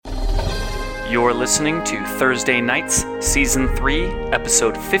You're listening to Thursday Nights, Season 3,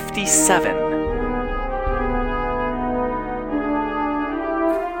 Episode 57.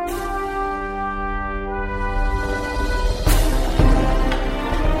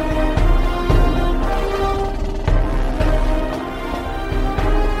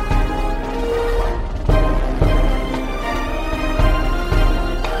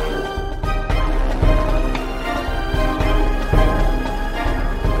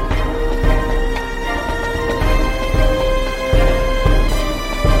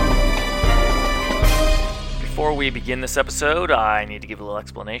 Begin this episode, I need to give a little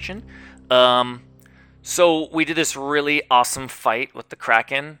explanation. So we did this really awesome fight with the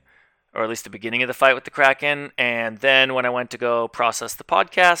Kraken, or at least the beginning of the fight with the Kraken, and then when I went to go process the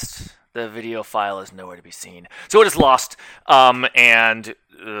podcast, the video file is nowhere to be seen. So it is lost, and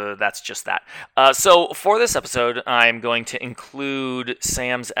that's just that. So for this episode, I'm going to include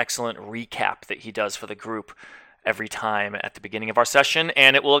Sam's excellent recap that he does for the group every time at the beginning of our session,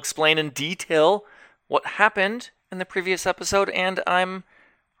 and it will explain in detail what happened in the previous episode, and I'm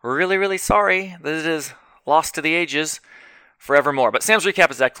really, really sorry that it is lost to the ages forevermore. But Sam's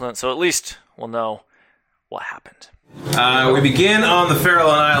recap is excellent, so at least we'll know what happened. We begin on the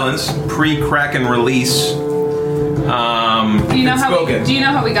Farallon Islands, pre-Kraken release. Do you know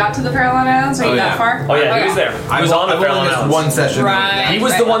how we got to the Farallon Islands? Are you that far? Oh yeah, he was there. He was on the Farallon Islands. One session. Right. He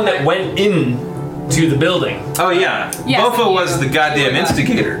was the one that went in to the building. Oh yeah, yes, Bofa was the goddamn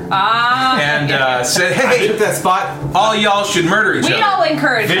instigator. And said, "Hey, took that spot. All y'all should murder each other." We all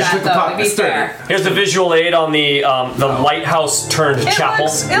encourage that, though. To be fair, here's the visual aid on the lighthouse turned chapel.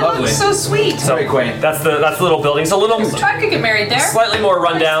 It looks so sweet. So very quaint. That's the little building. It's a little. I could get married there. Slightly more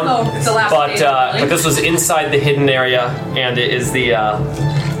rundown, but this was inside the hidden area, and it is the.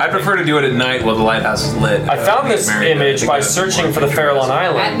 I prefer to do it at night while the lighthouse is lit. I found this image by searching for the Farallon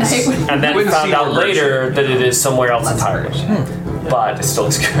Islands, and then found out later that it is somewhere else entirely. But it still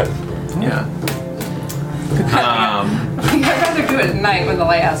looks good. Yeah. I'd rather do it at night when the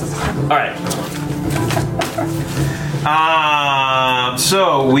lighthouse is on. All right.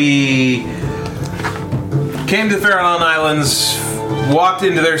 So we came to the Farallon Islands, walked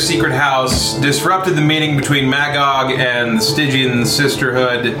into their secret house, disrupted the meeting between Magog and the Stygian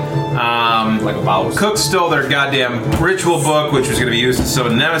Sisterhood. Like a mouse. Cook stole their goddamn ritual book, which was going to be used to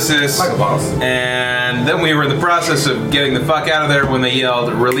summon Nemesis. Like a mouse. And then we were in the process of getting the fuck out of there when they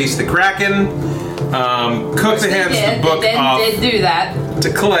yelled, "Release the Kraken." Cook hands the book off did do that to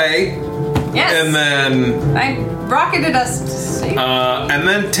Clay. Yes. And then I rocketed us to safety. and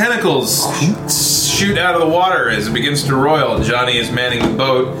then tentacles shoot out of the water as it begins to roil. Johnny is manning the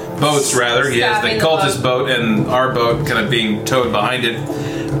boats rather. He has the cultist boat and our boat kind of being towed behind it.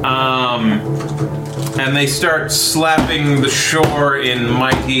 And they start slapping the shore in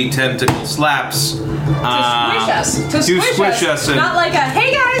mighty tentacle slaps. To squish us. And not like a,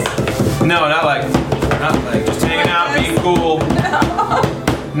 hey guys! No, not like just hanging out, being cool.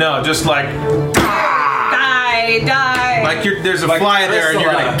 No, just like Die. like there's a fly there and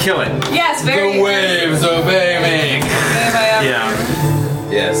you're gonna kill it. Yes, very. The waves obey me. Yeah.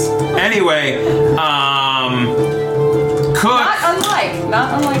 Yes. Anyway, Cook.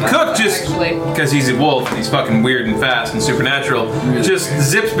 Not unlike Cook just, because he's a wolf and he's fucking weird and fast and supernatural, just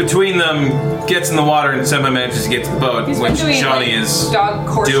zips between them, gets in the water, and somehow manages to get to the boat, which Johnny is dog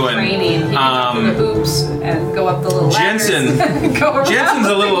course doing. Training. He can do the hoops and go up the little ladders. Jensen's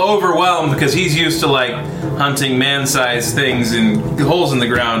a little overwhelmed because he's used to like hunting man-sized things in holes in the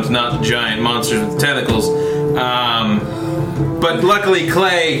ground, not giant monsters with tentacles. But luckily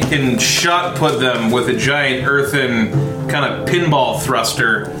Clay can shot put them with a giant earthen kind of pinball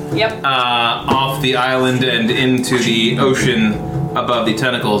thruster off the island and into the ocean above the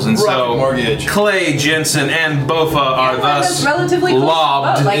tentacles. And so Clay, Jensen, and Bofa are thus relatively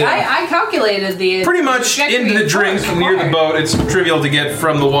lobbed. I calculated the pretty much into the drink near the boat. It's trivial to get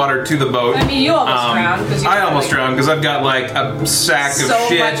from the water to the boat. I mean, you almost drowned. I almost drowned because I've got like a sack of so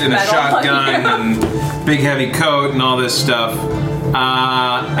shit and a shotgun and big heavy coat and all this stuff.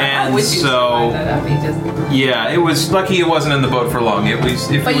 And so, yeah, it was lucky it wasn't in the boat for long. It was.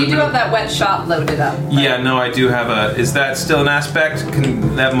 But you do have that wet shot loaded up. Right? Yeah, no, I do have a. Is that still an aspect?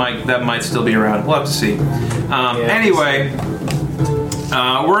 That might still be around. We'll have to see. Anyway,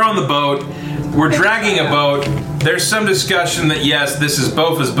 we're on the boat. We're dragging a boat. There's some discussion that yes, this is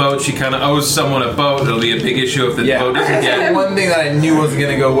Bofa's boat. She kind of owes someone a boat. It'll be a big issue if the boat doesn't get. One thing that I knew wasn't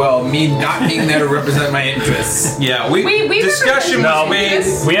going to go well, me not being there to represent my interests. Yeah, we discussion was made.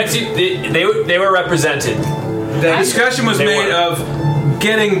 We actually they were represented. The discussion was made of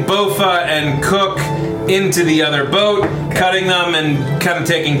getting Bofa and Cook into the other boat, cutting them and kind of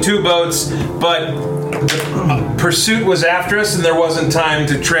taking 2 boats, but the pursuit was after us and there wasn't time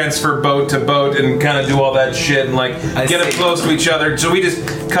to transfer boat to boat and kind of do all that shit and get them close to each other, so we just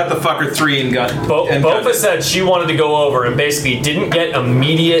cut the fucker 3 and got Bofa said she wanted to go over and basically didn't get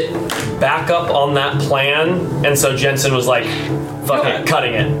immediate backup on that plan, and so Jensen was like fucking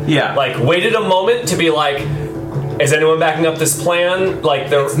cutting it. Yeah. Waited a moment to be like, is anyone backing up this plan?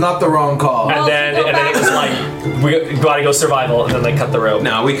 It's not the wrong call. And then it was like, we gotta go survival, and then they cut the rope.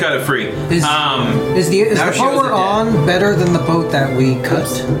 No, we cut it free. Is the boat we're on better than the boat that we cut?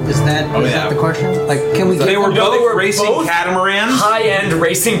 Is that the question? Can we? They were both racing both catamarans. High-end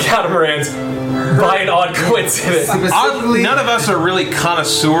racing catamarans. By an odd coincidence. Oddly, none of us are really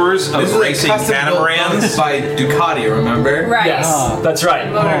connoisseurs of racing catamarans. By Ducati, remember? Right. Yes, that's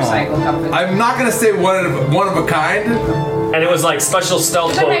right. Motorcycle company. I'm not gonna say one of a kind. And it was special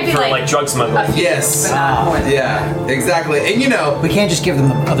stealth There boat might be, for drug smuggling. Yes. But not more than Yeah, exactly. And we can't just give them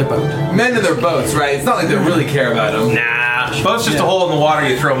the other boat. men in their boats, right? It's not like they really care about them. Nah, boat's just a hole in the water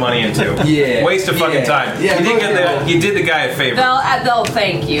you throw money into. Yeah. Waste of fucking time. Yeah, you did the guy a favor. They'll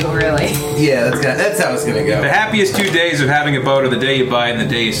thank you, really. Yeah, that's how it's gonna go. The happiest 2 days of having a boat are the day you buy it and the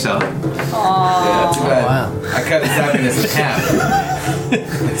day you sell it. Yeah, too bad. wow. I cut his happiness in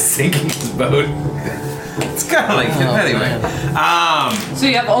half. Sinking his boat. It's kind of like anyway. So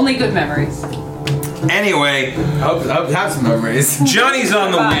you have only good memories. Anyway, I hope to have some memories. Johnny's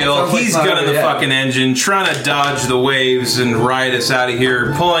on the wheel. Sounds like He's fun, gunning the yeah. fucking engine, trying to dodge the waves and ride us out of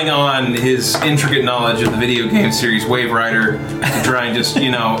here, pulling on his intricate knowledge of the video game series Wave Rider to try and just,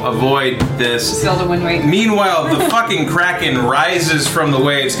 avoid this. Zelda Wind Waker. Meanwhile, the fucking Kraken rises from the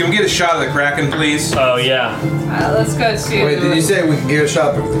waves. Can we get a shot of the Kraken, please? Oh, yeah. Let's go to. Wait, did you say we can get a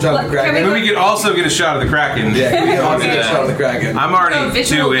shot of the Can Kraken? Maybe we could also get a shot of the Kraken. Yeah, can we I'll also do get a that. shot of the Kraken? I'm already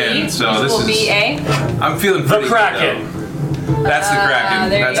visual 2 in, B, so this visual is. BA. I'm feeling The pretty Kraken. good, though. That's the Kraken.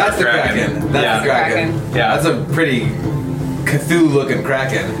 there you That's the Kraken. That's the Kraken. Yeah. That's a pretty Cthulhu-looking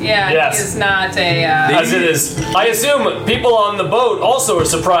Kraken. Yeah, Yes. he's not a. As it is. I assume people on the boat also are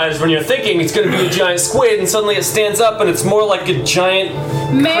surprised when you're thinking it's going to be a giant squid, and suddenly it stands up and it's more like a giant,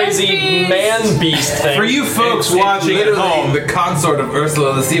 crazy beast. man beast thing. For you folks It's watching at literally home, the consort of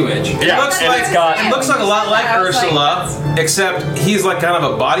Ursula the Sea Witch. Yeah, looks and like- it's got. it looks like a lot like I was like, Ursula, except he's like kind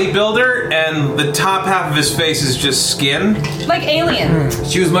of a bodybuilder, and the top half of his face is just skin. Like Alien.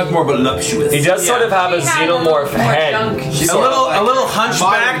 She was much more voluptuous. He does sort of have a He had a little xenomorph more head. junk. She's A sort of little like hunchbacked.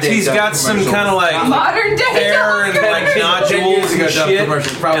 modern-day He's Duck got some commercials. kind of like Modern day. hair and like nodules and Duck shit,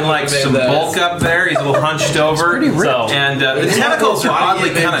 commercials probably and like made some those. bulk up there. He's a little hunched over. pretty ripped. So, And the His tentacles are body oddly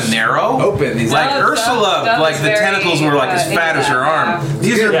image kind of narrow. open. These Like Doug- Ursula, Doug like is the very, tentacles were like as fat as her arm. yeah.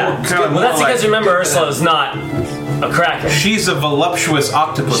 These are yeah. more kind of Well, that's more because like, remember, Ursula is not a kraken. she's a voluptuous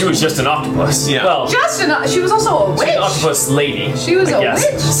octopus. She was just an octopus. Yeah. Well, She was also a witch. she's an octopus lady. She was I a guess.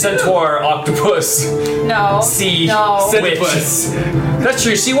 witch, too. Centaur, octopus, No. sea No. witch. That's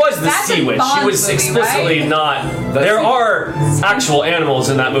true. She was the That's sea a witch. She Bond was movie, explicitly right? not. There are actual animals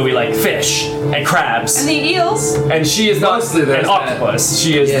in that movie, like fish and crabs, And the eels. and she is not Mostly an there's that. octopus.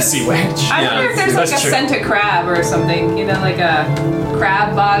 She is Yes. the sea witch. I wonder if there's like That's a true. scent of crab or something. Like a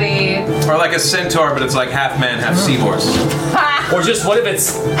crab body. Or like a centaur, but it's like half man, half seahorse. Or just what if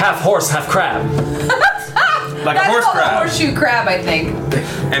it's half horse, half crab? Like That's a horse called a crab. horseshoe crab, I think.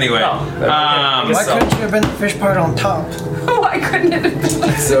 Anyway. Oh, okay. Why So- couldn't you have been the fish part on top? Why couldn't it have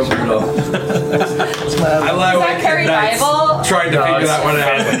been? So brutal. I lie Is awake that Carrie at night Bible? trying to No, figure it's that one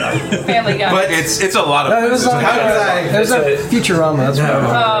out. Family Guy. But it's a lot of. No, it was on. How did I? It was a Futurama. That's what I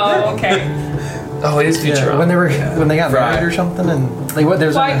was. Oh, okay. Oh, it is Yeah, Futurama. when they got Right. married or something, and they what?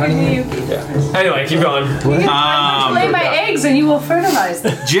 There's Why like a couldn't you? honeymoon. Anyway, keep going. Lay my eggs and you will fertilize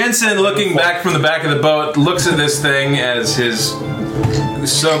them. Jensen, looking back from the back of the boat, looks at this thing as his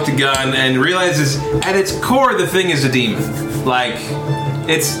soaked gun and realizes at its core the thing is a demon. Like,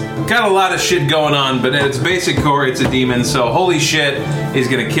 it's got a lot of shit going on, but at its basic core it's a demon, so holy shit, he's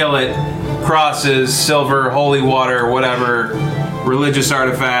gonna kill it. Crosses, silver, holy water, whatever, religious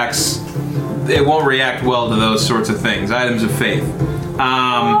artifacts. It won't react well to those sorts of things, items of faith.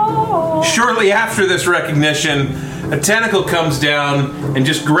 Shortly after this recognition, a tentacle comes down and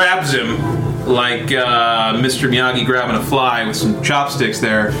just grabs him like Mr. Miyagi grabbing a fly with some chopsticks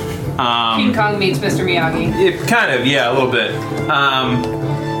there. King Kong meets Mr. Miyagi. It kind of, yeah, a little bit.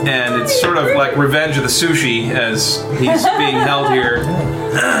 And it's sort of like Revenge of the Sushi as he's being held here.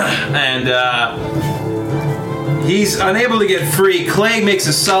 And He's unable to get free. Clay makes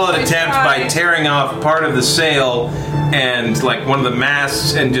a solid attempt by tearing off part of the sail and like one of the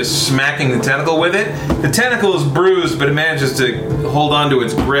masts and just smacking the tentacle with it. The tentacle is bruised, but it manages to hold on to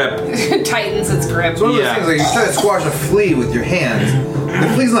its grip. Tightens its grip. It's one of those things like you try to squash a flea with your hands. The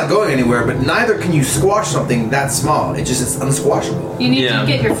flea's not going anywhere, but neither can you squash something that small. It's unsquashable. You need to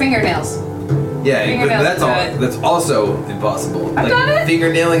get your fingernails. Yeah, but that's also impossible. I've done it.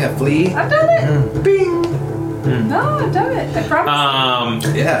 Fingernailing a flea. I've done it. Bing. No, I've done it. I promise.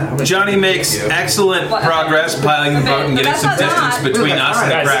 Johnny makes excellent progress piling the boat and getting some distance between us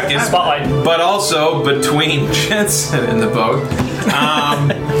and the Kraken. Spotlight. But also between Jensen and the boat.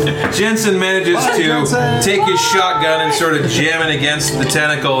 Jensen manages to take his shotgun and sort of jam it against the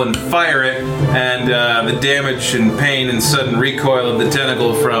tentacle and fire it, and the damage and pain and sudden recoil of the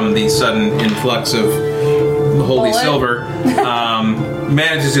tentacle from the sudden influx of holy silver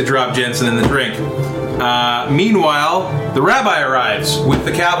manages to drop Jensen in the drink. Meanwhile, the rabbi arrives with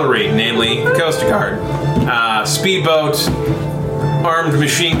the cavalry, namely the Coast Guard. Speedboat, armed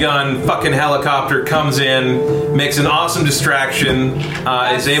machine gun, fucking helicopter comes in, makes an awesome distraction,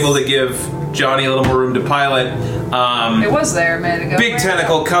 is able to give Johnny a little more room to pilot. It was there a minute ago. Big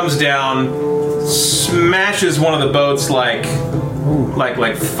tentacle comes down, smashes one of the boats like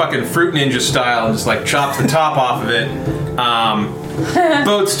fucking Fruit Ninja style, and just like chops the top off of it.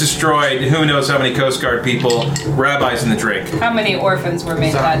 Boat's destroyed. Who knows how many Coast Guard people? Rabbi's in the drink. How many orphans were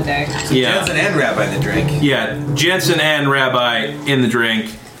made that day? So Jensen and Rabbi in the drink. Yeah, Jensen and Rabbi in the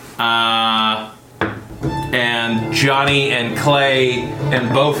drink. And Johnny and Clay and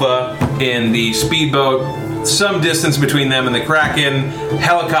Bofa in the speedboat. Some distance between them and the Kraken.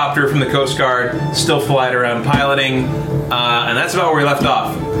 Helicopter from the Coast Guard still flying around piloting. And that's about where we left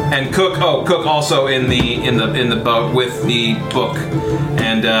off. And Cook also in the boat with the book.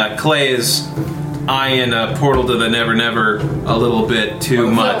 And Clay is eyeing a portal to the Never Never a little bit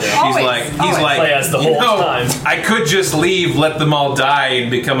too much. He's like, Clay has the whole time. I could just leave, let them all die, and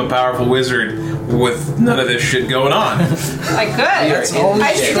become a powerful wizard with none of this shit going on. I could.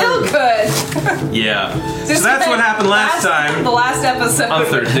 I still could. Yeah. So that's what happened last time. The last episode on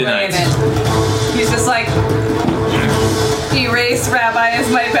Thursday nights. He's just like, erase Rabbi as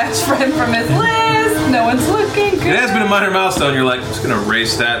my best friend from his list. No one's looking good. It has been a minor milestone. You're like, I'm just gonna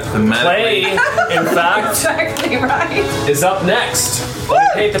erase that thematically. Clay, in fact, exactly right. is up next. Let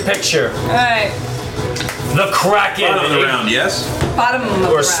me paint the picture. All right. The Kraken. Bottom of the round, yes? Bottom of the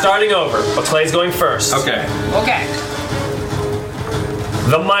round. We're starting over, but Clay's going first. Okay. Okay.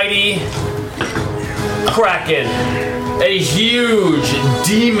 The mighty Kraken. A huge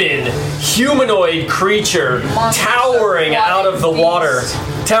demon humanoid creature towering out of the water.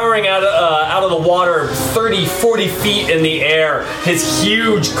 Towering out of the water 30, 40 feet in the air. His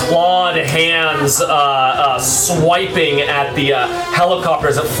huge clawed hands swiping at the helicopter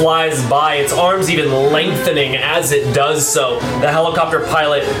as it flies by. Its arms even lengthening as it does so. The helicopter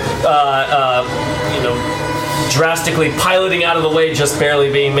pilot, drastically piloting out of the way, just barely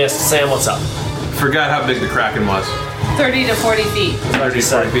being missed. Sam, what's up? Forgot how big the Kraken was. 30 to 40 feet. 30 to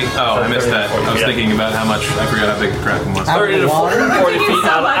 40 feet? Oh, I missed that. I was thinking about how much. I forgot how big the Kraken was. 30 to 40 feet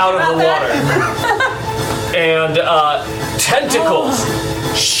out of the water. And tentacles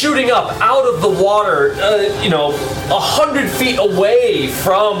shooting up out of the water, 100 feet away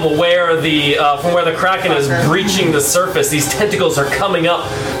from where the Kraken is breaching the surface. These tentacles are coming up.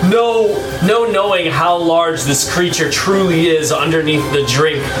 No knowing how large this creature truly is underneath the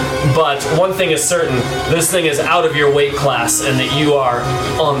drink, but one thing is certain: this thing is out of your weight class, and that you are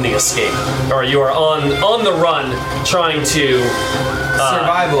on the escape, or you are on the run, trying to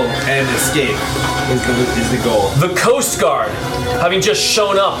survival and escape is the goal. The Coast Guard, having just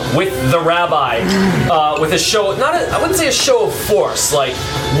shown up with the Rabbi, with a show, I wouldn't say a show of force, like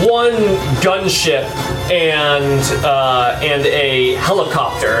one gunship and a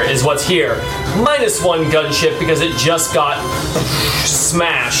helicopter is what's here, minus one gunship because it just got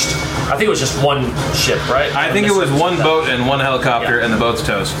smashed. I think it was just one ship, right? I think it was one boat and one helicopter, and the boat's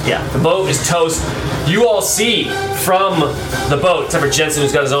toast. Yeah, the boat is toast. You all see from the boat, except for Jensen,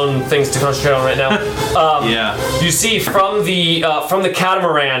 who's got his own things to concentrate on right now. Yeah. You see from the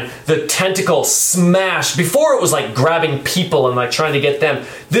catamaran, the tentacle smash. Before it was like grabbing people and like trying to get them.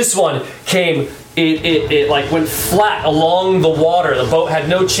 This one came. It like went flat along the water. The boat had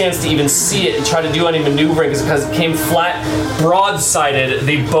no chance to even see it and try to do any maneuvering because it came flat, broadsided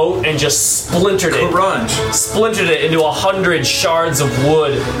the boat and just splintered it into 100 shards of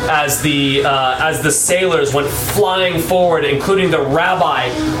wood as the sailors went flying forward, including the rabbi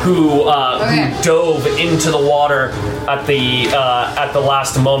who dove into the water at the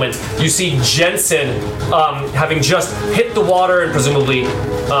last moment. You see Jensen having just hit the water and presumably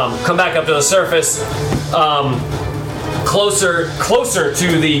come back up to the surface. Closer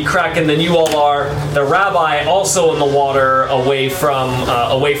to the Kraken than you all are. The rabbi also in the water, away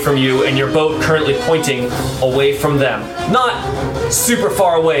from you, and your boat currently pointing away from them. Not super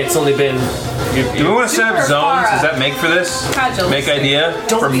far away. It's only been. Do we want to set up zones? Does that make for this? Make idea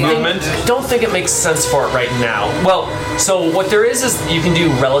for movement? Don't think it makes sense for it right now. Well, so what there is you can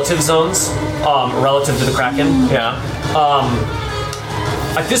do relative zones, relative to the Kraken. Yeah.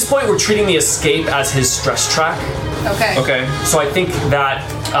 At this point, we're treating the escape as his stress track. Okay. So I think that...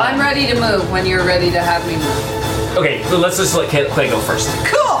 I'm ready to move when you're ready to have me move. Okay, let's just let Clay go first.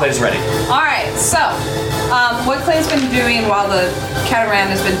 Cool! Clay's ready. Alright, so, what Clay's been doing while the catamaran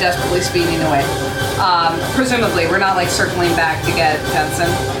has been desperately speeding away. Presumably, we're not like circling back to get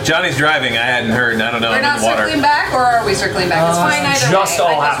Jensen. Johnny's driving, I hadn't heard, I don't know. We're not circling back, or are we circling back? It's fine either way. I just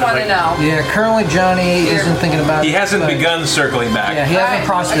want to know. Yeah, currently Johnny isn't thinking about it. He hasn't begun circling back. Yeah, he hasn't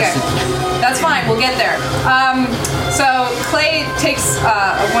processed it. That's fine, we'll get there. So Clay takes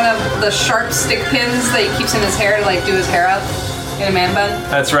one of the sharp stick pins that he keeps in his hair to like do his hair up in a man bun.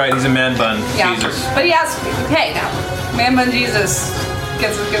 That's right, he's a man bun. Yeah. Jesus. But he has, hey now, man bun Jesus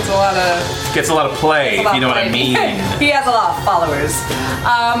gets a lot of play, if you know what I mean. He has a lot of followers.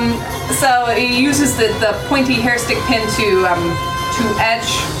 So he uses the pointy hair stick pin to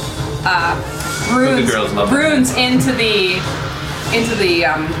etch runes into the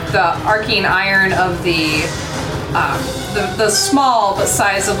arcing iron of the small but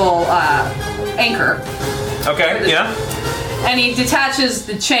sizable anchor. Okay, yeah. And he detaches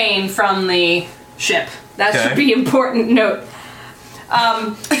the chain from the ship. That should be important note.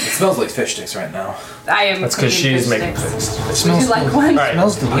 It smells like fish sticks right now. I am. That's because she's making fish. It smells like one. Right.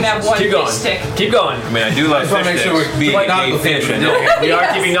 Smells delicious. You can have one Keep going. fish stick. Keep going. I mean, I do like fish sticks. Being a fish, I know. We are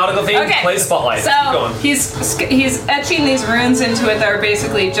keeping nautical theme. Okay. Play spotlight. So Keep going. he's etching these runes into it that are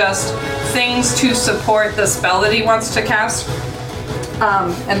basically just things to support the spell that he wants to cast.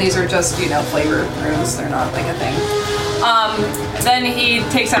 And these are just, flavor runes. They're not like a thing. Then he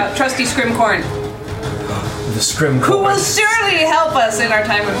takes out trusty Scrimcorn. The Scrimcorn. Who will surely help us in our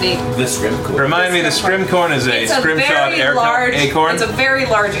time of need. The Scrimcorn. Remind me, the Scrimcorn is a scrimshot acorn? It's a very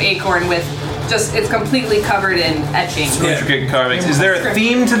large acorn with it's completely covered in etchings. Intricate carvings. Is there a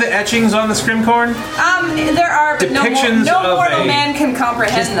theme to the etchings on the Scrimcorn? There are, but depictions no mortal man can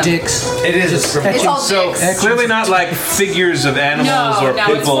comprehend them. Dicks. It is It's all dicks. Clearly not like figures of animals or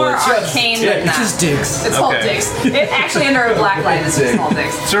people. It's more arcane than that. It's just dicks. It's all dicks. It actually under a black light is just all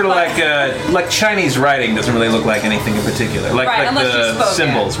dicks. Sort of like Chinese writing doesn't really look like anything in particular. Like the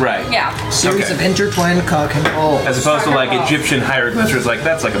symbols, right? Yeah. Series of intertwined cock and balls. As opposed to like Egyptian hieroglyphs, like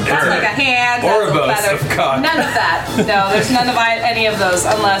that's like a bird. That's like a hand. Or a feather. None of that. No, there's none of any of those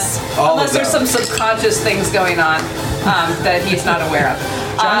unless there's some subconscious things going on that he's not aware of.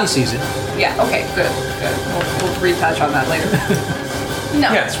 Johnny sees it. Yeah. Okay. Good. We'll retouch on that later. No.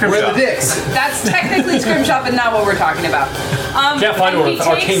 Yeah, Scrimshot. Where are the dicks? That's technically Scrimshot, but not what we're talking about. Can't find one with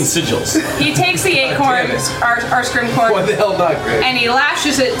arcane sigils. He takes the acorn, our Scrimcorn, What the hell not great? and he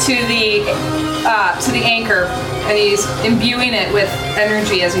lashes it to the anchor, and he's imbuing it with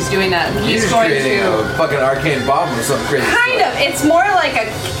energy as he's doing that. And he's going creating to a fucking arcane bomb or something crazy. kind of. It's more like a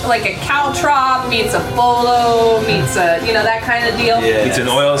caltrop meets a bolo meets a that kind of deal. Yeah. It's an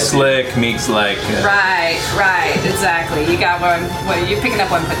oil slick meets like. Right, exactly. You got one. What are you picking up?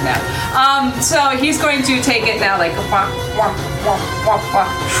 One, putting down. So he's going to take it now, like wah, wah, wah, wah, wah,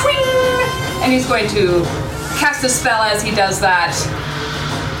 swing, and he's going to cast a spell as he does that,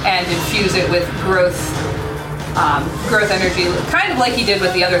 and infuse it with growth energy, kind of like he did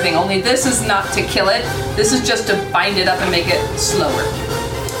with the other thing. Only this is not to kill it. This is just to bind it up and make it slower.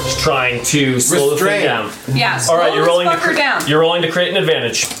 Just trying to slow the thing down. Yeah. Slow All right, you're rolling down. You're rolling to create an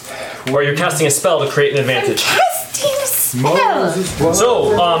advantage, or you're casting a spell to create an advantage. So,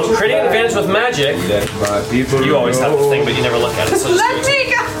 creating an advantage with magic. You always have the thing, but you never look at it. So Let me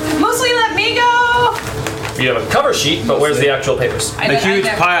go. Mostly let me go. you have a cover sheet, but where's the actual papers? The huge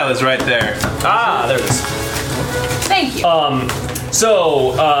pile is right there. Ah, there it is. Thank you.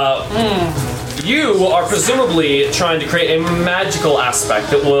 you are presumably trying to create a magical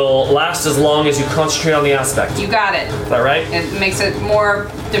aspect that will last as long as you concentrate on the aspect. You got it. Is that right? It makes it more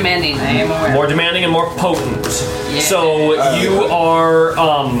demanding. I am aware. More demanding and more potent. Yeah. So you are.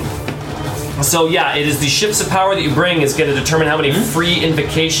 So yeah, it is the shifts of power that you bring is going to determine how many free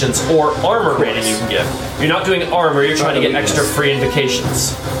invocations or armor rating you can get. You're not doing armor. You're trying to get extra free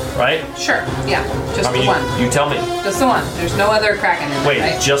invocations, right? Sure. Yeah. Just I mean, the one. you tell me. Just the one. There's no other Kraken in Wait,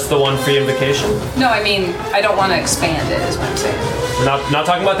 there, right? just the one free invocation? No, I mean, I don't want to expand it, is what I'm saying. Not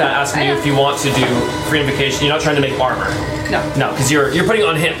talking about that. Asking you if you want to do free invocation. You're not trying to make armor. No. No, because you're putting it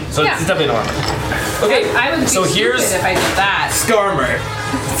on him, so Yeah. it's definitely an armor. Okay, I would be so stupid if I did that. Skarmer.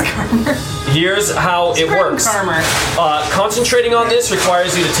 here's how it works. Karma. Concentrating on this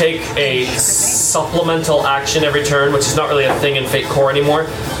requires you to take a supplemental action every turn, which is not really a thing in Fate Core anymore,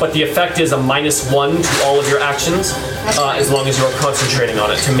 but the effect is a -1 to all of your actions, as long as you're concentrating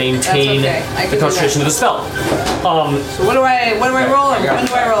on it to maintain okay. I can the do concentration of the spell. So what do I roll and when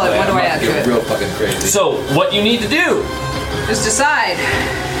do I roll it? When do I add to You're it? real fucking crazy. So what you need to do Just decide.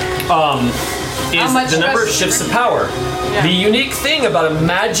 is much the number of stress- shifts of power. Yeah. The unique thing about a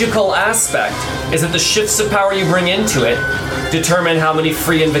magical aspect is that the shifts of power you bring into it determine how many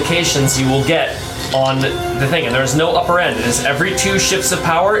free invocations you will get on the thing, and there's no upper end. It is every 2 shifts of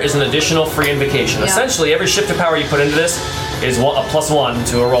power is an additional free invocation. Yeah. Essentially, every shift of power you put into this is a +1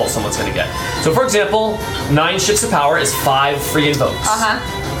 to a roll someone's going to get. So, for example, 9 shifts of power is 5 free invokes.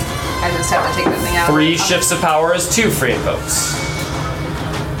 I just have to take the thing out. 3 shifts of power is 2 free invokes.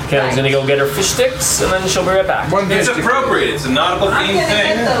 Kelly's gonna go get her fish sticks, and then she'll be right back. It's appropriate. It's a nautical I'm themed gonna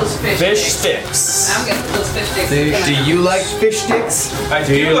thing. get those Fish sticks. sticks. I'm getting those fish sticks. Do you like fish sticks? I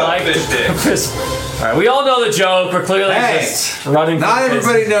Do you like fish sticks. fish? All right, we all know the joke. We're clearly Hey, just running. Not for the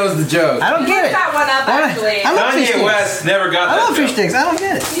everybody knows the joke. I don't get it. That one up, actually. I love fish Kanye sticks. West never got I that love fish joke. sticks. I don't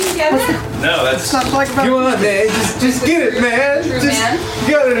get it. You get it? No, that's It's not like about. Come on, man. Just get it, man. True, Just, man.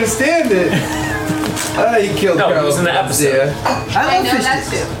 you gotta understand it. You killed No, it Carlos was in the episode. I I love know fish that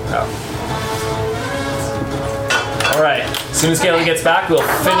sticks. too. All right. As soon as Kayla gets back, we'll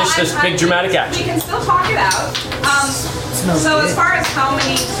finish this big dramatic We action. can still talk it out. So as far as how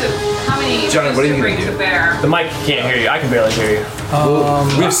many Johnny, what are you to gonna bring do? to bear? The mic can't hear you. I can barely hear you.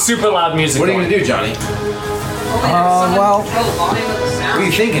 We have super loud music. What are you going. gonna do, Johnny? well- Control the volume of the What are sound.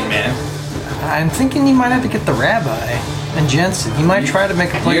 you thinking, man? I'm thinking you might have to get the rabbi and Jensen. He might try to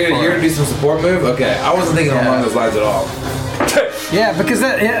make a play You're for gonna it. do some support move? Okay, I wasn't thinking along those lines at all. Yeah, because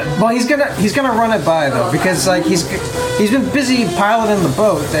well, he's gonna run it by though, because like he's been busy piloting the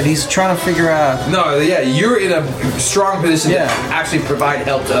boat that he's trying to figure out. No, yeah, you're in a strong position Yeah. to actually provide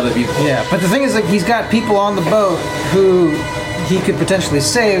help to other people. Yeah, but the thing is, like, he's got people on the boat who he could potentially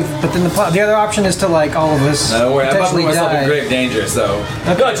save, but then the other option is to like all of us Don't worry, I'm about to potentially put myself in die. grave danger, so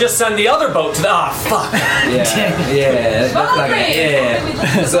No, just send the other boat to the. Fuck. yeah, that's not gonna,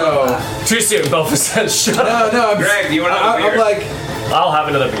 yeah. So Too soon. Both said, "Shut up." no, I'm Greg, do you want another I'm beer? like, I'll have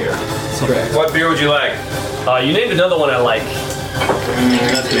another beer. Greg. What beer would you like? You named another one I like.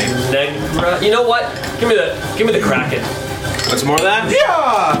 That's me. Negra. You know what? Give me the Kraken. What's more of that?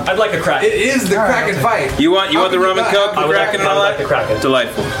 Yeah, I'd like a Kraken. it is the Kraken fight. You want the rum and coke, I the would like- Kraken, and I would all like the that? Kraken.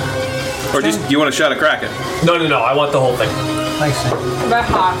 Delightful. Or just you want a shot of Kraken? No. I want the whole thing. Thanks. Sam. But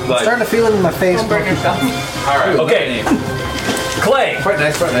hot. Like, Starting to feel it in my face. Don't burn yourself. all right. Okay. Clay, Quite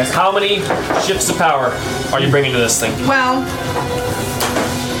nice, quite nice. how many shifts of power are you bringing to this thing? Well,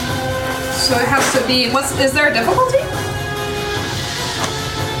 so it has to be. Is there a difficulty?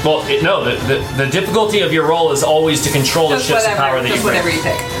 Well, no. The difficulty of your roll is always to control the Just shifts whatever. of power that you Just bring. whatever you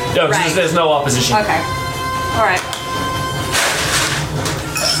take. No, Right. there's no opposition. Okay. All right.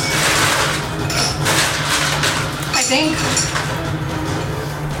 I think.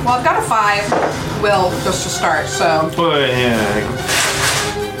 Well, I've got a 5 will just to start, so. Oh,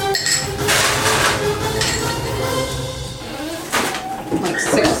 yeah. Like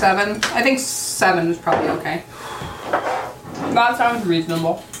 6, 7. I think 7 is probably okay. That sounds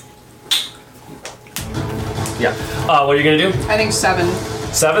reasonable. Yeah. What are you gonna do? I think 7.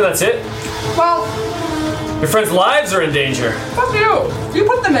 7. That's it. Well, Your friends' lives are in danger. fuck you. You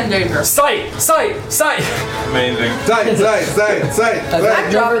put them in danger. Sight. Amazing. Sight.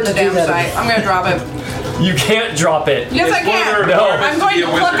 I'm dropping the damn sight. I'm gonna drop it. You can't drop it. Yes, I It's one of can. their No. requirements I'm going be to a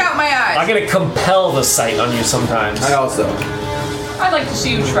pluck wizard. out my I'm eyes. gonna compel the sight on you sometimes. I also. I'd like to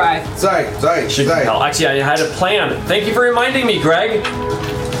see you try. Sight. Hell, actually, I had a plan. Thank you for reminding me, Greg.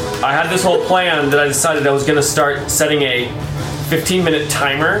 I had this whole plan that I decided I was gonna start setting a 15-minute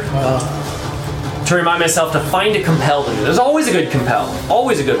timer to to remind myself to find a compel to do. There's always a good compel.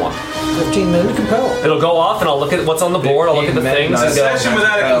 Always a good one. 15-minute compel. It'll go off and I'll look at what's on the board, I'll look at the things A and go, session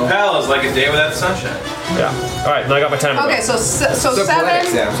without a compel is like a day without sunshine. yeah. Alright, now I got my timer. Okay, so seven. poetic,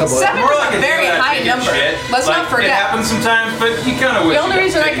 Sam, so poetic. Seven More is like a a very day without high taking number. shit. Let's Like, not forget. It happens sometimes, but you kind of wish. The only you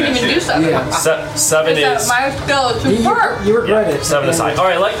reason I taken can that even shit. do seven Seven is that is my skill is superb. You regret it. 7 aside.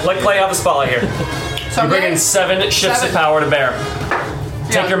 Alright, let Clay have the spotlight here. So You bring in 7 shifts of Seven. power to bear.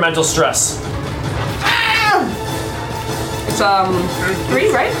 Take Yeah. your mental stress. It's 3,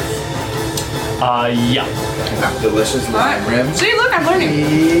 right? Yeah. Delicious lime rim. See, look, I'm learning.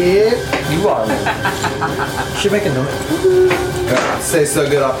 Yep. You are. Should make a note. Say so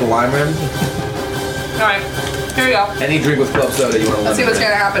good off the lime rim. All right, here we go. Any drink with club soda you want to Let's see what's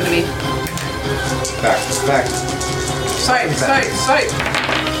gonna happen to me. Fact. Sight.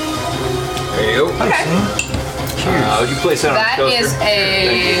 There you go. Okay. You place that on That the coaster. is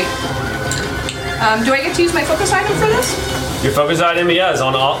a. Do I get to use my focus item for this? Your focus item, yeah, is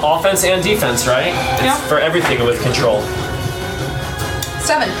on offense and defense, right? It's Yeah. for everything with control.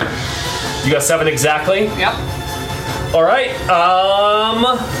 7. You got 7 exactly? Yep. Alright,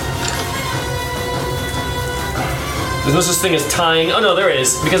 there's no such thing as tying. Oh no, there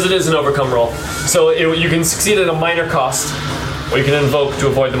is, because it is an overcome roll. So you can succeed at a minor cost, or you can invoke to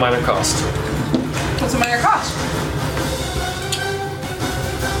avoid the minor cost. What's the minor cost?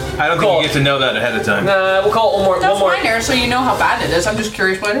 I don't think you get to know that ahead of time. We'll call it one more. That's minor, so you know how bad it is. I'm just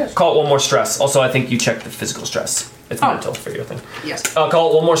curious what it is. Call it one more stress. Also, I think you checked the physical stress. It's Oh. mental for your thing. Yes.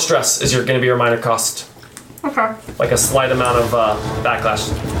 Call it one more stress. Is going to be your minor cost, Okay. like a slight amount of backlash.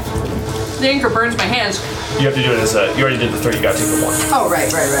 The anchor burns my hands. You have to do it as you already did the 3. You got to take the 1. Oh, right.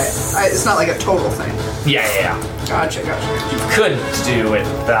 It's not like a total thing. Yeah. Gotcha. You could do it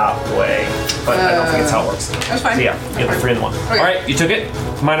that way, but I don't think it's how it works. That's fine. So yeah, you have the 3 and the 1. Okay. All right, you took it.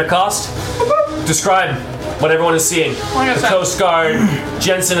 Minor cost. Describe what everyone is seeing. Like I The said- Coast Guard,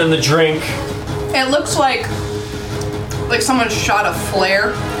 Jensen and the drink. It looks like someone shot a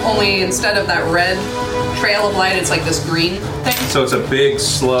flare, only instead of that red trail of light, it's like this green thing. So it's a big,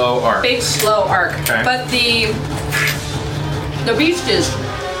 slow arc. Big slow arc. Okay. But the beast is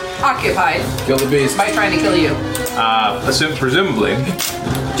occupied Kill the beast. by trying to kill you. Presumably.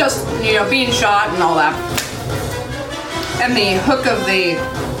 Just, being shot and all that. And the hook of the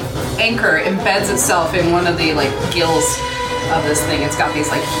anchor embeds itself in one of the gills of this thing. It's got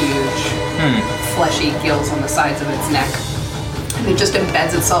these huge fleshy gills on the sides of its neck. And it just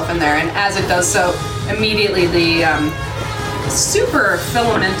embeds itself in there. And as it does so, immediately the super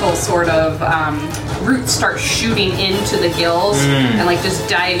filamental sort of roots start shooting into the gills and just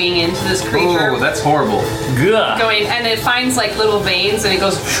diving into this creature. Oh, that's horrible. Good. Going, and it finds little veins and it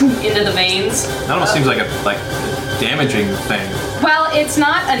goes into the veins. That almost seems like a damaging thing. Well, it's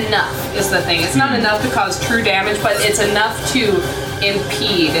not enough is the thing. It's not enough to cause true damage, but it's enough to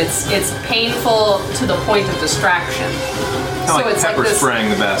impede. It's painful to the point of distraction. Kind of like pepper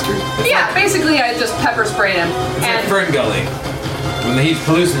spraying the bastard. Yeah, basically I just pepper sprayed him. It's like And Fern Gully. When the heat's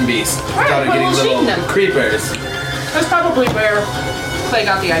pollution beast. Right, Started well, getting we'll little shoot them. creepers. that's probably where Clay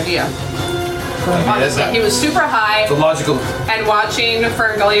got the idea. Honestly, he was super high The logical. and watching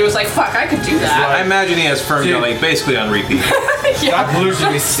Fern Gully, he was like, fuck, I could do that. I imagine he has Fern Dude. Gully basically on repeat. Yeah. That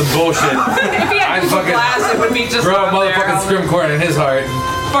pollution beast is some bullshit. If he had I'd Google fucking Glass, it would be just Throw a on there. motherfucking scrimcorn in his heart.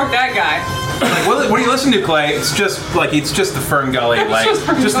 Fuck that guy. What do you listen to, Clay? It's just the Fern Gully, just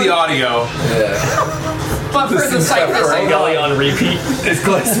Fern just the Gully. audio. Yeah. But for the sight Fern this Gully on repeat. Is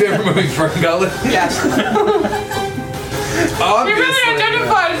Clay's favorite movie Fern Gully? Yes. He Obviously. really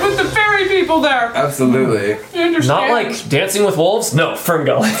identifies with the fairy people there. Absolutely. You understand? Not like Dancing with Wolves? No, Fern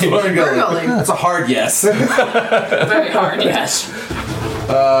Gully. Fern Gully. Gully. That's a hard yes. Very hard, yes.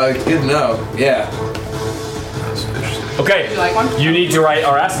 Good to know. Yeah. Okay, You like one? you need to write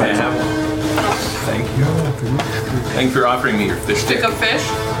our aspect. Thank you. Thank you for offering me your fish Stick stick. of fish.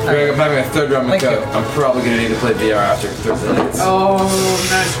 I'm having a third rum and Thank coke. you. I'm probably gonna need to play VR after Thursday nights. Oh,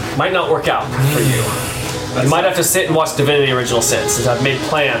 nice. Might not work out for you. You might have to sit and watch Divinity Original Sin, since I've made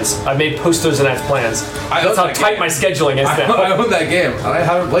plans. I've made posters and I've plans. I That's own how that tight game. my scheduling is I now. own that game. I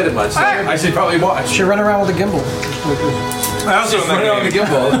haven't played it much. So I should probably watch. Should run around with a gimbal. I also Just run it on the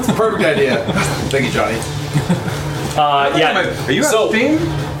gimbal. It's a perfect idea. Thank you, Johnny. Yeah. Are you So- on Steam?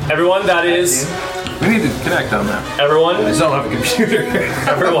 Everyone, that is. We need to connect on that. I Everyone. just don't have a computer.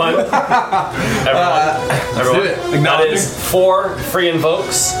 Everyone. Everyone. do it. That is 4 free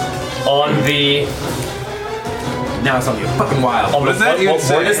invokes on the. Now it's on you. Fucking wild. On What is that? You What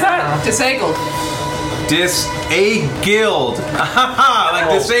say? word is that? Disabled. Dis-a-guild. Like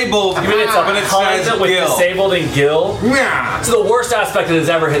disabled. You mean it's but a it pun says with guild. disabled and gill? Yeah. It's the worst aspect that has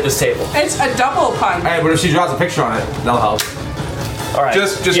ever hit this table. It's a double pun. Hey, but if she draws a picture on it, that'll help. All right.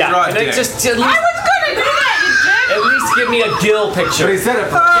 Just yeah. draw a and then dick. just at I least, was gonna do that, you dick! at least give me a gill picture. But he said it.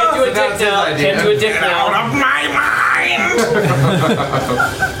 Can't do a so now dick it's his now. idea. Can't do a dick Get out now. of my mind.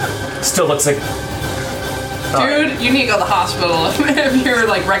 Still looks like. Dude, you need to go to the hospital if you're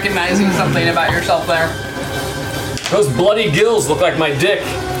like recognizing something about yourself there. Those bloody gills look like my dick.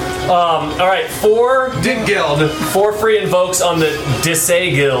 All right, 4 Dick Guild. free invokes on the Disa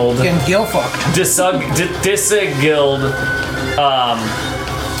Guild. Getting gill fucked. Disa Guild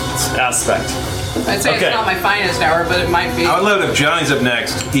aspect. I'd say Okay. it's not my finest hour, but it might be. I would love it if Johnny's up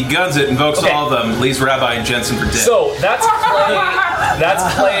next. He guns it, invokes Okay. all of them, leaves Rabbi and Jensen for dead. So that's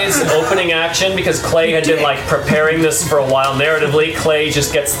Clay's opening action because Clay had been like preparing this for a while narratively. Clay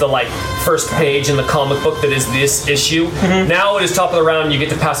just gets the like first page in the comic book that is this issue. Now it is top of the round. You get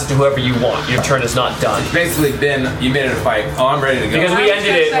to pass it to whoever you want. Your turn is not done Basically, Ben, you made it a fight. Oh, I'm ready to go. because I we was ended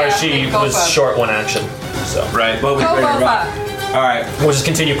gonna it say, where I she think was Boba. short one action. So right. Boba's Go, ready to rock. Boba. All right, we'll just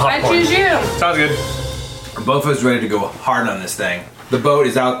continue I popcorn. choose you. Sounds good. Bofa's ready to go hard on this thing. The boat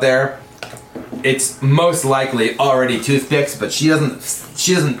is out there. It's most likely already toothpicks, but she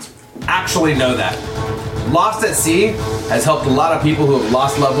doesn't actually know that. Lost at Sea has helped a lot of people who have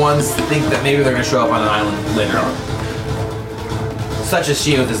lost loved ones think that maybe they're going to show up on an island later on. Such as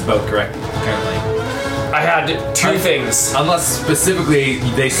she with this boat, correct? Currently. I had two things. Unless specifically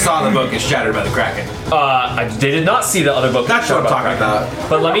they saw the boat get shattered by the Kraken. They did not see the other book. That's what I'm talking about.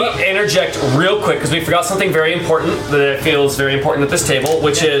 But let me interject real quick because we forgot something very important that feels very important at this table,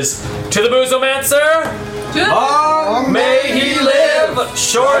 which is to the Boozomancer. Oh, May he live,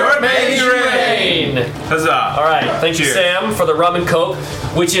 short may he reign. Huzzah. All right, thank you, Cheers. Sam, for the rum and coke,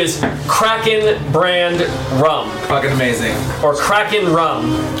 which is Kraken brand rum fucking amazing. or Kraken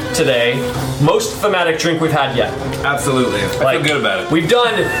rum today. Most thematic drink we've had yet. Absolutely. I feel good about it. We've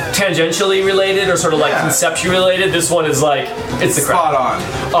done tangentially related or sort of like Yeah. conceptually related. This one is like it's the Spot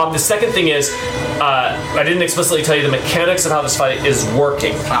Kraken. on. The second thing is, I didn't explicitly tell you the mechanics of how this fight is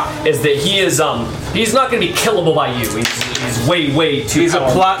working. Is that he's not going to be killable by you. He's way too. He's a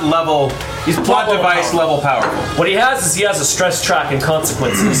powerful. plot level. He's plot level device powerful. level powerful. What he has is he has a stress track and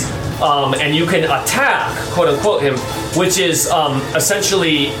consequences, and you can attack, quote unquote, him, which is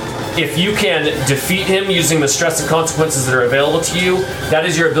essentially. If you can defeat him using the stress and consequences that are available to you, that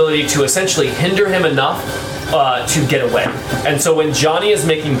is your ability to essentially hinder him enough to get away. And so when Johnny is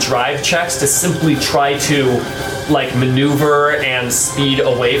making drive checks to simply try to like maneuver and speed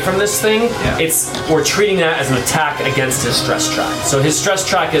away from this thing, we're treating that as an attack against his stress track. So his stress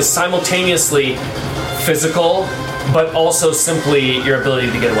track is simultaneously physical, but also simply your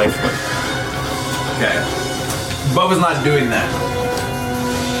ability to get away from it. Okay. Boba's not doing that.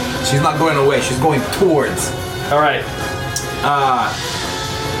 She's not going away. She's going towards. All right.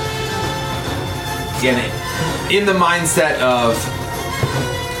 Again, in the mindset of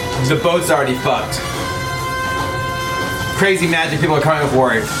the boat's already fucked. Crazy magic people are coming for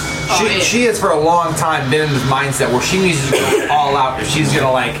her. She has for a long time been in this mindset where she needs to go all out if she's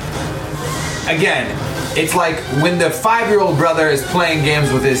gonna like. Again, it's like when the 5-year-old brother is playing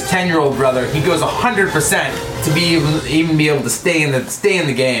games with his 10-year-old brother, he goes 100% to even be able to stay in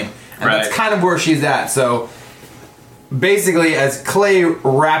the game, and Right. that's kind of where she's at. So basically, as Clay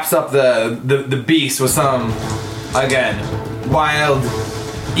wraps up the beast with some, again, wild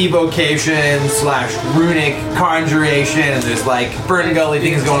evocation / runic conjuration, and there's like Fern Gully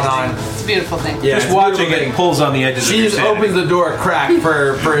things going on. It's a beautiful thing. Yeah, Just it's a watching beautiful it thing. pulls on the edges She of your just sanity. opens the door a crack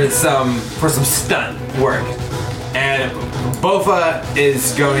for some stunt work, and Bofa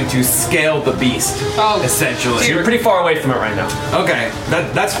is going to scale the beast. Oh, essentially. You're pretty far away from it right now. Okay,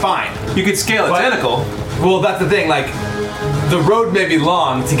 that's fine. You could scale a But- tentacle. Well, that's the thing. Like, the road may be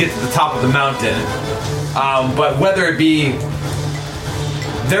long to get to the top of the mountain, but whether it be,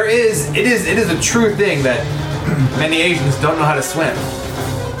 it is a true thing that many Asians don't know how to swim.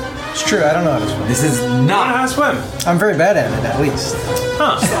 It's true. I don't know how to swim. This is I don't know how not. to swim. I'm very bad at it, at least.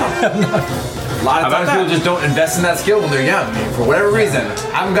 A lot of How times about people that? just don't invest in that skill when they're young. For whatever reason,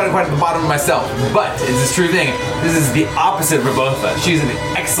 I haven't got it quite at the bottom of myself. But it's a true thing. This is the opposite for both of us. She's an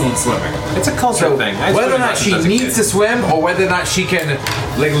excellent swimmer. It's a culture So thing. I whether or swim not as she much as a needs kid. to swim, or whether or not she can,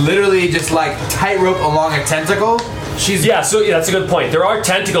 like, literally just like tightrope along a tentacle, she's Yeah, so that's a good point. There are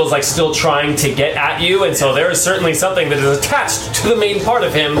tentacles like still trying to get at you, and so there is certainly something that is attached to the main part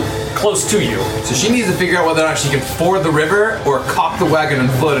of him close to you. So she needs to figure out whether or not she can ford the river or cock the wagon and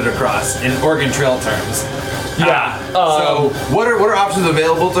float it across, in Oregon Trail terms. Yeah. So what are options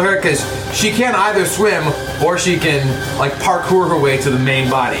available to her? Because she can either swim or she can like parkour her way to the main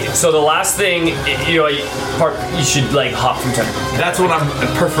body. So the last thing, you should like hop from tentacle. That's what I'm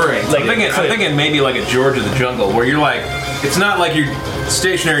preferring. Like, I'm thinking maybe like a George of the Jungle, where you're like, it's not like your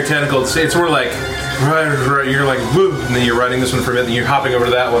stationary tentacle. It's more like, right, you're like, woo, and then you're riding this one for a minute, and you're hopping over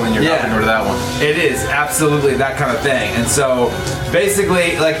to that one, and you're hopping over to that one. It is absolutely that kind of thing. And so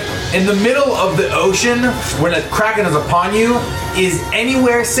basically, like in the middle of the ocean, when a kraken is upon you, is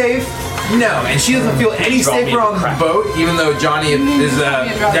anywhere safe? No, and she doesn't feel any safer on the boat, even though Johnny is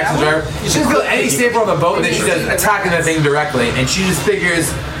Jackson's driver. She doesn't feel any safer on the boat than she does attacking the thing directly. And she just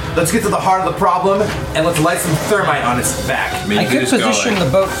figures, let's get to the heart of the problem and let's light some thermite on its back. I could position the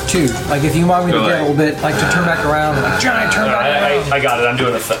boat too. Like if you want me to get a little bit, like to turn back around, like Johnny, turn back around. I got it. I'm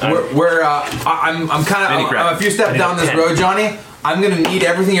doing I'm a few steps down this road, Johnny. I'm gonna need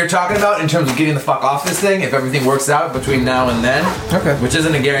everything you're talking about in terms of getting the fuck off this thing if everything works out between now and then. Okay. Which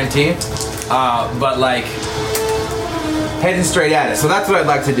isn't a guarantee. But like heading straight at it. So that's what I'd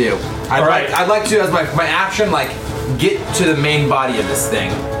like to do. I'd like to, as my action, like get to the main body of this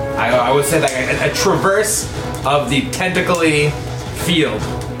thing. I would say like a traverse of the tentacly field.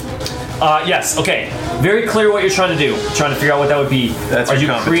 Yes. Okay. Very clear what you're trying to do. Trying to figure out what that would be. That's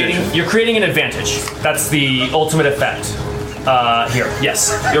your competition. You're creating an advantage. That's the ultimate effect. Here.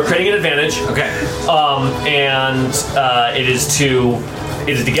 Yes. You're creating an advantage. Okay. It is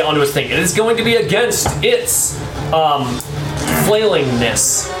to get onto its thing. It is going to be against its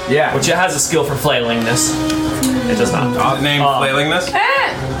flailingness. Yeah. Which it has a skill for flailingness. It does not. The name flailingness?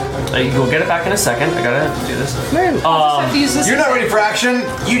 We'll get it back in a second. I gotta do this. You're not ready for action.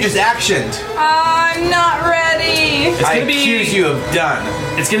 You just actioned. I'm not ready. It's gonna accuse you of done.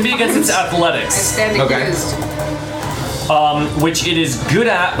 It's gonna be against its athletics. Stand accused. Which it is good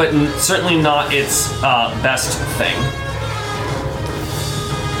at, but certainly not its best thing.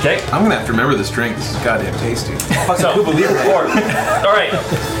 Okay. I'm gonna have to remember this drink. This is goddamn tasty. So, Who believe that? All right.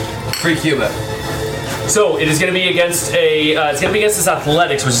 Free Cuba. So it is going to be against his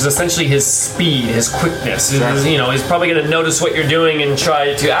athletics, which is essentially his speed, his quickness. He's probably going to notice what you're doing and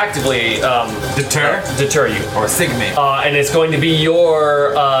try to actively deter you or sig me. And it's going to be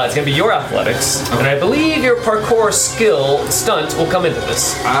your athletics, and I believe your parkour stunt will come into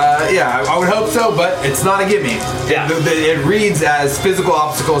this. Yeah, I would hope so, but it's not a gimme. Yeah. It reads as physical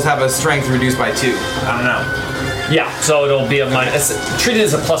obstacles have a strength reduced by 2. I don't know. Yeah, so it'll be a minus. Treat it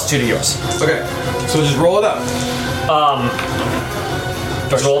as a +2 to yours. Okay, so just roll it up.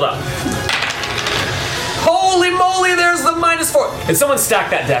 Just roll it up. Holy moly, there's the -4. Did someone stack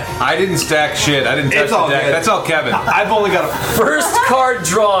that deck? I didn't stack shit. I didn't touch the deck. Good. That's all Kevin. I've only got a First card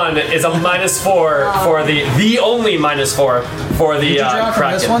drawn is a -4 for the only -4 for the Did you draw from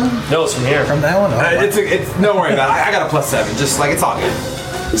Kraken. this one? No, it's from here. From that one? Oh, it's don't worry about it. I got a +7. Just like it's all good.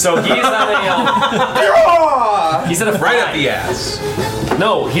 So he's at he's at a 5. Right up the ass.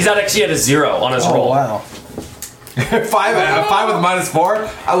 No, he's actually at a 0 on his roll. wow. 5 with a -4.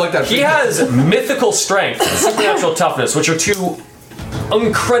 I looked at. He has mythical strength and supernatural toughness, which are 2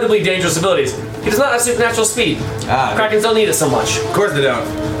 incredibly dangerous abilities. He does not have supernatural speed. Krakens don't need it so much. Of course they don't.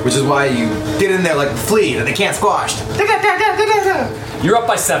 Which is why you get in there like a flea that they can't squash. You're up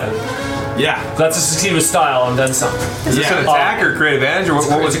by 7. Yeah. That's a succeed with style and then some. Is this an attack or create advantage or what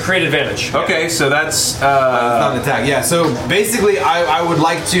was It's it? a create advantage. Okay, so that's It's not an attack. Yeah. So basically, I would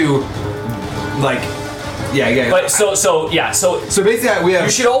like to, like, yeah. But so basically, we have.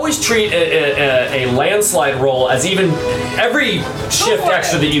 you should always treat a landslide roll as even every shift for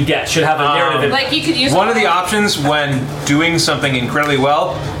extra it. that you get should have a narrative. Like you could use one of the options when doing something incredibly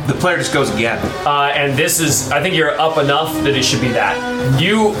well, the player just goes again. And this is, I think you're up enough that it should be that.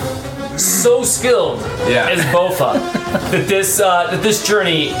 You so skilled Yeah. is Bofa that this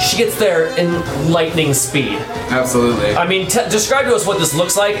journey, she gets there in lightning speed. Absolutely. I mean, describe to us what this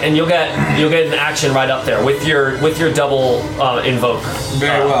looks like, and you'll get an action right up there with your double invoke.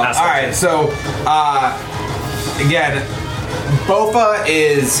 Very well. aspect. All right. So again, Bofa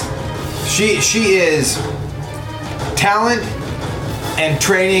is she is talent and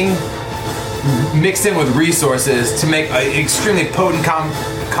training mixed in with resources to make an extremely potent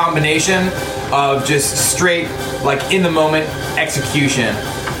combination of just straight, like, in the moment execution.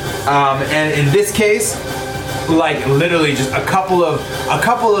 And in this case, like, literally just a couple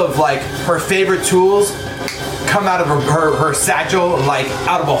of like her favorite tools come out of her satchel, like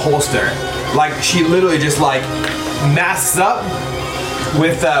out of a holster. Like, she literally just like masks up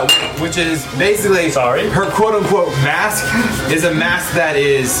with which is basically Sorry? her quote unquote mask is a mask that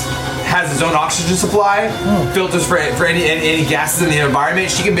has its own oxygen supply, filters for any gases in the environment.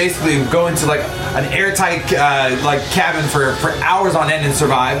 She can basically go into like an airtight like cabin for hours on end and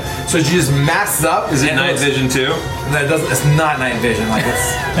survive. So she just masks up. Is it night vision too? That doesn't. It's not night vision. Like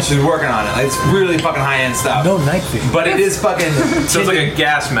she's working on it. Like, it's really fucking high end stuff. No night vision. But it is fucking. So it's like a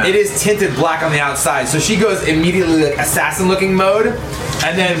gas mask. It is tinted black on the outside. So she goes immediately like assassin looking mode,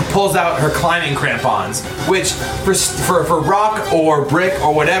 and then pulls out her climbing crampons, which for rock or brick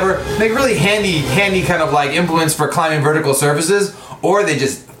or whatever make really handy kind of like implements for climbing vertical surfaces, or they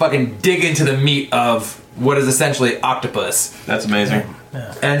just fucking dig into the meat of what is essentially octopus. That's amazing.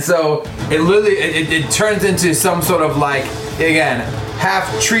 And so it literally it turns into some sort of like, again,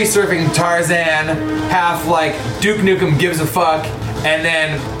 half tree surfing Tarzan, half like Duke Nukem gives a fuck, and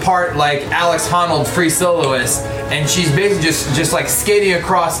then part like Alex Honnold free soloist, and she's basically just like skating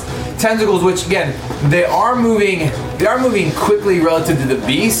across tentacles, which again they are moving quickly relative to the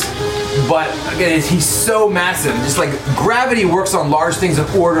beast. But again, he's so massive. Just like gravity works on large things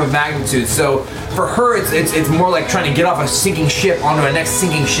of order of magnitude. So for her, it's more like trying to get off a sinking ship onto a next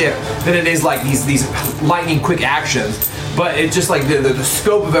sinking ship than it is like these lightning quick actions. But it's just like the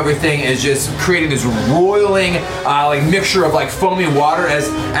scope of everything is just creating this roiling like mixture of like foamy water as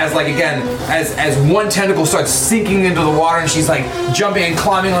like again as one tentacle starts sinking into the water, and she's like jumping and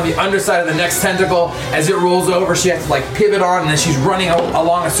climbing on the underside of the next tentacle. As it rolls over, she has to like pivot on, and then she's running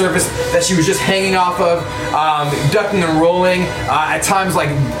along a surface that she was just hanging off of, ducking and rolling, at times like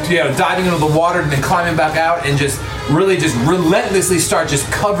diving into the water and then climbing back out, and just relentlessly start just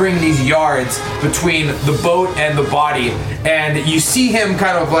covering these yards between the boat and the body. And you see him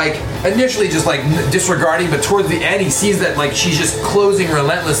kind of like initially just like disregarding, but towards the end he sees that like she's just closing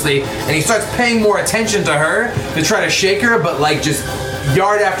relentlessly, and he starts paying more attention to her to try to shake her, but like just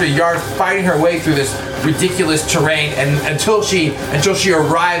yard after yard fighting her way through this ridiculous terrain, and until she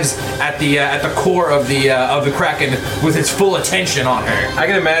arrives at the core of the Kraken with its full attention on her. I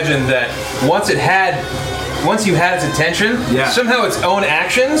can imagine that once you had its attention, somehow its own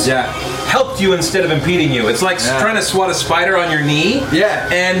actions helped you instead of impeding you. It's like trying to swat a spider on your knee,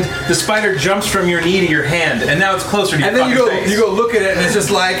 and the spider jumps from your knee to your hand, and now it's closer to your face. And then you go look at it, and it's just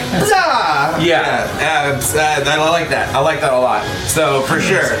like, huzzah! I like that. I like that a lot. So for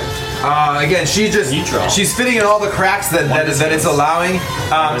sure. Again, she's fitting in all the cracks that it's allowing,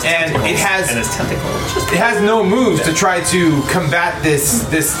 and it has no moves to try to combat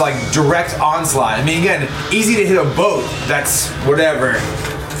this like direct onslaught. I mean, again, easy to hit a boat that's whatever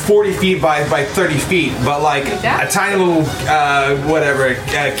 40 feet by 30 feet, but like a tiny little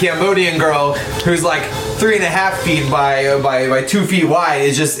Cambodian girl who's like 3.5 feet by 2 feet wide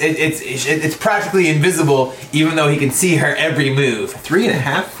is just it's practically invisible, even though he can see her every move.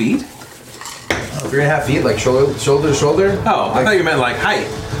 3.5 feet? 3.5 feet, like shoulder to shoulder. Oh, I thought you meant like height.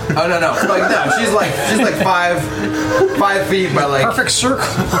 Oh no, like no, she's like 5 feet by like perfect circle.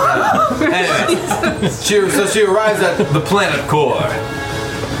 Anyway, she arrives at the planet core.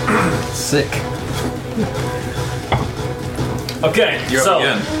 Sick. Okay, You're so up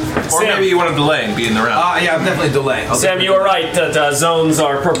again. Or Sam, maybe you want to delay and be in the round. Yeah, I'm definitely delay. Sam, you are right that zones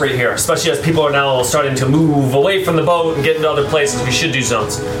are appropriate here, especially as people are now starting to move away from the boat and get into other places. We should do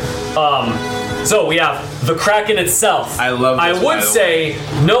zones. So we have the Kraken itself. I love this, I would say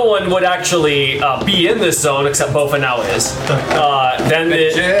no one would actually be in this zone except Bofa now is. Then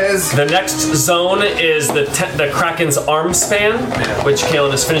the next zone is the Kraken's arm span, which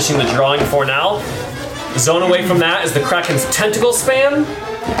Kalen is finishing the drawing for now. The zone away from that is the Kraken's tentacle span.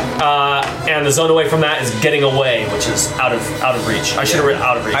 And the zone away from that is getting away, which is out of reach. I should have written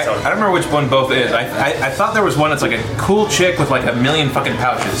out of reach. I don't remember which one both is. I thought there was one that's like a cool chick with like 1 million fucking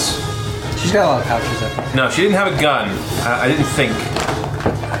pouches. She's got a lot of pouches, I think. No, she didn't have a gun. I didn't think.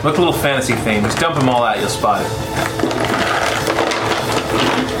 Look, a little fantasy theme. Just dump them all out, you'll spot it.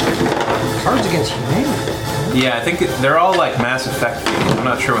 Cards Against Humanity. Yeah, I think they're all like Mass Effect themed. I'm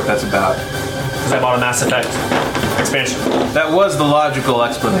not sure what that's about. Because I bought a Mass Effect expansion. That was the logical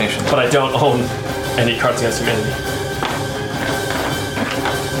explanation. But I don't own any Cards Against Humanity.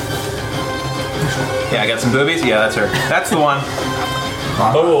 Yeah, I got some boobies. Yeah, that's her. That's the one.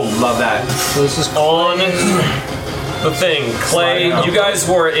 Boom. Love that. So this is On the thing. Clay, you guys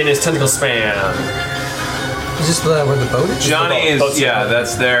were in his tentacle span. Is this where the boat is? Johnny is, Boat's yeah,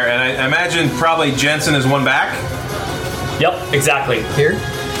 that's there. And I imagine probably Jensen is one back. Yep, exactly. Here?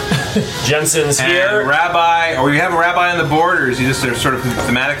 Jensen's And here. Rabbi, or you have a rabbi on the board, or is he just a sort of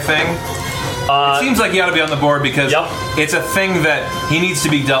thematic thing? It seems like he ought to be on the board because it's a thing that he needs to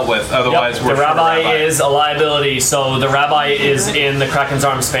be dealt with. Otherwise, we're the rabbi is a liability, so the rabbi is in the Kraken's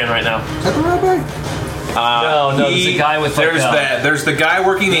arm span right now. Is that the rabbi? No, there's a guy with There's like, that. There's the guy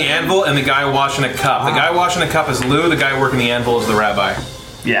working the anvil and the guy washing a cup. The guy washing a cup is Lou. The guy working the anvil is the rabbi.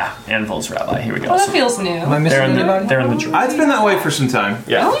 Yeah, Anvil's rabbi. Here we go. Well, that feels new. Am I They're missing in the anybody? they're in the dream. It's been that way for some time.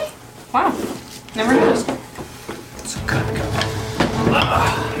 Yeah. Really? Wow. Never noticed. It's a good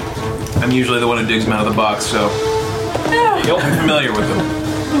guy. I'm usually the one who digs them out of the box, so I'm familiar with them.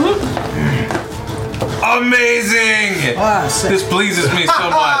 Amazing! Ah, sick. This pleases me so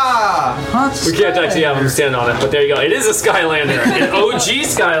much. Hot We can't stuff. actually have him stand on it, but there you go. It is a Skylander, an OG Good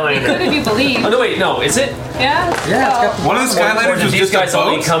Skylander. if you believe. Oh no, wait, no, is it? Yeah. Yeah, it's got One of the Or Skylanders did was these just guys a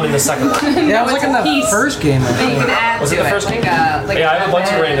only boat. come in the second one? Yeah, it was like in the Piece. first game. I That you think. can add Was to it the first like one? a, like Yeah, I have a bunch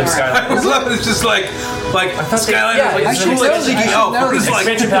of bed random or- Skylanders. It's just like Skylanders. yeah, like, I it's should like know a this. I oh, should know it's this. like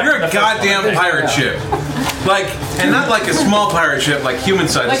Expansion pack you're for a the goddamn first one. pirate ship. Like, and not like a small pirate ship, like human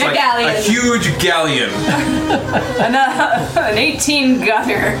size. Like it's a like galleon. a huge galleon. An 18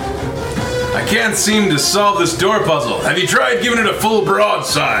 gunner. I can't seem to solve this door puzzle. Have you tried giving it a full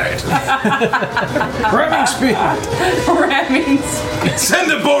broadside? Ramming speed. Ramming.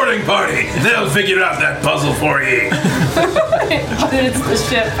 Send a boarding party. They'll figure out that puzzle for you. But it's the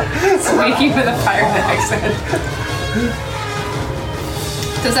ship speaking with a pirate accent.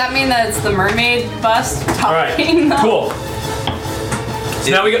 Does that mean that it's the mermaid bust All right, talking? cool. So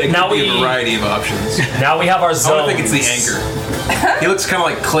now we It now could be a we variety of options. now we have our I zones. think it's the anchor. He looks kind of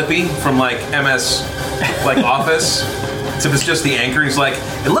like Clippy from like MS, like Office. Except it's just the anchor. He's like,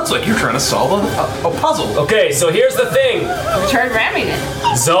 it looks like you're trying to solve a puzzle. Okay, so here's the thing. We tried ramming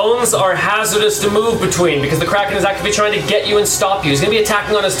it. Zones are hazardous to move between because the Kraken is actively trying to get you and stop you. He's going to be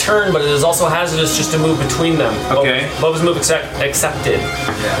attacking on his turn, but it is also hazardous just to move between them. Okay. Bubba's move accepted.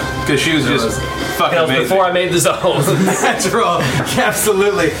 Because she was just fucking That was amazing. before I made the zone. Natural.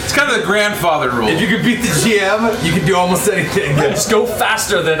 Absolutely. It's kind of the grandfather rule. If you could beat the GM, you could do almost anything. Just go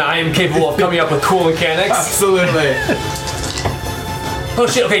faster than I am capable of coming up with cool mechanics. Absolutely. Oh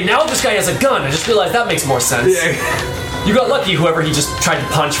shit, okay, now this guy has a gun. I just realized that makes more sense. Yeah. You got lucky, whoever he just tried to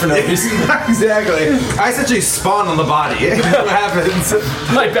punch for no reason. Exactly. I essentially spawn on the body. What happens?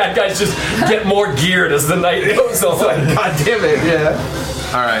 My bad guys just get more geared as the night goes on. God damn it, yeah.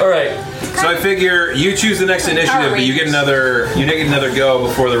 All right. Alright. So I figure you choose the next initiative, but you get another go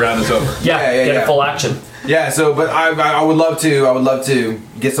before the round is over. Yeah, Yeah, get yeah. a full action. Yeah, so, but I would love to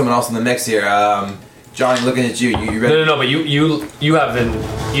get someone else in the mix here. Johnny, looking at you, you ready? No, but you have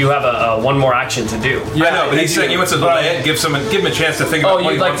a one more action to do. I know, but he's saying he wants to delay it, give him a chance to think about Oh,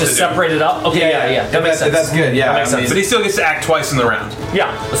 what he you'd like wants to to do. separate it up? Okay, yeah. That makes sense. That's good, yeah. That makes sense. But he still gets to act twice in the round.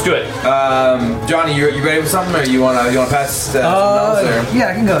 Yeah, let's do it. Johnny, you ready for something, or you wanna pass someone else, or? Yeah,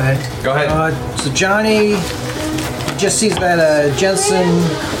 I can go ahead. Go ahead. So Johnny just sees that Jensen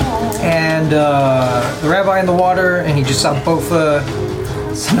and the rabbi in the water, and he just saw both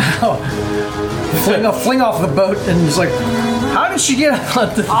somehow fling off the boat, and he's like, "How did she get up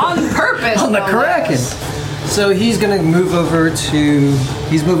on the On purpose. on the no Kraken?" less. So he's gonna move over to.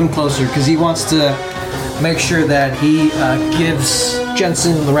 He's moving closer because he wants to make sure that he gives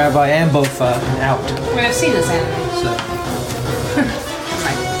Jensen, the rabbi, and both an out. I mean, I've seen this anime. So.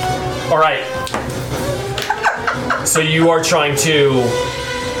 Alright. So you are trying to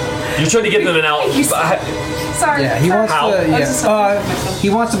get them an out. Sorry. Yeah, he wants How? to. He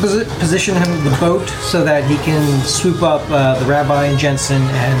wants to position him the boat so that he can swoop up the rabbi and Jensen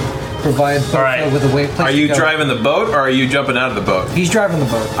and provide both All right. with a way. Are you driving the boat or are you jumping out of the boat? He's driving the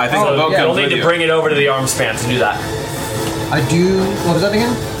boat. I think the boat yeah. comes You'll need with to you. bring it over to the arm span to do that. I do. What was that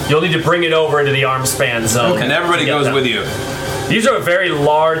again? You'll need to bring it over into the arm span zone. And everybody to get goes them. with you. These are very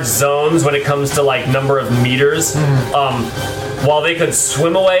large zones when it comes to like number of meters. While they could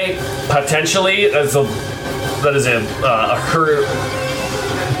swim away potentially, that is a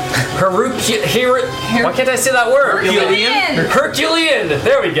why can't I say that word? Herculean.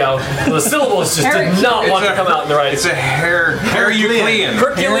 There we go. The syllables just did not want to come out in the right. It's a Herculean.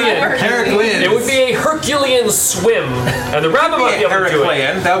 Herculean. Herculean. It would be a Herculean swim, and the rabbit might be able to do it.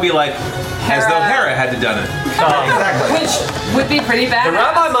 Heraclean. That would be like as though Hera had done it. Which would be pretty bad. The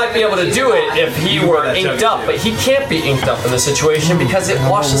rabbi might be able to do it if he were that inked joke up, but he can't be inked up in this situation because it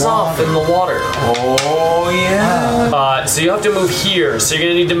washes off in the water. Oh yeah. So you have to move here. So you're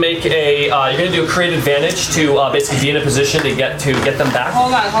gonna need to make a. You're gonna do a create advantage to basically be in a position to get them back.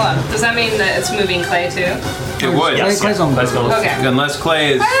 Hold on. Does that mean that it's moving Clay too? It would. Yes, Clay's yeah. on Clay's board. going. Okay. Unless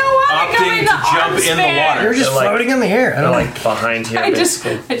Clay is I don't wanna go opting in to the jump arm in the span. water. You're just They're like- floating in the air. I They're don't like behind here. I just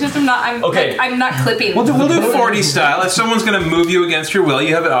am not. Okay. I'm not clipping. We'll do 40 style. If someone's going to move you against your will,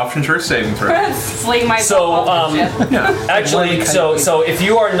 you have an option for a saving throw. Fling myself So, off the ship. Yeah. Actually, so if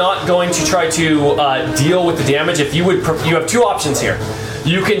you are not going to try to deal with the damage, if you would, you have two options here.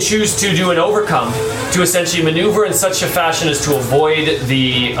 You can choose to do an overcome to essentially maneuver in such a fashion as to avoid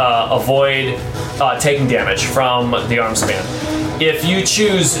taking damage from the arm span. If you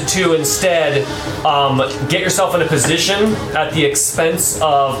choose to instead get yourself in a position at the expense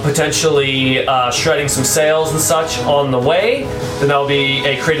of potentially shredding some sails and such on the way, then that'll be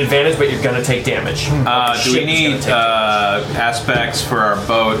a great advantage, but you're going to take damage. Do we need aspects for our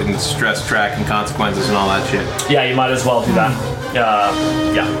boat and stress track and consequences and all that shit? Yeah, you might as well do that. Yeah.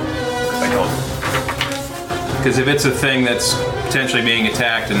 Because if it's a thing that's potentially being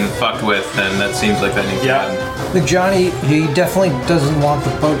attacked and fucked with, then that seems like that needs to happen. I think Johnny, he definitely doesn't want the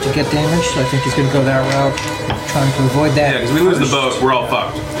boat to get damaged, so I think he's going to go that route, trying to avoid that. Yeah, because we lose the boat, we're all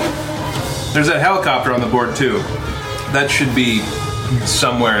fucked. There's that helicopter on the board too. That should be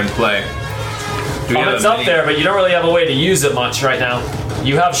somewhere in play. It's up there, but you don't really have a way to use it much right now.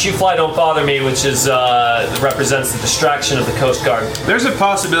 You have Shoot Fly Don't Bother Me, which is represents the distraction of the Coast Guard. There's a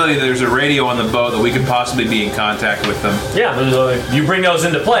possibility that there's a radio on the boat that we could possibly be in contact with them. Yeah, you bring those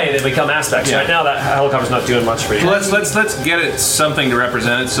into play, they become aspects. Yeah. Right now, that helicopter's not doing much for you. Let's get it something to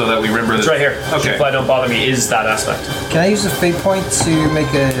represent it so that we remember. It's right here. Okay. Shoot Fly Don't Bother Me is that aspect. Can I use a fate point to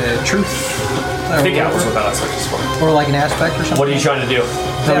make a truth? I think that was what that aspect is for. Or like an aspect or something? What are you trying to do?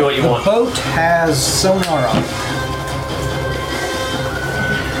 Tell me what you want. The boat has sonar on it.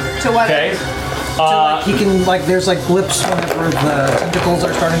 To what? Okay. He can, like, there's like blips whenever the tentacles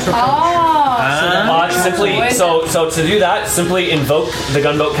are starting to approach. So to do that, simply invoke the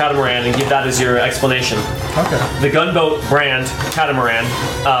gunboat catamaran and give that as your explanation. Okay. The gunboat brand catamaran,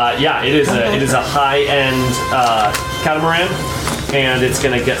 it is a high-end catamaran, and it's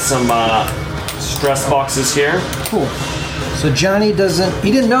gonna get some stress boxes here. Cool. So Johnny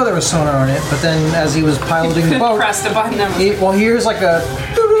didn't know there was sonar on it, but then as he was piloting the boat, Pressed a button. here's like a.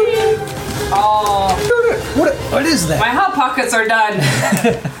 Oh, What is that? my hot pockets are done.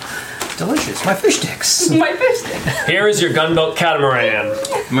 Delicious. My fish sticks. My fish stick. Here is your gunboat catamaran.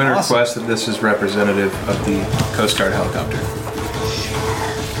 I'm going to Awesome. request that this is representative of the Coast Guard helicopter.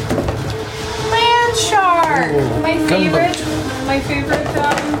 Land shark. My gunboat. favorite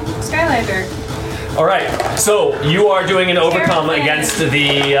Skylander. All right, so you are doing an overcome against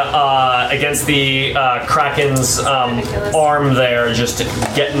the Kraken's arm there, just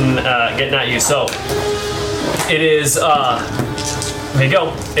getting at you. So it is. There you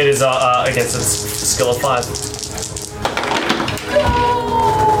go. It is against its skill of 5.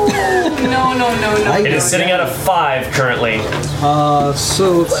 No. It is sitting at a 5 currently.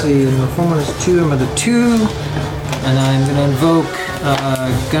 So let's see. The form is 2. I'm at a 2, and I'm gonna invoke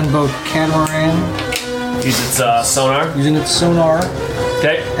gunboat catamaran. Use its sonar. Using its sonar.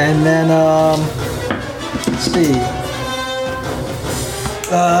 Okay. And then, let's see.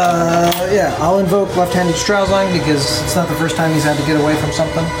 I'll invoke left-handed Straussling because it's not the first time he's had to get away from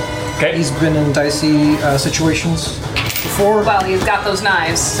something. Okay. He's been in dicey situations before. Well, he's got those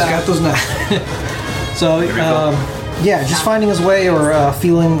knives. So. Got those now. So, just finding his way or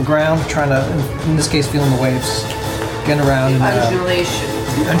feeling the ground, trying to, in this case, feeling the waves, getting around. And, Undulation.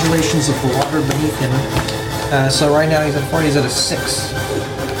 the undulations of the water beneath him. So right now he's at 4, he's at a 6.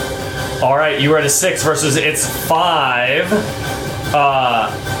 All right, you were at a 6 versus its 5.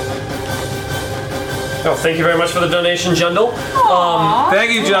 Thank you very much for the donation, Jundle.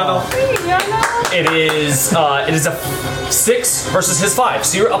 Thank you, Jundle. It is a 6 versus his 5.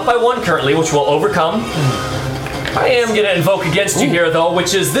 So you're up by 1 currently, which will overcome. I am going to invoke against you here, though,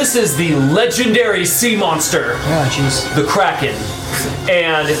 this is the legendary sea monster, Oh, jeez. the Kraken.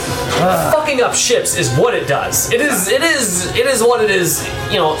 And fucking up ships is what it does. It is what it is,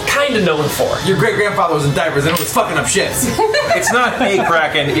 kind of known for. Your great grandfather was in diapers and it was fucking up ships. It's not a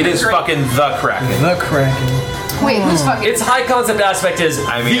Kraken, it is fucking the Kraken. The Kraken. Wait, who's fucking? Its high concept aspect is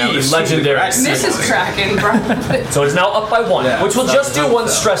I the would assume legendary the sea Kraken. Mrs. Kraken, bro. So it's now up by 1, Yeah, which will it's just not- do 1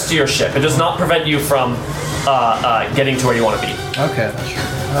 so. stress to your ship. It does not prevent you from getting to where you want to be. Okay, that's true.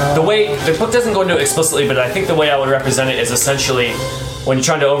 The way the book doesn't go into it explicitly, but I think the way I would represent it is essentially when you're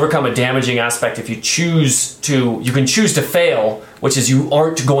trying to overcome a damaging aspect. If you can choose to fail, which is you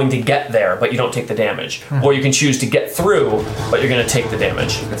aren't going to get there, but you don't take the damage, or you can choose to get through, but you're going to take the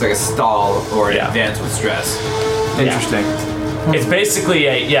damage. It's like a stall or an Yeah. advance with stress. Interesting. It's basically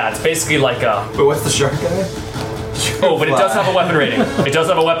like a. But what's the shark guy? Oh, but it does have a weapon rating. It does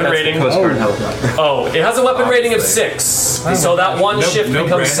have a weapon rating. Coast Guard helicopter. Oh, it has a weapon rating of Obviously. 6. So that one shift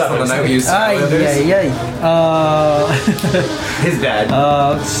becomes brands on the 7. night we used Ay. His dad.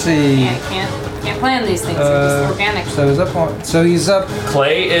 Let's see. Can't plan these things. They're just organic. So he's up one. So he's up.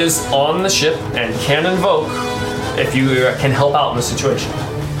 Clay is on the ship and can invoke if you can help out in the situation.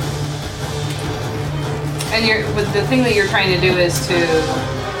 And the thing that you're trying to do is to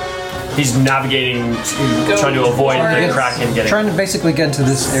He's navigating, trying to avoid the Kraken getting. Trying to basically get into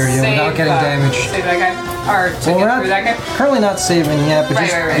this area without getting damaged. Save that guy, or to get through that guy. Currently not saving yet, but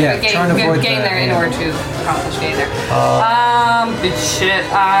just yeah, But trying to avoid gain that, there in yeah. order to accomplish gain there. Good shit.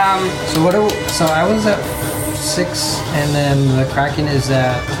 So so I was at 6, and then the Kraken is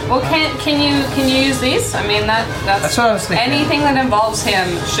at. Well, can you use these? I mean that's what I was thinking. Anything that involves him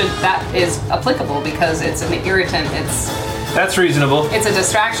that is applicable because it's an irritant. That's reasonable. It's a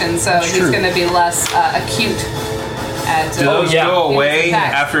distraction, so he's true. going to be less acute. Do those go away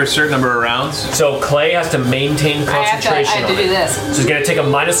attacks. after a certain number of rounds? So Clay has to maintain I have concentration. to do this. So he's going to take a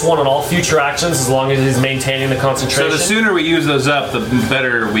 -1 on all future actions as long as he's maintaining the So concentration. the sooner we use those up, the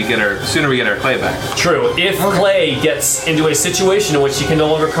better we get sooner we get our Clay back. True. If Clay gets into a situation in which he can no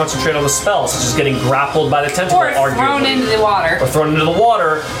longer concentrate on the spell, such as getting grappled by the tentacle, Or thrown arguably, into the water. or thrown into the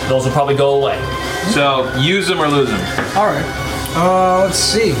water, those will probably go away. So use them or lose them. All right. Let's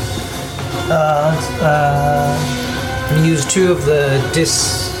see. I'm gonna use 2 of the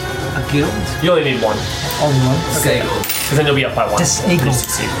disappealed. You only need 1, Only one. Okay. because then you'll be up by 1. Disabled. If you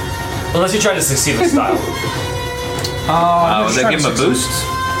succeed. Unless you try to succeed with style. Would that give him a boost?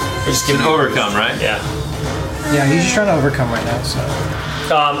 Or just give It's an overcome, right? Yeah. Yeah, he's just trying to overcome right now. So.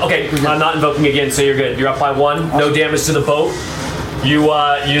 Okay, I'm not invoking again, so you're good. You're up by 1. No damage to the boat. You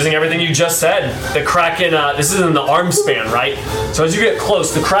using everything you just said. The Kraken. This is in the arm span, right? So as you get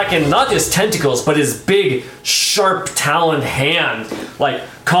close, the Kraken, not his tentacles, but his big, sharp, taloned hand,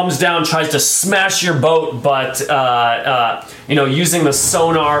 comes down, tries to smash your boat. But using the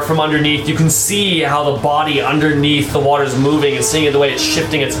sonar from underneath, you can see how the body underneath the water is moving and seeing the way it's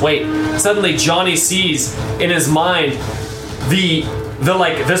shifting its weight. Suddenly, Johnny sees in his mind the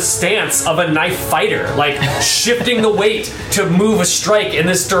stance of a knife fighter, shifting the weight to move a strike in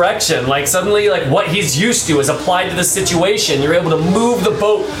this direction. Suddenly, what he's used to is applied to the situation. You're able to move the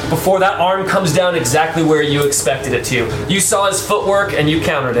boat before that arm comes down exactly where you expected it to. You saw his footwork and you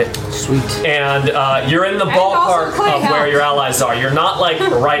countered it. Sweet. And you're in the also ballpark Clay of where helped. your allies are. You're not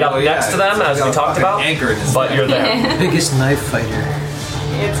right up next to them as we talked about, but you're there. Biggest knife fighter.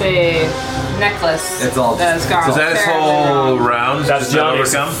 It's a necklace. It's all- that has gone Is that his terribly whole wrong. round? That's Does that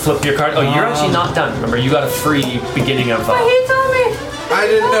Johnny's. overcome? Flip your card. Oh, you're actually not done. Remember, you got a free beginning of. He told me. I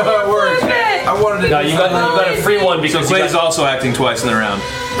didn't know how it worked. Okay. I wanted to. No, you got a free one So because Clay's you got, also acting twice in the round.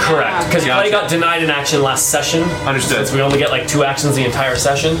 correct because Gotcha. Clay got denied an action last session. Understood. Since we only get 2 actions the entire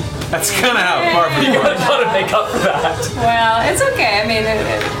session, That's kind of how far you we work. gotta make up for that. Well, it's okay. I mean,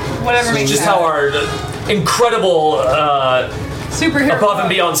 whatever It's makes just sense. how our incredible Superhero. above and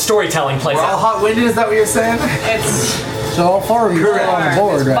beyond storytelling plays We're all out. hot-winded. Is that what you're saying? It's So all 4 of you are on the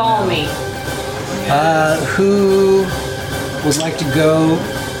board it's right balmy. now. Who would like to go?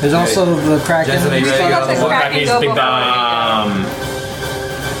 There's also the Kraken. Jensen, are you ready to get on the The board? Kraken He's go big before bad. me.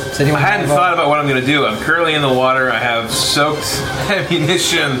 Does anyone I hadn't have, thought about what I'm going to do. I'm currently in the water. I have soaked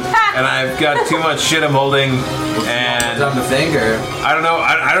ammunition, and I've got too much shit I'm holding. And Time to think, or I don't know.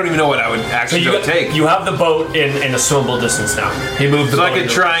 I don't even know what I would So actually you, go take. you have the boat in a swimmable distance now. He moved the So boat. I could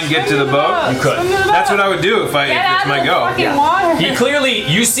into- try and get to the boat. You could. That's what I would do if Get it's out my of the go. fucking water. He clearly,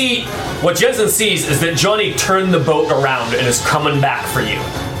 you see, what Jensen sees is that Johnny turned the boat around and is coming back for you.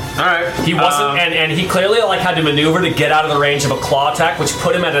 All right. He wasn't, and he clearly had to maneuver to get out of the range of a claw attack, which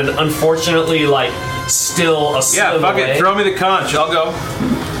put him at an unfortunately still a Yeah, slim fuck away. it. Throw me the conch. I'll go.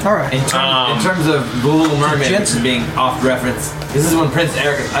 All right. in terms of the Little Mermaid Jensen. being off reference, this is when Prince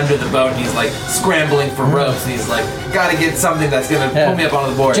Eric is under the boat and he's scrambling for ropes and he's gotta get something that's gonna pull me up onto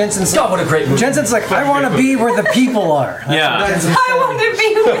the board. Jensen's God, what a great movie. Jensen's like, I want to be where the people are. Yeah. I want to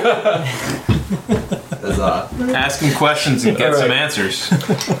be That's, Ask him questions and get All right. some answers.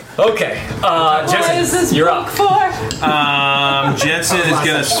 Okay, What is Jensen, this you're book up. for? Jensen is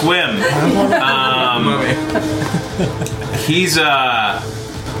gonna swim. He's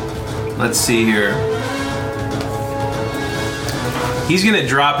let's see here. He's gonna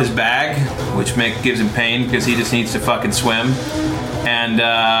drop his bag, which gives him pain because he just needs to fucking swim, and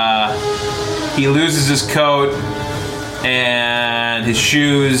he loses his coat and his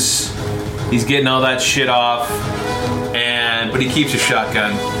shoes. He's getting all that shit off, but he keeps his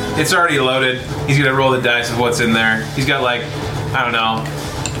shotgun. It's already loaded. He's gonna roll the dice with what's in there. He's got I don't know.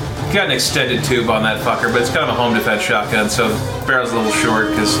 He's got an extended tube on that fucker, but it's kind of a home defense shotgun, so the barrel's a little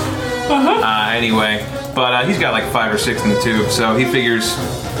short because anyway. But he's got 5 or 6 in the tube, so he figures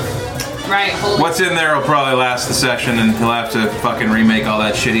Right. Holy what's in there will probably last the session, and he'll have to fucking remake all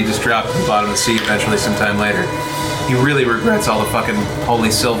that shit he just dropped at the bottom of the sea eventually sometime later. He really regrets all the fucking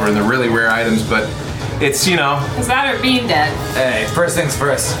holy silver and the really rare items, but it's Is that or being dead? hey, first things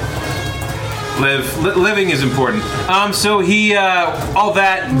first. Living is important. So he, all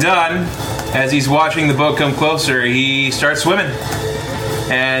that done, as he's watching the boat come closer, he starts swimming.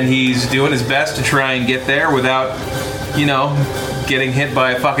 And he's doing his best to try and get there without, getting hit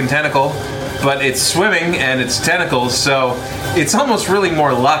by a fucking tentacle. But it's swimming and it's tentacles, so it's almost really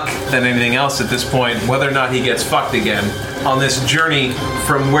more luck than anything else at this point, whether or not he gets fucked again on this journey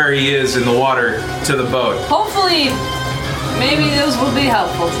from where he is in the water to the boat. Hopefully, maybe those will be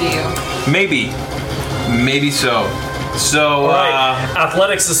helpful to you. Maybe so. So, All right.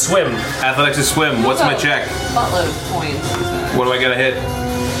 Athletics to swim. Athletics to swim. What's my check? Buttload of points. What do I gotta hit?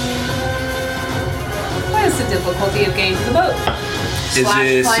 What is the difficulty of getting to the boat? Is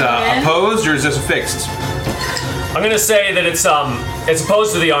this opposed or is this fixed? I'm gonna say that it's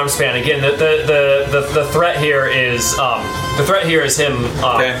opposed to the arm span. Again, the threat here is him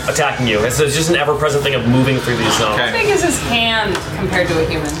attacking you. It's just an ever-present thing of moving through these zones. How big is his hand compared to a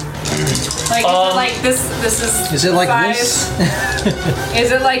human? Like, is it like this? This Is it like size? this?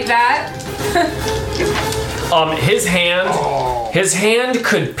 Is it like that? His hand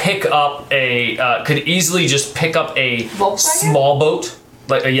could pick up could easily just pick up a Volkswagen? small boat.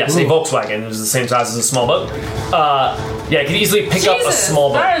 Like a Volkswagen. It was the same size as a small boat. It could easily pick up a small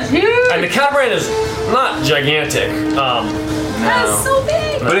boat. That is huge. And the catamaran is not gigantic. That is so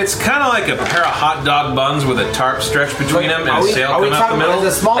big. But it's kind of like a pair of hot dog buns with a tarp stretched between them and a sail are we coming out the talking middle. about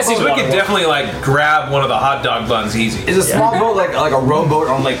is a small I see boat? So we water. could definitely grab one of the hot dog buns easy. Is a small boat like a rowboat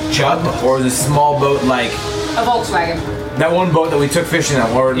on Lake Chubb, or is a small boat like A Volkswagen. that one boat that we took fishing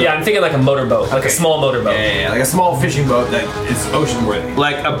on? Yeah, I'm thinking like a motorboat, like a small motorboat. Yeah, like a small fishing boat that is ocean worthy.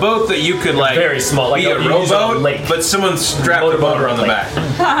 Like a boat that you could Very small, like be a you use on a rowboat, lake. but someone strapped a motor on the lake.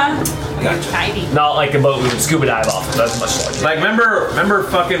 back. Gotcha. Tiny. Not like a boat we would scuba dive off. That's much larger. Like remember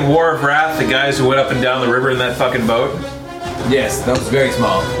fucking War of Wrath, the guys who went up and down the river in that fucking boat? Yes, that was very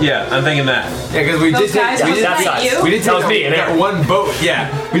small. Yeah, I'm thinking that. Yeah, because we Those did guys take, we was did, that like size. you? we did That was take me, and that Aaron. one boat. Yeah,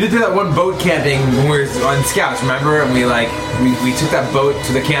 we did do that one boat camping when we were on Scouts. Remember? And we took that boat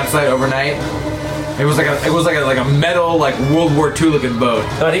to the campsite overnight. It was like a metal World War II looking boat.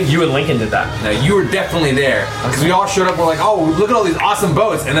 I think you and Lincoln did that. Now you were definitely there because we all showed up. We're like, oh, look at all these awesome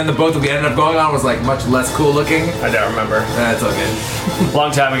boats, and then the boat that we ended up going on was like much less cool looking. I don't remember. That's all good.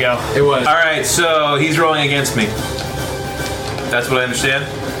 Long time ago. It was. All right, so he's rolling against me. That's what I understand.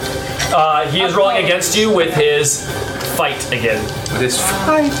 He is rolling against you with his fight again. This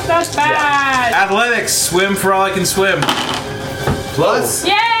That's bad. athletics, swim for all I can swim. Plus,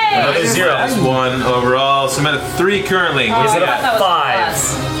 Yay! Another 0. That's 1 overall. So I'm at a 3 currently. Oh, Is it I a thought that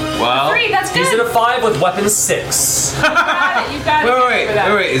was 5? plus. Well, 3, that's good. He's at a 5 with weapon 6. You got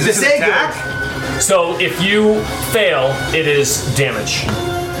it. wait. Is this an Disabled. attack? So if you fail, it is damage.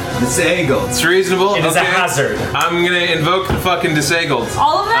 disabled. It's reasonable. It is a hazard. I'm gonna invoke the fucking disabled.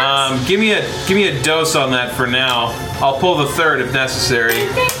 All of that? Give me a dose on that for now. I'll pull the 3rd if necessary.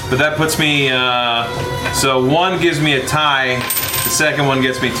 But that puts me. So 1 gives me a tie. The second one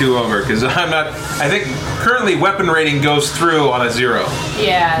gets me 2 over because I'm not. I think currently weapon rating goes through on a 0. Yes.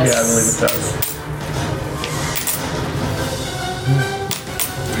 Yeah, I believe it does.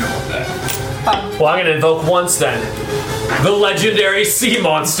 Well, I'm gonna invoke once then. The legendary sea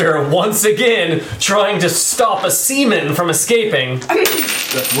monster once again trying to stop a seaman from escaping.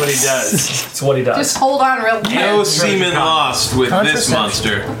 That's what he does. That's what he does. Just hold on real quick. No seaman lost with this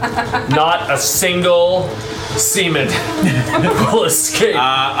monster. Not a single seaman will escape.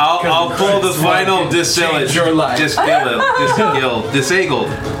 I'll pull the final change your life.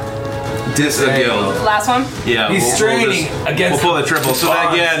 disabled. Last one? Yeah, He's pull straining this- against We'll pull the triple. So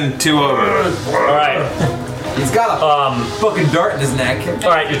that again, 2 over. All right, He's got a fucking dart in his neck. all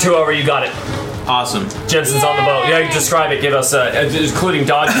right, you're 2 over. You got it. Awesome. Jensen's on the boat. Yeah, you describe it. Give us, including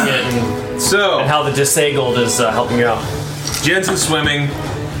dodging it and So how the disabled is helping you out. Jensen's swimming,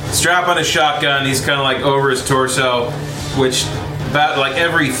 strap on his shotgun. He's kind of like over his torso, which about like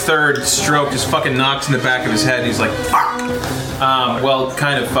every 3rd stroke just fucking knocks in the back of his head. He's like, fuck. Well,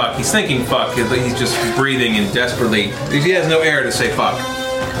 kind of fuck. He's thinking fuck. He's just breathing and desperately. He has no air to say fuck.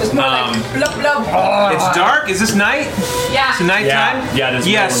 It's more like blub blub. It's dark. Is this night? Yeah. It's nighttime. Yeah, it is.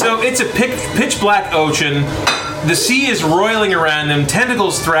 Yeah. So it's a pitch black ocean. The sea is roiling around him.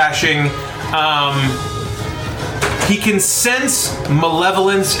 Tentacles thrashing. He can sense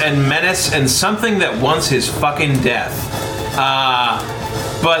malevolence and menace and something that wants his fucking death.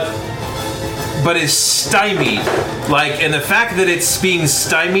 But is stymied. And the fact that it's being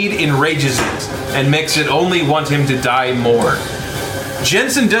stymied enrages it and makes it only want him to die more.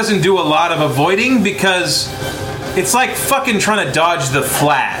 Jensen doesn't do a lot of avoiding because it's like fucking trying to dodge the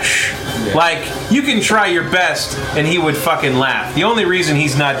Flash. Like, you can try your best and he would fucking laugh. The only reason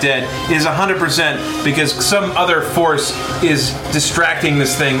he's not dead is 100% because some other force is distracting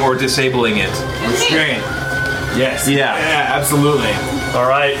this thing or disabling it. Restraint. Yes. Yeah. Yeah, absolutely. All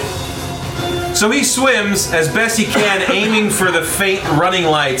right. So he swims as best he can, aiming for the faint running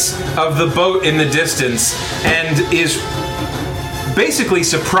lights of the boat in the distance, and is basically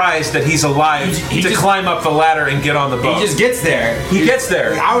surprised that he's alive He to just- climb up the ladder and get on the boat. He just gets there. He gets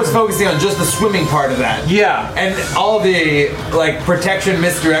there. I was focusing on just the swimming part of that. Yeah. And all the like protection,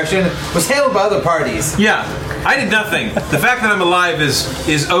 misdirection was handled by other parties. Yeah. I did nothing. The fact that I'm alive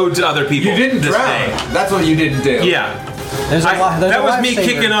is owed to other people. You didn't this drown. day. That's what you didn't do. Yeah. There's a lot. There's That a was me lifesaver.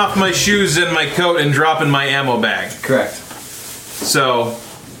 kicking off my shoes and my coat and dropping my ammo bag. Correct. So,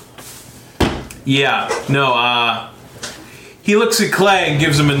 yeah, no, he looks at Clay and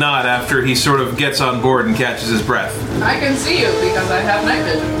gives him a nod after he sort of gets on board and catches his breath. I can see you because I have night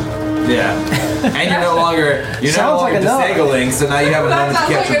vision. Yeah. And you're no longer Sounds like a nod. disabling, so now you have a That moment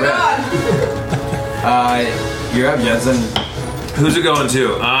to sounds catch like your a breath. nod. You're up, Jensen. Who's it going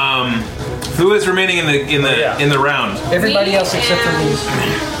to? Who is remaining in the round? Everybody Me else except for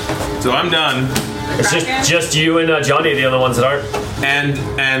me. So I'm done, It's just you and Johnny, the only ones that aren't.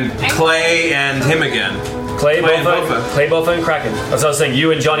 and Clay and him again. Clay, Clay and Bofa, Bofa. Clay, Bofa, and Kraken. That's what I was saying.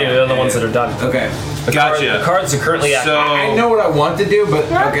 You and Johnny are the only ones that are done. Okay. Gotcha. The cards are currently active. So I know what I want to do, but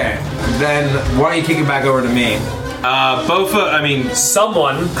okay. Then why don't you kick it back over to me?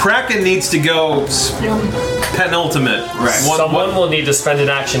 Someone Kraken needs to go penultimate. Right. Someone will need to spend an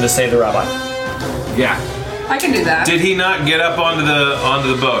action to save the rabbi. Yeah. I can do that. Did he not get up onto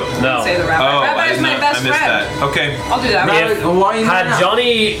the boat? No. Say the rabbi. Oh, Rabbi I is did my not. best I missed friend. that. Okay. I'll do that. If Why you not had now?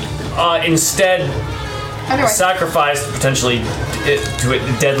 Johnny instead Anyway. sacrificed, potentially to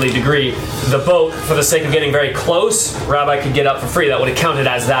a deadly degree, the boat for the sake of getting very close, Rabbi could get up for free. That would have counted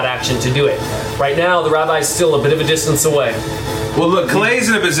as that action to do it. Right now, the Rabbi's still a bit of a distance away. Well, look, Clay's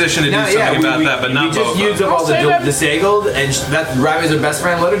in a position to do something about that, but not we just Bofa. used up all the I'll save him. disabled, and that Ravi's our best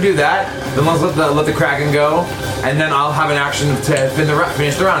friend. Let her do that. Then let's let the Kraken go, and then I'll have an action to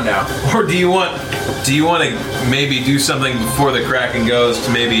finish the round now. Or do you want to maybe do something before the Kraken goes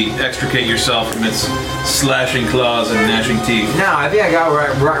to maybe extricate yourself from its slashing claws and gnashing teeth? No, I think I got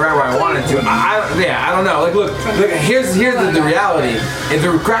right where I wanted to. I don't know. Like, look. Here's the reality. If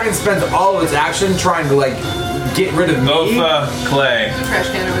the Kraken spends all of its action trying to like get rid of me, Bofa, Clay. Trash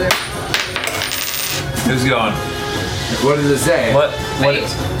can over there. Who's going? what does it say? What? Fate.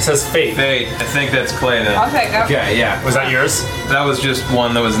 It says fate. Fate. I think that's Clay then. I'll take that. Okay, yeah. Was that yours? That was just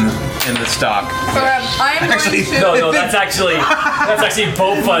one that was in the stock. So I'm Actually, going to. No, that's actually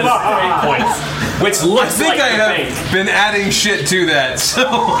Bofa's fate points, which I looks think like I the have fate. been adding shit to that, so.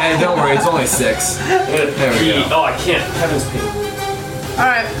 Hey, don't worry, it's only 6. There we go. Oh, I can't. Heaven's pee. All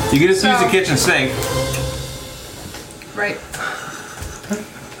right. You can just use So- the kitchen sink. Right.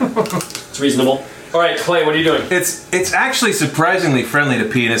 It's reasonable. All right, Clay, what are you doing? It's actually surprisingly friendly to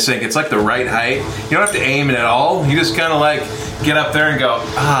pee in a sink. It's like the right height. You don't have to aim it at all. You just kind of like get up there and go,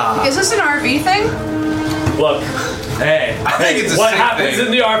 ah. Is this an RV thing? Look, Hey, I think it's a what sink happens thing.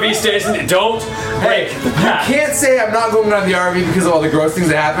 in the RV station? Don't break the you path. can't say I'm not going on the RV because of all the gross things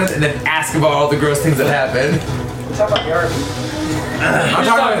that happened, and then ask about all the gross things that happened. Talk about the RV. I'm We're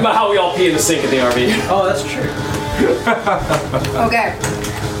talking about how we all pee in the sink at the RV. Oh, that's true. Okay.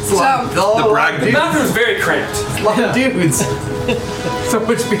 the brag- The bathroom's very cramped. lot of dudes. So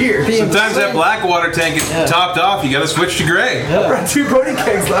much beer. Sometimes that black water tank is topped off. You got to switch to gray. I brought 2 pony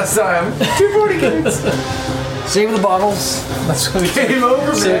kegs last time. 2 pony kegs. Save the bottles. That's what we do. Game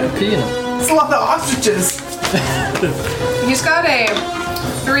over, Save man. the pee in them. It's a lot of ostriches. He's got a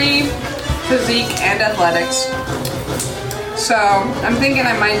 3 physique and athletics. So I'm thinking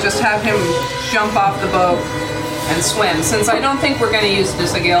I might just have him jump off the boat and swim, since I don't think we're going to use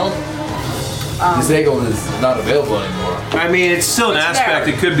Disagiled. Disabled is not available anymore. I mean, it's still an It's aspect.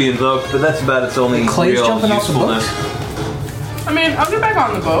 there. It could be invoked, but that's about its only Clay's real jumping off the boat? usefulness. I mean, I'll get back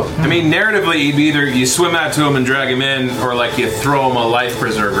on the boat. I mean, narratively, either you swim out to him and drag him in, or like you throw him a life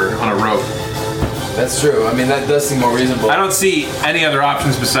preserver on a rope. That's true. I mean, that does seem more reasonable. I don't see any other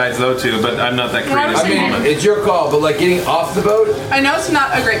options besides those two, but I'm not that creative I at the I mean, moment. it's your call, but like getting off the boat? I know it's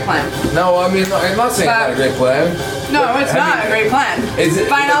not a great plan. No, I mean, I'm not saying it's not a great plan. No, it's I not mean, a great plan. Is it?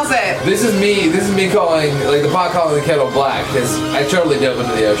 Fine, I'll say it. This is me calling, like the pot calling the kettle black, because I totally dove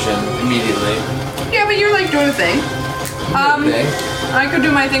into the ocean immediately. Yeah, but you're like doing a thing. Thing. I could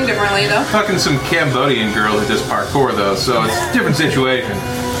do my thing differently though. Fucking some Cambodian girl who does parkour though, so it's a different situation.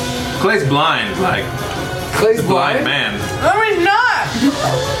 Clay's blind, like Clay's blind blind. man. No, he's not.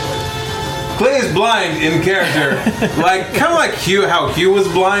 Clay is blind in character, like kind of like Hugh, how Hugh was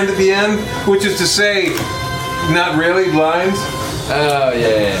blind at the end, which is to say, not really blind. Oh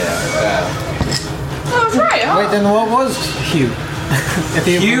yeah. Oh, that's right. Huh? Wait, then what was Hugh? If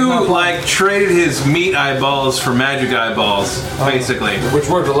he was Hugh not blind. like traded his meat eyeballs for magic eyeballs, basically. Which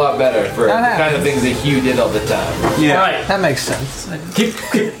worked a lot better for the That kind of things that Hugh did all the time. Yeah. All right, That makes sense. keep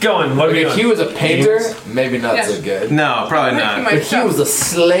going. What are we If doing? Hugh was a painter, maybe not Yes. so good. No, probably You not. might But Hugh was a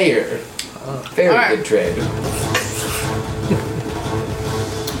slayer. Very Alright. good trade.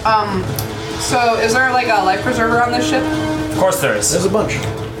 So, is there like a life preserver on this ship? Of course there is. There's a bunch.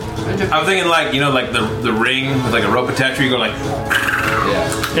 I'm thinking like, like the ring with like a rope attachment, you go like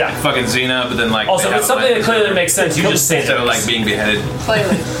Yeah. Yeah. fucking Xena, but then like Also, they if have it's something a that clearly makes sense, you just say instead of it. like being beheaded.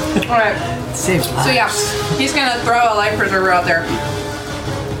 Clearly. Alright. Save So yeah, he's gonna throw a life preserver out there,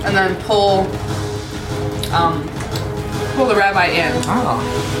 and then pull the rabbi in.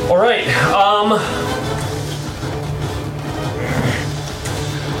 Oh. All right.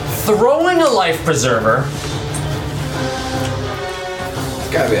 Throwing a life preserver.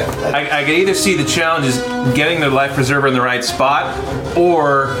 It's gotta be it. I could either see the challenge is getting the life preserver in the right spot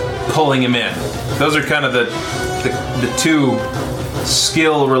or pulling him in. Those are kind of the two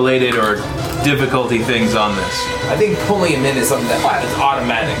skill related or difficulty things on this. I think pulling him in is something that is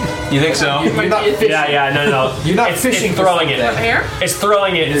automatic. You think so? You're not fishing. Yeah, no. You're not it's, fishing It's for throwing it. something. Here? It's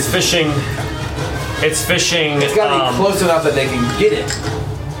throwing it. It's fishing. It's fishing. It's gotta be close enough that they can get it.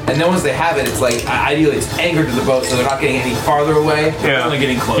 And then once they have it, it's like ideally it's anchored to the boat, so they're not getting any farther away. They're Yeah. only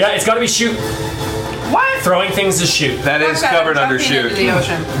getting close. Yeah, it's got to be shoot. What? Throwing things is shoot. That is Fuck that, covered I'm under jumping shoot. into the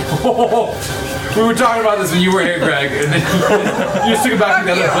ocean. We were talking about this when you were here, Greg, and then you just took it back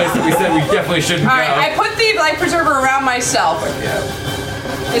to the other place that we said we definitely shouldn't All right, go. I put the life preserver around myself. Yeah.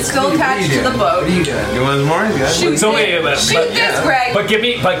 It's still What are attached you to the doing? boat. What are you doing? You want some more? You got it? Shoot So this, wait, shoot this, Greg. But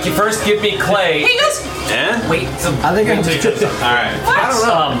first give me clay. he goes, Yeah? Wait, I think I'm All right. what? I don't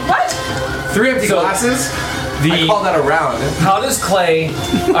know. What? 3 empty So- glasses? I the call that a round. how does clay?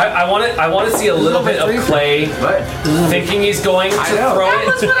 I want to see a little bit of clay What? thinking he's going to I know. throw That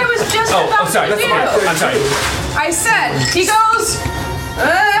was it. what I was just Oh, about I'm sorry. to That's do. my I'm sorry. I said, he goes,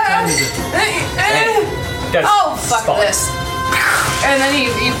 That's oh, fuck spot. this. And then he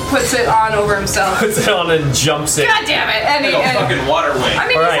puts it on over himself. Puts it on and jumps it. God damn it. And, he, Like a and fucking water wing. I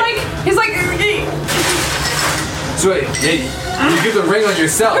mean, All right. he's like, So wait, you give the ring on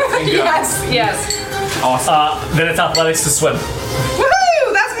yourself and go. yes. Then it's athletics to swim,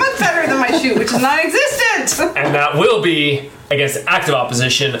 Woohoo! That's much better than my shoot, which is non-existent. and that will be against active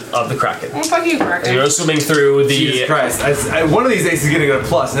opposition of the Kraken. Oh, fuck you, Kraken. You're swimming through the. Jesus Christ. One of these days is gonna get a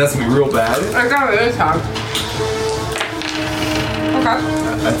plus, and that's gonna be real bad. I got it this time. Okay.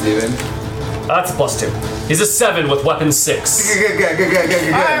 That's even. That's a +2. He's a 7 with weapon 6.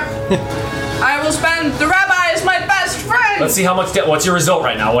 Alright. I will spend the rabbi as my best friend. Let's see how much. What's your result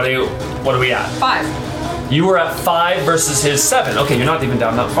right now? What are we at? 5. You were at 5 versus his 7. Okay, you're not even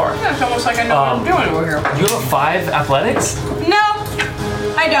down that far. Yeah, it's almost like I know what I'm doing over here. You have a 5 athletics? No,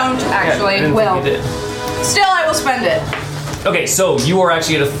 I don't actually. I didn't Will. think you did. Still, I will spend it. Okay, so you were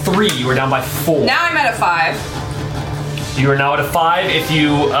actually at a 3. You were down by 4. Now I'm at a 5. You are now at a 5. If you,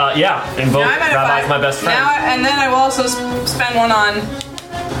 invoke Now I'm at a Rabbi's 5. my best friend. And then I will also spend one on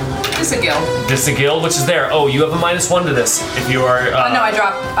Disagil. Disagil, which is there. Oh, you have a -1 to this. If you are. No, I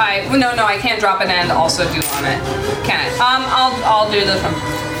drop. I can't drop it and also do on it. Can I? I'll do this one.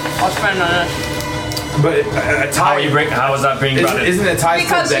 I'll spend on it. But a tie. How is that being brought in? Isn't it tie still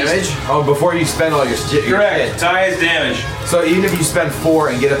Because he's- damage? Oh, before you spend all your shit. Correct. Tie is damage. So even if you spend 4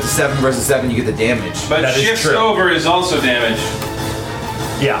 and get up to 7 versus 7, you get the damage. But That is shifts true. over is also damage.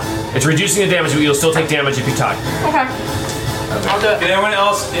 Yeah. It's reducing the damage, but you'll still take damage if you tie. Okay. I'll do Can it. anyone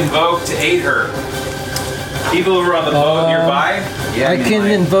else invoke to aid her? People who are on the boat nearby? Yeah, I can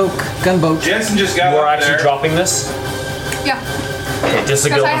invoke gunboat. Jensen just got You are up actually there. dropping this. Yeah. Okay, Because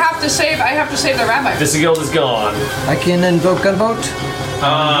Disagil. I have to save the rabbi. Disagil is gone. I can invoke gunboat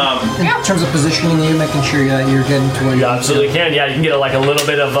in Yeah. terms of positioning you, making sure that you're getting to where You you absolutely can. Yeah, you can get a little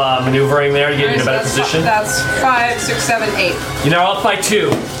bit of maneuvering there to get you in a better position. That's 5, 6, 7, 8. You're now up by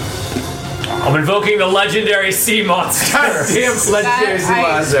 2. I'm invoking the legendary sea monster. Damn legendary sea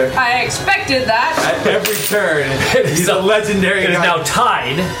monster. I expected that. At every turn, he's a legendary It is guy. now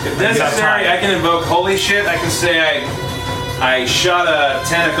tied. If necessary, I can invoke holy shit. I can say I shot a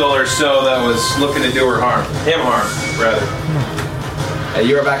tentacle or so that was looking to do her harm. Him harm, rather.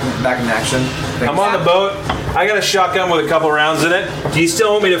 You're back in action. I'm on the boat. I got a shotgun with a couple rounds in it. Do you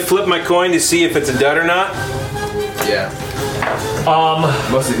still want me to flip my coin to see if it's a dud or not? Yeah.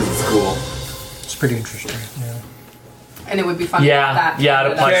 Mostly because it's cool. It's pretty interesting. Yeah. And it would be fun Yeah, to have that. yeah,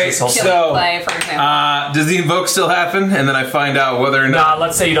 it applies to Okay, this whole Kill so Clay, for example. does the invoke still happen? And then I find out whether or not.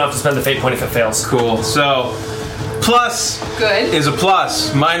 Let's say you don't have to spend the fate point if it fails. Cool. So, plus Good. is a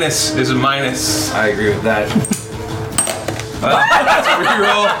plus, minus is a minus. I agree with that. That's a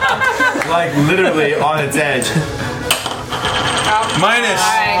reroll. Like literally on its edge. Minus.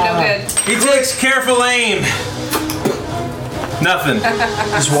 Alright, no good. He takes careful aim. Nothing.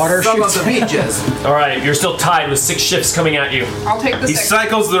 This water Some of shoots. the beaches. All right, you're still tied with 6 shifts coming at you. I'll take the He 6.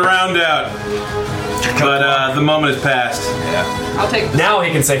 cycles the round out. But the moment has passed. Yeah. I'll take the Now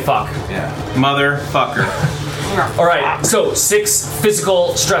he can say fuck. Yeah. Motherfucker. All right, so 6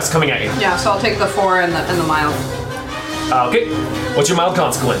 physical stress coming at you. Yeah, so I'll take the 4 and the mild. Okay, what's your mild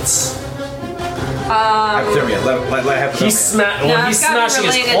consequence? Hypothermia. Let hypothermia. He's No, he's it's gotta be smashing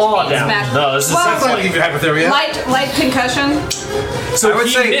his related claw to being down. smashed. No, this is Well, the That's same not point. even hypothermia. Light concussion. So I would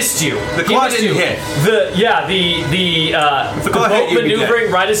he say missed you. the He claw missed didn't you. hit. The claw hit, boat you'd be dead.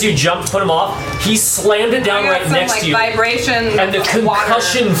 maneuvering right as you jumped, put him off. He slammed it I down got right some next like to you, vibration and the water.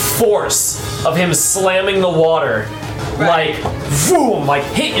 concussion force of him slamming the water, Right. like boom, like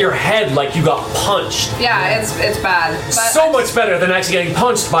hit your head like you got punched. Yeah, it's bad. But So much better than actually getting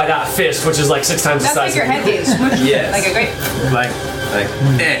punched by that fist, which is like 6 times the that's size. like your of head you. getting smushed. Yes. Like a great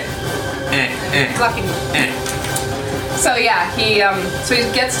fucking. So yeah, he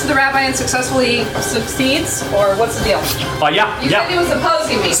gets to the rabbi and successfully succeeds, or what's the deal? Yeah, You yeah. said he was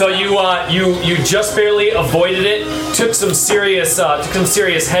opposing me. So you just barely avoided it. Took some serious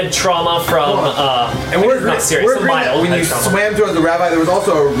head trauma from And we're not serious, we're some agreeing that mild when head you trauma. swam towards the rabbi, there was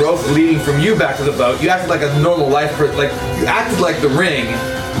also a rope leading from you back to the boat. You acted like a normal life person. Like you acted like the ring.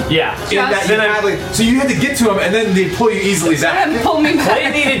 Yeah. In that you Then had like, so you had to get to him, and then they pull you easily back. and pull me Clay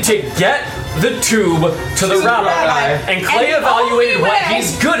back. needed to get the tube to the rabbi, and Clay And evaluated only what way-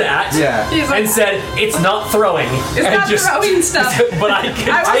 he's good at, Yeah. He's like, and said it's not throwing. It's and not throwing stuff. But I can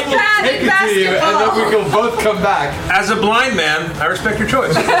I was take it. bad Take at it to you, and then basketball. we can both come back. As a blind man, I respect your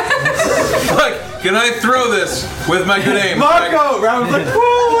choice. Like, can I throw this with my good aim? Marco! Rabbi's like,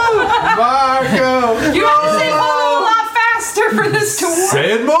 whoa, Marco! You have to say a lot faster for this to work.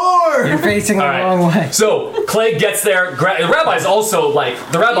 Say it more! You're facing the All right. wrong way. So Clay gets there. The rabbi's also like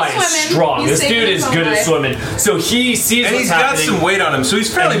the rabbi He's is swimming. strong. He's This saving dude his is own good at life. swimming. So he sees And what's he's got happening. some weight on him, so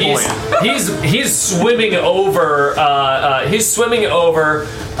he's fairly And buoyant. he's swimming over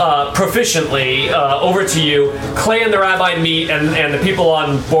proficiently over to you. Clay and the rabbi meet, and the people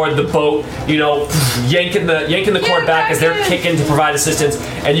on board the boat, yanking the cord back as they're kicking to provide assistance,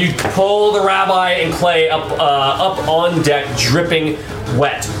 and you pull the rabbi and Clay up on deck, dripping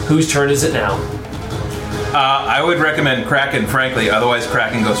wet. Whose turn is it now? I would recommend Kraken, frankly. Otherwise,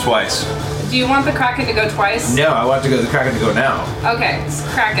 Kraken goes twice. Do you want the Kraken to go twice? No, I want to go to the Kraken to go now. Okay, it's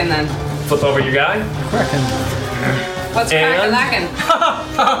Kraken then. Flip over your guy. Kraken. What's Kraken And- lacking?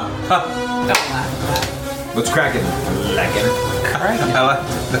 Don't laugh. What's Kraken? Kraken. Kraken. I like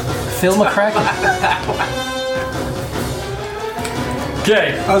Phil McCracken.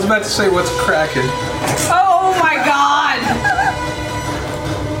 Okay. I was about to say, what's Kraken? Oh my god!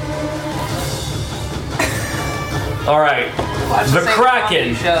 All right. Watch The same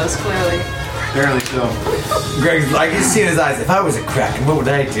Kraken. comedy shows, clearly. Barely so. Greg's like, you see in his eyes, if I was a Kraken, what would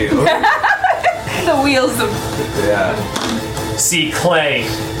I do? The wheels of. Yeah. See Clay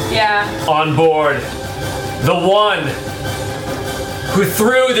Yeah. on board. The one who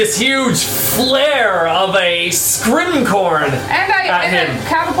threw this huge flare of a scrimcorn And I at him.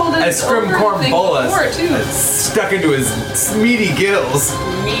 catapulted A scrim over corn the thing bolus before, too. stuck into his meaty gills.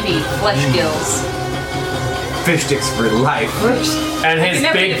 Meaty flesh gills. Fish sticks for life. And I his can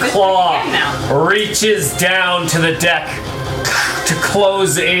never big eat a fish claw again now. reaches down to the deck to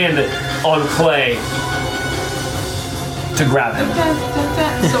close in on Clay to grab him.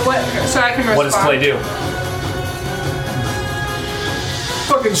 So what? So I can respond. What does Clay do?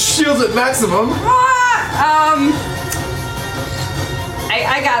 Fucking shields at maximum.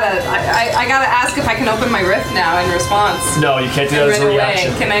 I gotta ask if I can open my rift now in response. No, you can't do And that as a run away.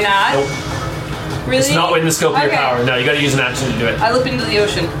 reaction. Can I not? Nope. Really? It's not within the scope of your Okay. power. No, you gotta use an action to do it. I leap into the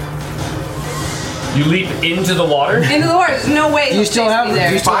ocean. You leap into the water. Into the water. There's no way. Do you he'll still chase have me there.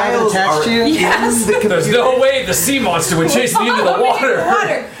 do you still have it Files attached are to you? Yes. There's no way the sea monster would chase me into the water.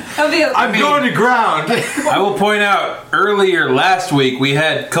 I'm going to ground. I will point out, earlier last week, we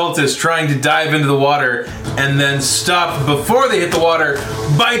had cultists trying to dive into the water and then stopped before they hit the water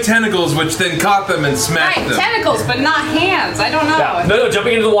by tentacles, which then caught them and smashed Right, them. tentacles, but not hands. I don't know. Yeah. No,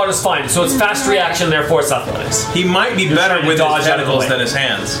 jumping into the water is fine. So it's fast reaction, therefore it's athletics. He might be trying better to with dodge his out of the tentacles way. than his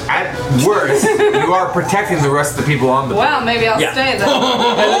hands. At worst, you are protecting the rest of the people on the boat. Well, maybe I'll Yeah. stay then.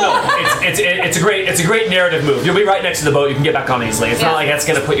 No. It's a great narrative move. You'll be right next to the boat. You can get back on easily. It's Yeah. not like that's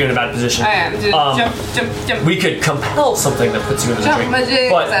gonna put you in a bad position. I am. Just jump. We could compel something that puts you in the Jump, drink. my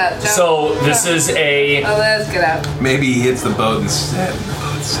jigs But out, jump, so this jump. is a Oh, let's get out. Maybe he hits the boat instead. The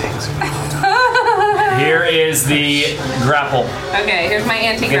boat sinks. here is the grapple Okay, here's my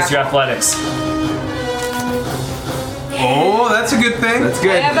against your anti-grapple. athletics. Oh, that's a good thing. That's I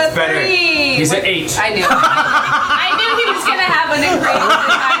good. have It's a better. 3. He's at 8. I knew. I knew he was gonna have an incredibly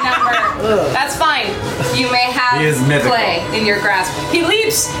high number. That's fine. You may have He is mythical. clay in your grasp. He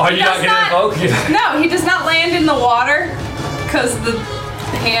leaps. Are He you not does gonna invoke? No, he does not land in the water because the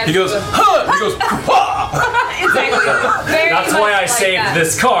hand. He goes, huh! He goes, "Wah!" Exactly. Very That's much why I like saved that.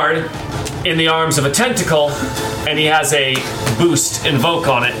 this card in the arms of a tentacle, and he has a boost invoke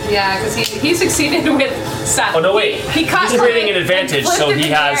on it. Yeah, because he succeeded with. Oh, no, wait. He caught He's creating Clay an advantage, and flipped so him he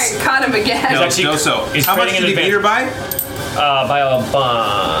in the air has- and caught him again. No. actually- No, so. he's How much creating did an he beat her by? By a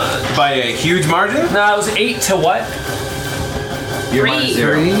bunch. By a huge margin? No, it was 8 to what? You're 3. minus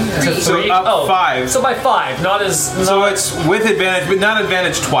 0. 3. So 3? up Oh, 5. So by 5, not as. So it's with advantage, but not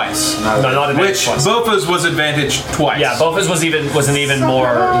advantage twice. No, not advantage Which twice. Boffa's was advantage twice. Yeah, Boffa's was an even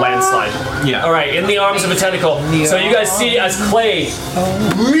more landslide. Yeah. All right, in the arms of a tentacle. So you guys see as Clay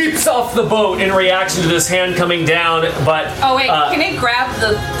leaps off the boat in reaction to this hand coming down, but Oh wait, can it grab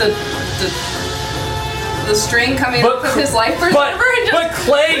the string coming up with his life preserver and just but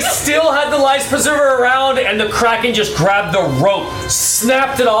Clay still had the life preserver around, and the Kraken just grabbed the rope,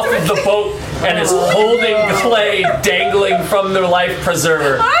 snapped it off of the boat, and is holding Clay dangling from the life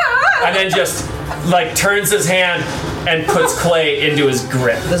preserver, and then just like turns his hand and puts Clay into his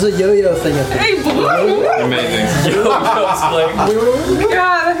grip. There's a yo-yo thing at the Hey, Amazing.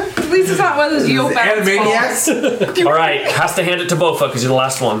 God, at least it's not one of those yo Animaniacs? All right, has to hand it to Bofa because you're the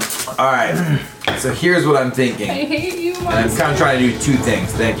last one. All right. So here's what I'm I thinking. hate you, And I'm kind of trying to do 2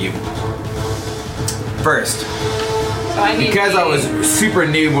 things. Thank you. First, because I was super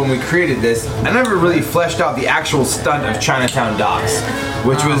new when we created this, I never really fleshed out the actual stunt of Chinatown Docks,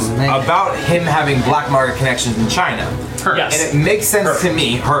 which was man. about him having black market connections in China. Yes. And it makes sense to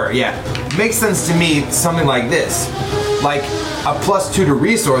me, it makes sense to me something like this. Like a +2 to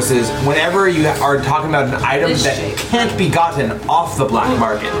resources whenever you are talking about an item This that shape. can't be gotten off the black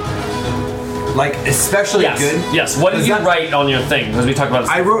market. Like especially Yes. good. Yes. What did Does you that- write on your thing? Because we talked about.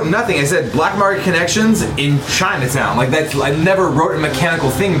 I wrote nothing. I said black market connections in Chinatown. Like that. I never wrote a mechanical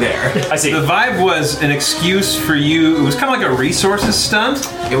thing there. I see. The vibe was an excuse for you. It was kind of like a resources stunt.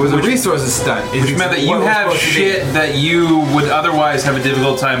 It was a resources stunt. Which meant that you have shit that you would otherwise have a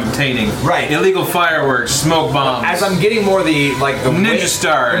difficult time obtaining. Right. Illegal fireworks, smoke bombs. As I'm getting more the Ninja weight,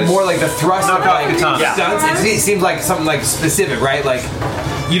 stars. more like the thrust of Knock off like katana. Yeah. stunts. It seems like something like specific, right? Like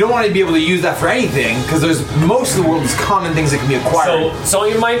you don't want to be able to use that for anything because there's most of the world's common things that can be acquired. So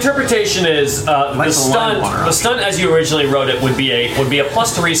my interpretation is the the stunt. line water. The stunt, as you originally wrote it, would be a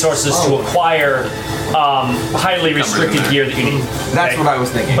 +2 resources to acquire highly restricted gear that you need. That's Okay? what I was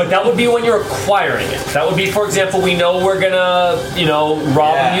thinking. But that would be when you're acquiring it. That would be, for example, we know we're gonna,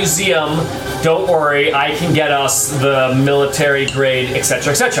 rob Yeah. a museum. Don't worry, I can get us the military grade,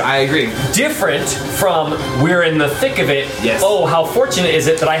 etc., etc. I agree. Different from we're in the thick of it. Yes. Oh, how fortunate is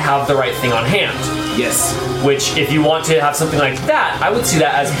it that I have the right thing on hand? Yes. Which, if you want to have something like that, I would see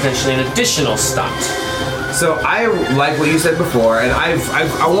that as potentially an additional stunt. So I like what you said before, and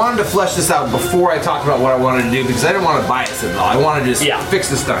I wanted to flesh this out before I talked about what I wanted to do because I didn't want to bias it at all. I wanted to just Yeah. fix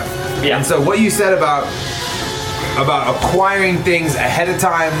the stunt. Yeah. And so what you said about acquiring things ahead of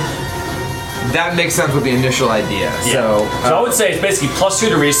time, that makes sense with the initial idea. So I would say it's basically +2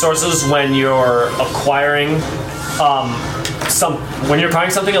 to resources when you're acquiring when you're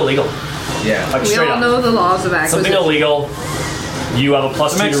acquiring something illegal. yeah. Like We straight all up. know the laws of Something acquisition. illegal, you have a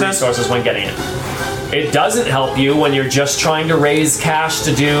 +2 makes to sense. resources when getting it. It doesn't help you when you're just trying to raise cash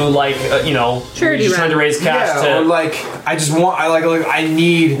to do like Charity you're just trying to run. raise cash Yeah, or to like I just want I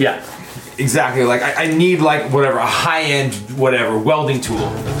need yeah. exactly like I need like whatever a high end whatever welding tool.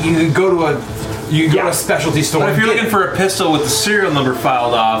 You can go to a a specialty store. But if and you're get looking it. for a pistol with the serial number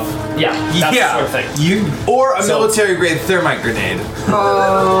filed off, Yeah, that's the sort of thing. or a So- military grade thermite grenade.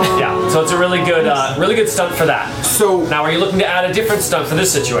 Yeah, so it's a really good stunt for that. So Now, are you looking to add a different stunt for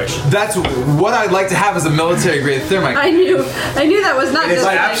this situation? that's what I'd like to have as a military grade thermite. I knew that was not It's just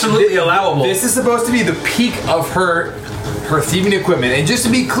like absolutely allowable. This is supposed to be the peak of her thieving equipment. And just to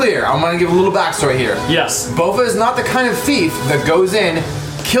be clear, I'm gonna give a little backstory here. Yes. Bova is not the kind of thief that goes in,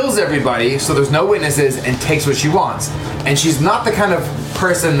 kills everybody so there's no witnesses, and takes what she wants. and she's not the kind of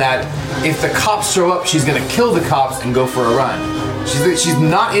person that if the cops show up, she's gonna kill the cops and go for a run. She's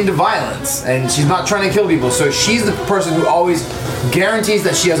not into violence, and she's not trying to kill people, so she's the person who always guarantees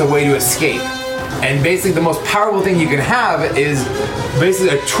that she has a way to escape. And basically the most powerful thing you can have is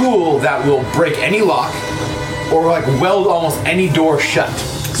basically a tool that will break any lock or like weld almost any door shut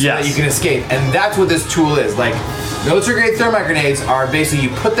so that you can escape. And that's what this tool is. Like, military grade thermite grenades are basically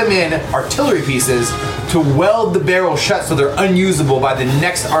you put them in artillery pieces to weld the barrel shut so they're unusable by the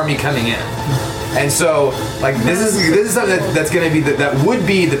next army coming in. And so, like, this is something that's going to be that would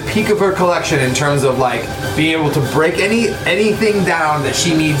be the peak of her collection in terms of like being able to break anything down that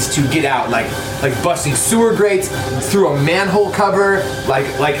she needs to get out, like busting sewer grates through a manhole cover, like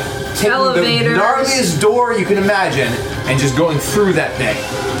taking elevators, the gnarliest door you can imagine and just going through that thing.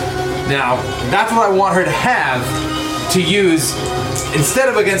 Now, that's what I want her to have to use instead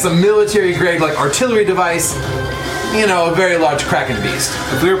of against a military grade like artillery device. You know, a very large Kraken beast.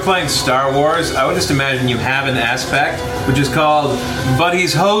 If we were playing Star Wars, I would just imagine you have an aspect which is called "But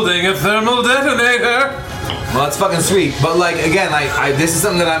he's holding a thermal detonator." Well, that's fucking sweet. But like again, this is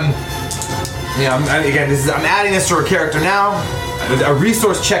something that I'm adding this to her character now. A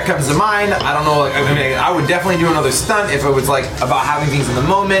resource check comes to mind. I don't know. I would definitely do another stunt if it was like about having things in the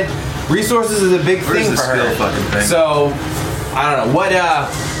moment. Resources is a big thing for her. So I don't know what.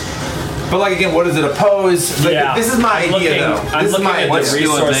 But like again, what does it oppose? Like, this is my idea though. What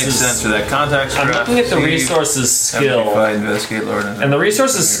skill would make sense for that? Contact I'm looking at the resources skill. Investigate, Lord, and the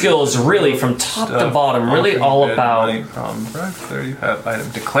resources skill is really from top to bottom, really all about.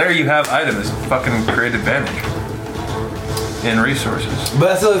 Declare you have item is fucking create advantage in resources. But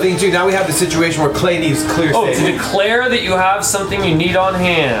that's the other thing too. Now we have the situation where Clay needs clear to statement. declare that you have something you need on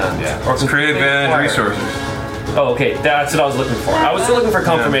hand. Yeah. Or create advantage resources. Oh, okay. That's what I was looking for. I was looking for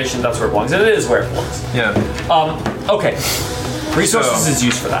confirmation. Yeah. That's where it belongs, and it is where it belongs. Yeah. Okay. Resources is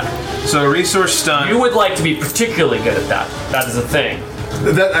used for that. So resource stun. You would like to be particularly good at that. That is a thing.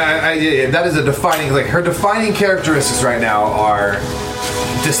 That is a defining. Like her defining characteristics right now are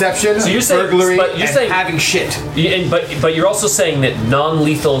deception, burglary, and having shit. But you're also saying that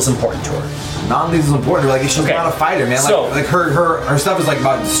non-lethal is important to her. Non-lethal is important. Like she's not a fighter, man. So, like her stuff is like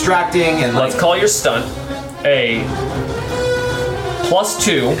about distracting and. Let's call your stunt a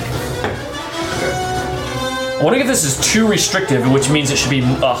 +2. I want to give this as too restrictive, which means it should be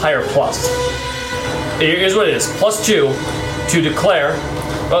a higher plus. Here's what it is: +2 to declare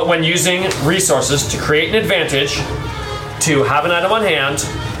when using resources to create an advantage, to have an item on hand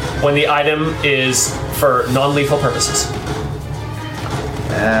when the item is for non-lethal purposes.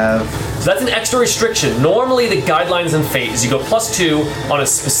 So that's an extra restriction. Normally the guidelines in Fate is you go +2 on a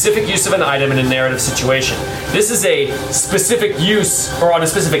specific use of an item in a narrative situation. This is a specific use, or on a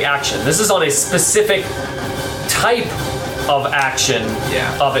specific action. This is on a specific type of action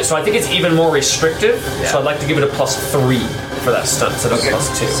of it. So I think it's even more restrictive. So I'd like to give it a +3 for that stunt instead of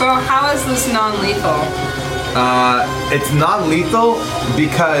 +2. So how is this non-lethal? It's non-lethal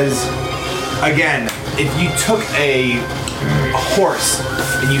because, again, if you took a horse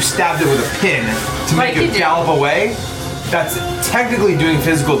and you stabbed it with a pin to make it gallop away, that's technically doing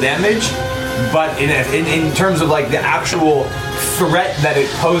physical damage, but in terms of like the actual threat that it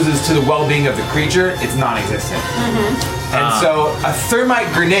poses to the well-being of the creature, it's non-existent. And so a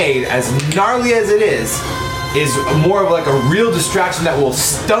thermite grenade, as gnarly as it is more of like a real distraction that will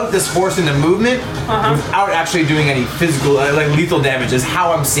stunt this horse into movement without actually doing any physical, like lethal damage, is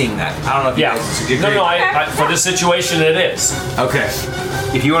how I'm seeing that. I don't know if you guys agree. No, I, for this situation it is. Okay.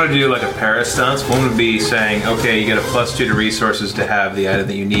 If you want to do like a pair of stunts, one would be saying, okay, you get a +2 to resources to have the item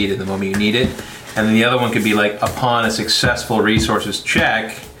that you need at the moment you need it. And then the other one could be like, upon a successful resources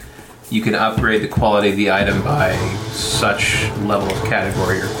check, you can upgrade the quality of the item by such level of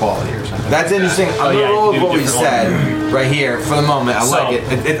category or quality or something. That's interesting. I'm gonna roll with what we said right here for the moment. I like it.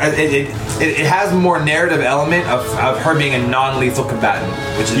 It has more narrative element of her being a non-lethal combatant,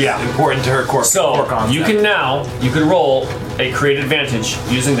 which is important to her core. So core concept. you can roll a create advantage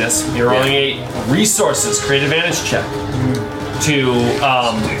using this. You're rolling a resources create advantage check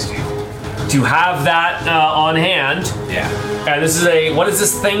to have that on hand. Yeah. And this is what is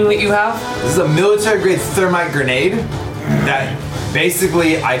this thing that you have? This is a military grade thermite grenade that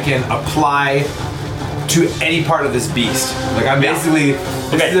basically I can apply to any part of this beast. Like I'm basically,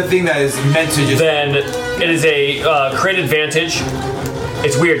 this is the thing that is meant to just. Then it is a create advantage.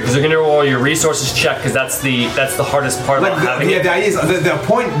 It's weird because you're gonna roll your resources check because that's the hardest part about having it. The idea is the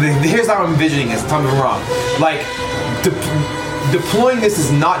point. Here's how I'm envisioning it. Tell me if I'm wrong. Like deploying this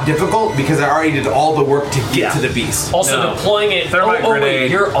is not difficult because I already did all the work to get Yeah. to the beast. Also, No. deploying it. Thermite wait,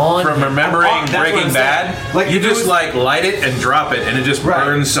 grenade. you're on. From remembering That's what Breaking I'm Bad, saying. Like, you if it just was- like light it and drop it, and it just Right.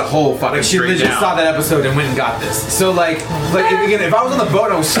 burns the whole fucking Like she straight legit down. saw that episode and went and got this. So like again, if I was on the boat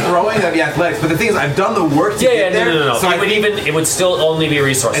and I was throwing, that'd be athletics. But the thing is, I've done the work to Yeah, get there. no. So I think it would still only be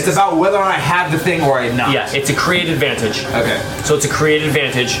resources. it's about whether or not I have the thing or I not. Yeah, it's a create advantage. Okay. So it's a create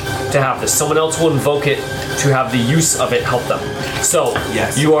advantage to have this. Someone else will invoke it to have the use of it help them. So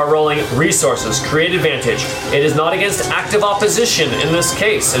Yes. you are rolling resources, create advantage. It is not against active opposition in this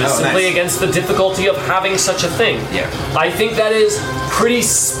case. It is Oh, simply nice. against the difficulty of having such a thing. Yeah. I think that is pretty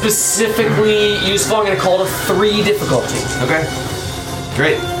specifically useful. I'm going to call it a 3 difficulty. Okay.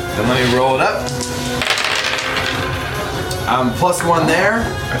 Great. Then let me roll it up. +1 there.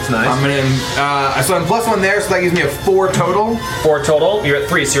 That's nice. I'm gonna. So I'm +1 there, so that gives me a 4 total. 4 total. You're at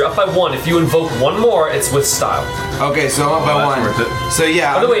 3, so you're up by 1. If you invoke 1 more, it's with style. Okay, so I'm up by that's 1. worth it. So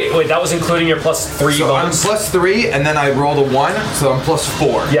yeah. Oh, no, wait, that was including your +3 So I'm bonus. +3, and then I rolled a 1, so I'm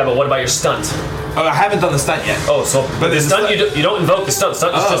 +4. Yeah, but what about your stunt? Oh, I haven't done the stunt yet. Oh, so But the this is stunt like- you don't invoke the stunt.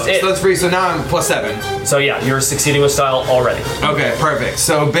 Stunt is just it. so that's free. So now I'm +7. So yeah, you're succeeding with style already. Okay, perfect.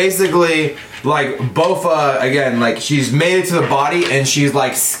 So basically, like Bofa again, like she's made it to the body and she's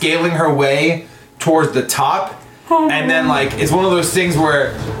like scaling her way towards the top, and then like it's one of those things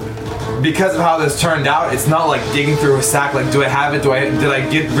where, because of how this turned out, it's not like digging through a sack. Like, do I have it? Did I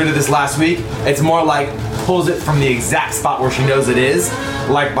get rid of this last week? It's more like pulls it from the exact spot where she knows it is,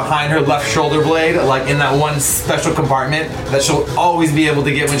 like behind her left shoulder blade, like in that one special compartment that she'll always be able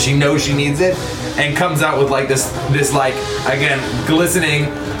to get when she knows she needs it, and comes out with like this like again glistening,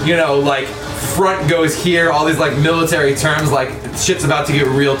 like front goes here, all these like military terms, like shit's about to get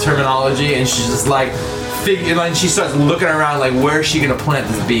real terminology, and she's just like and she starts looking around like, where is she gonna plant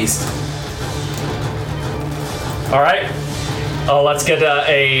this beast? All right. Oh, let's get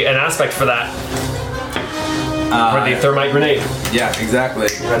an aspect for that. For the thermite grenade. Yeah, exactly.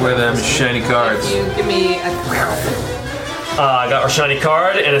 With them shiny cards. You give me a I got our shiny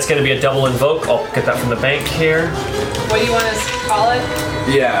card, and it's going to be a double invoke. I'll get that from the bank here. what do you want to call it?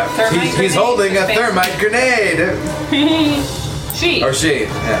 Yeah, Thermite he's grenade? holding a thermite grenade. She. Or she,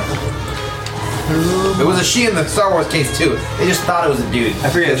 yeah. It was a she in the Star Wars case too. They just thought it was a dude. I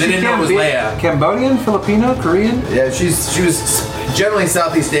forget. They didn't know it was Leia. Cambodian, Filipino, Korean. Yeah, she was generally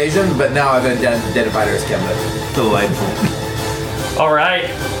Southeast Asian, but now I've identified her as Kemba. Delightful. All right.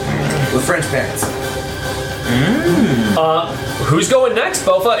 With French parents. Who's going next,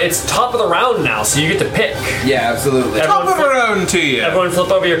 Bofa? It's top of the round now, so you get to pick. Yeah, absolutely. Top of around to you. Everyone flip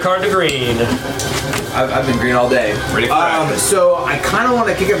over your card to green. I've been green all day. Ready for action. So I kind of want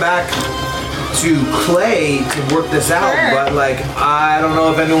to kick it back to Clay to work this out, Sure. but like I don't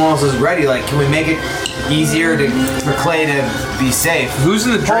know if anyone else is ready. Like, can we make it easier for Clay to be safe? Who's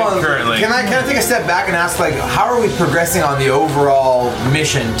in the drink Hold on, currently? Can I take a step back and ask, like, how are we progressing on the overall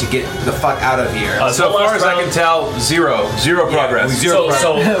mission to get the fuck out of here? So far as I can tell, zero progress. So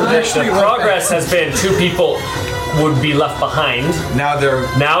the progress has been 2 people would be left behind. Now they're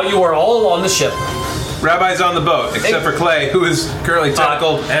Now you are all on the ship. Rabbi's on the boat, except for Clay, who is currently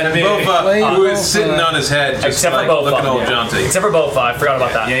tackled, and me. Bofa, Clay, who is Bofa. sitting on his head, just Except for like Bofa. looking all Yeah. jaunty. Except for Bofa, I forgot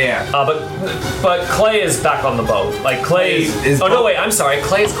about that. Yeah. But Clay is back on the boat. Like Clay. Is oh no, Bo- wait. I'm sorry.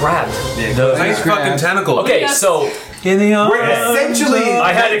 Clay is grabbed. Yeah, The- Nice fucking tentacle. okay, Yes. so In the arms. we're essentially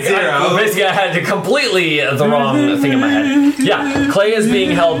I had basically I had completely the wrong thing in my head. Yeah, Clay is being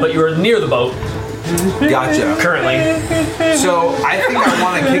held, but you are near the boat gotcha. currently. So I think I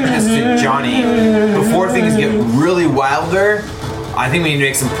want to kick this to Johnny before things get really wilder. I think we need to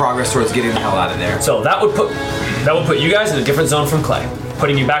make some progress towards getting the hell out of there. So that would put you guys in a different zone from Clay,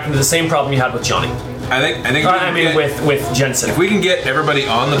 putting you back into the same problem you had with Johnny. I think. I mean, with Jensen. If we can get everybody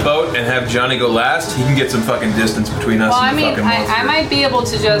on the boat and have Johnny go last, he can get some fucking distance between us Well, I and the mean, fucking monster. I might be able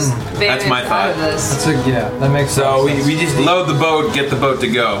to just vanish my out thought. of this. Yeah, that makes So sense. we just need. Load the boat, get the boat to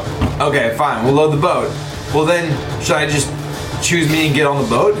go. Okay, fine. We'll load the boat. Well then, should I just choose me and get on the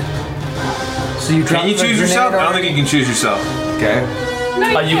boat? So you drop Can you the choose grenade yourself? I don't already? think you can choose yourself. Okay.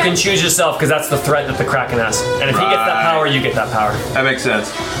 No, You can choose yourself because that's the threat that the Kraken has, and if he gets that Right. power, you get that power. That makes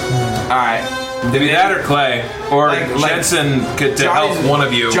sense. All right. Maybe that or Clay, or Like- Jensen could to help one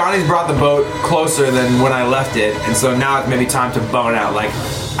of you. Johnny's brought the boat closer than when I left it, and so now it's maybe time to bone out. Like,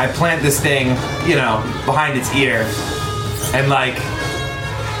 I plant this thing, behind its ear, and like,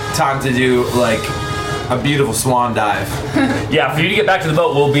 time to do like a beautiful swan dive. Yeah, for you to get back to the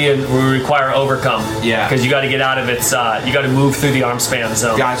boat, we require overcome. Yeah. because you got to get out of its. You got to move through the arm span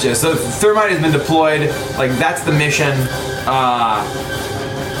zone. Gotcha. So thermite has been deployed. Like, that's the mission.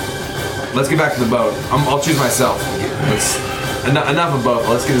 Let's get back to the boat. I'll choose myself. enough of both.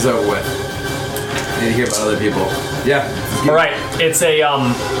 Let's get this over with. I need to hear about other people. Yeah. All right, it's an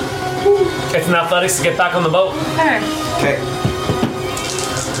athletics to get back on the boat, Okay.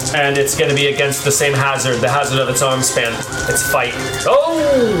 and it's going to be against the same hazard, the hazard of its arm span. It's fight. Oh!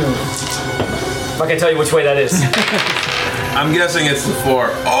 I can tell you which way that is. I'm guessing it's the 4.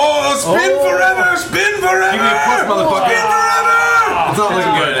 Oh, spin forever! Spin forever! Give me a plus, motherfucker. Spin forever! It's not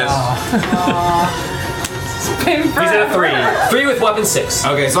looking good. It is. He's at a 3. 3 with weapon 6.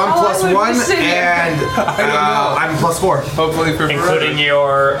 Okay, so I'm plus long would 1 we sit here? and I'm plus 4. Hopefully for Including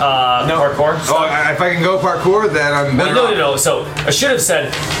your parkour. Oh, if I can go parkour, then I'm better off. No. So I should have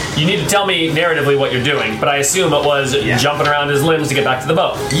said, you need to tell me narratively what you're doing, but I assume it was jumping around his limbs to get back to the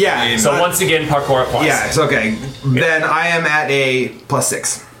boat. Yeah. So once again, parkour applies. Yeah, it's okay. Then I am at a plus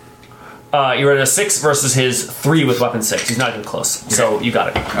 6. You're at a 6 versus his 3 with weapon 6. He's not even close. So you got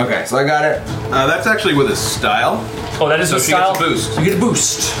it. Okay, so I got it. That's actually with a style. Oh, that is So with she style? gets a boost. You get a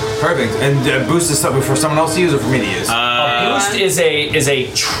boost. Perfect. And boost is something for someone else to use or for me to use? Boost is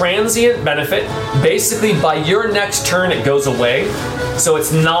a transient benefit. Basically, by your next turn, it goes away. So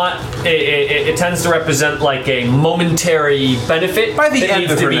it's not. It tends to represent like a momentary benefit By the that end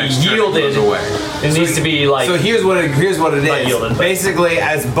needs of to her be next turn, it yielded. goes away. It needs to be like. So here's what it is. yielding, but- Basically,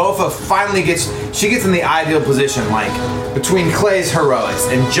 as Bofa finally gets in the ideal position, like between Clay's heroics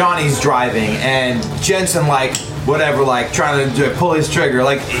and Johnny's driving and Jensen whatever, trying to pull his trigger,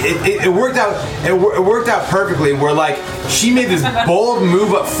 it worked out. It worked out perfectly. Where she made this bold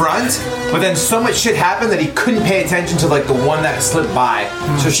move up front, but then so much shit happened that he couldn't pay attention to the one that slipped by.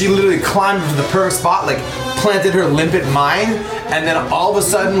 So she literally climbed to the perfect spot, planted her limpet mine, and then all of a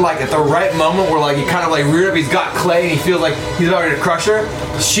sudden, at the right moment where he kind of reared up, he's got Clay and he feels like he's about to crush her,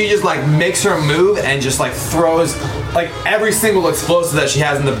 she just makes her move and just throws every single explosive that she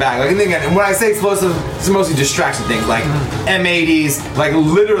has in the bag. And when I say explosive, it's mostly distraction things M80s,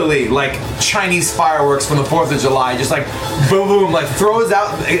 literally Chinese fireworks from the 4th of July, just boom boom, throws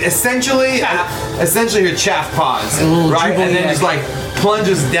out essentially her chaff pods, right? And then just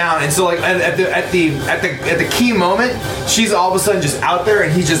plunges down, and so at the key moment, she's all of a sudden just out there,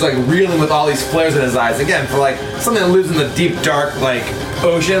 and he's just reeling with all these flares in his eyes again for something that lives in the deep dark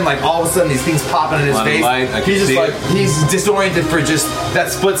ocean. All of a sudden these things popping in his Lot of face. light, I can He's see just it. he's disoriented for just that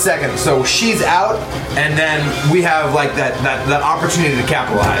split second. So she's out, and then we have that opportunity to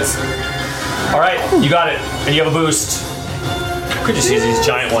capitalize. All right, you got it, and you have a boost. Could just use these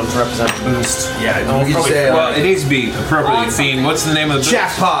giant ones to represent the boost. Yeah, No, you could probably say Well, it needs to be appropriately themed. What's the name of the book?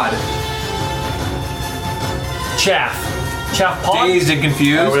 chaff pod, Chaff pod. Dazed and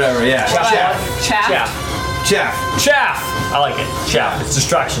Confused. or whatever. Yeah, Chaff. Chaff? Chaff. chaff. I like it. Chaff. It's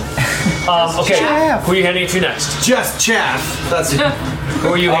distraction. Okay. Chaff. Who are you handing it to next? Just chaff. That's it. Who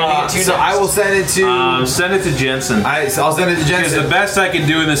are you handing it to next? So I will send it to. Send it to Jensen. I'll send it to Because Jensen. the best I could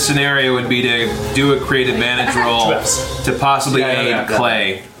do in this scenario would be to do a create advantage roll 2 Fs. to possibly Yeah, aid yeah.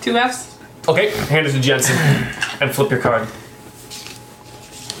 Clay. 2 Fs? Okay, hand it to Jensen and flip your card.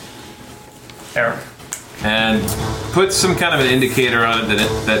 Eric. And put some kind of an indicator on it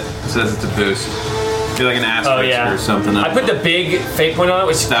that says it's a boost. Maybe like an asterisk Oh yeah. or something. I put the big fate point on it,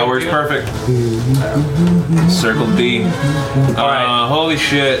 which That works perfect. Circle B. Alright. Holy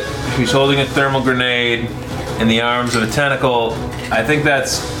shit. She's holding a thermal grenade in the arms of a tentacle. I think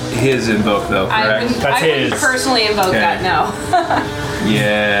that's his invoke, though, correct? That's I wouldn't his. personally invoke Okay. that, no.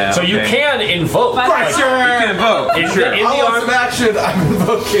 Yeah. So you okay. can invoke. But- You can invoke. In, Sure. the, in, I the want arm, some action. I'm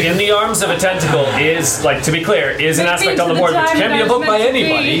invoking. in the arms of a tentacle is, to be clear, is an It aspect means on the the board which time can be that it's invoked by meant to be.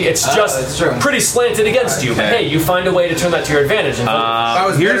 anybody. It's that's just true. pretty slanted against you. But Okay. hey, you find a way to turn that to your advantage. And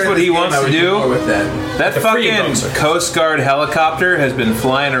Here's what he wants to do. With that. That The free fucking invokes are- Coast Guard helicopter has been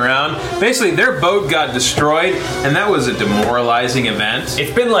flying around. Basically, their boat got destroyed, and that was a demoralizing event.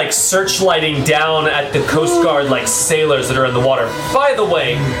 It's been searchlighting down at the Coast Guard sailors that are in the water. By the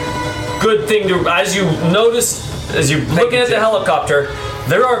way, good thing to, as you notice, as you're looking at the helicopter,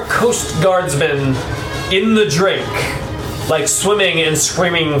 there are Coast Guardsmen in the drink, swimming and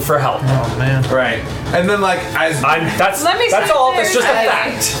screaming for help. Oh man. Right. And then that's Let me That's sit all. there That's just a and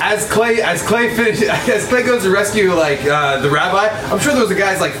fact. as Clay goes to rescue the rabbi, I'm sure those are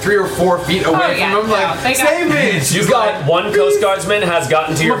guys 3 or 4 feet away yeah, from him, no, they got- save me. You've got one Coast Guardsman has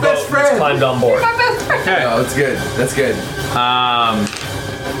gotten to your My boat best and has friend. climbed on board. My best friend. Okay. Oh, that's good. That's good.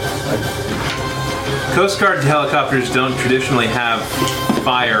 Coast Guard helicopters don't traditionally have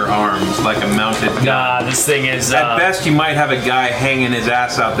firearms like a mounted gun. Nah, this thing is. At best, you might have a guy hanging his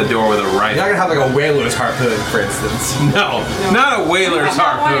ass out the door with a You're not rifle. gonna have a whaler's harpoon, for instance. No, not a whaler's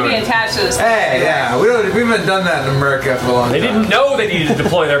I want to be harpoon. attached to this. Hey, yeah, we haven't done that in America for a long They time. didn't know they needed to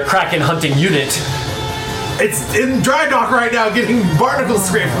deploy their Kraken hunting unit. It's in dry dock right now, getting barnacles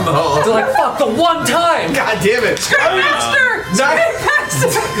scraped from the hull. They're like, fuck, the one time! God damn it! Master!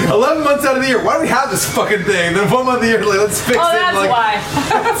 Master! 11 months out of the year. Why do we have this fucking thing? Then 1 month of the year, like, let's fix Oh, it. that's Like, why.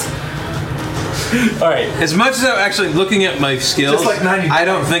 Alright. As much as I'm actually looking at my skills, Just like 90 I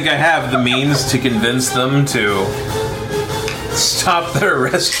don't think I have the means to convince them to stop their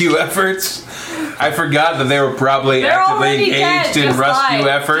rescue efforts. I forgot that they were probably They're actively already engaged dead. in Just rescue lie.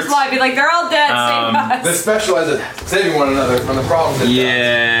 efforts. Just lie. Be like, they're all dead. Save they us. specialize at saving one another from the problems.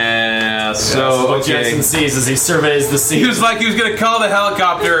 Yeah, So so what okay. Jensen sees as he surveys the scene. He was like, he was gonna call the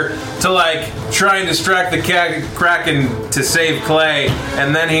helicopter to like try and distract the Kraken to save Clay,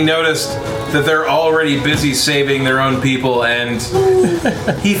 and then he noticed that they're already busy saving their own people, and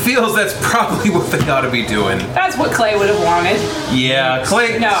he feels that's probably what they ought to be doing. That's what Clay would have wanted. Yeah,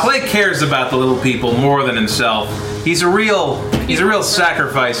 Clay. No. Clay cares about the little people more than himself. He's a real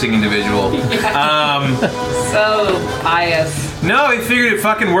sacrificing individual. So pious. No, he figured it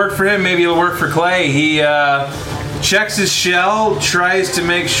fucking worked for him. Maybe it'll work for Clay. He checks his shell, tries to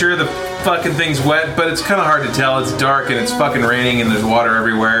make sure the fucking thing's wet, but it's kind of hard to tell. It's dark and it's fucking raining and there's water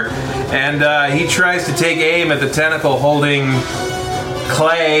everywhere. And he tries to take aim at the tentacle holding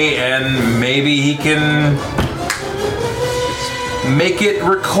Clay, and maybe he can make it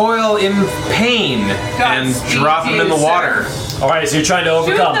recoil in pain and Godspeed drop him to in the you, water. Alright, so you're trying to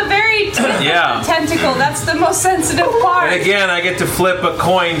Shoot overcome. the very tip Yeah. of the tentacle. That's the most sensitive part. And again, I get to flip a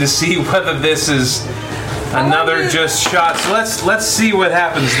coin to see whether this is another wonder- just shot. So let's see what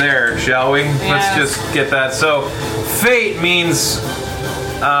happens there, shall we? Let's Yes. just get that. So fate means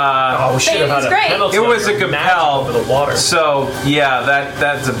Oh, we should have had It's a great. penalty. it was on a your magic compel. over the water. So yeah,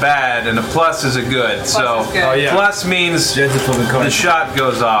 that's a bad, and a plus is a good. So is good. Oh, yeah. plus means Jensen flipping the coins. shot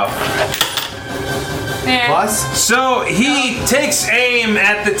goes off. Yeah. Plus, So he takes aim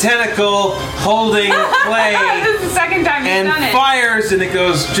at the tentacle holding Clay. This is the second time he's And done it. fires, and it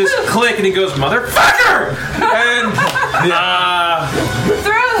goes just click, and he goes, motherfucker! And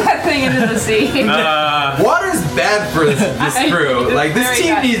Throw that thing into the sea. water's bad for this crew. It's Like, this very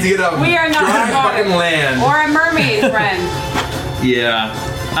team bad. needs to get up We are not dry smart. fucking land. Or a mermaid friend. yeah.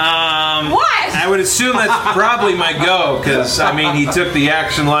 What? I would assume that's probably my go, because I mean he took the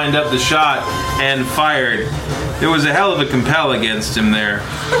action, lined up the shot, and fired. There was a hell of a compel against him there.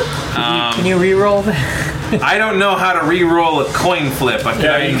 Can you re-roll that? I don't know how to re-roll a coin flip. Can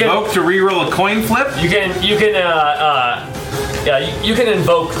Yeah, I you can- invoke to re-roll a coin flip? You can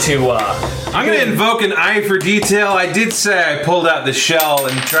invoke to I'm gonna invoke an eye for detail. I did say I pulled out the shell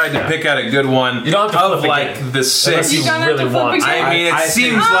and tried to pick out a good one. You don't have to of flip like again. the six. You don't have really to flip want. again. I mean, it I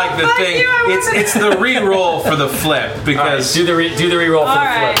seems think- like the Oh, thing. fuck you, I wanted- It's the re-roll for the flip because. do the re-roll for All the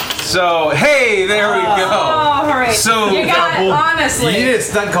right. flip. So hey, there we Oh, go. all right. So you got it, You honestly. need a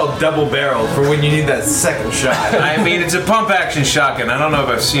stunt called double barrel for when you need that second shot. I mean, it's a pump action shotgun. I don't know if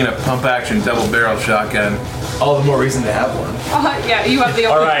I've seen a pump action double barrel shotgun. All the more reason to have one. Yeah, you have the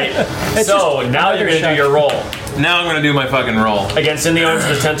All right. So now you're gonna do your roll Now I'm gonna do my fucking roll against in the arms of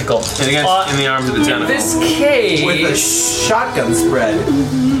the tentacle. against in the arms of the In tentacle. this case, With a shotgun spread.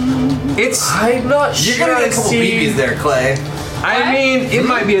 It's. I'm not You're sure. gonna I get a couple see. BBs there, Clay. I mean, it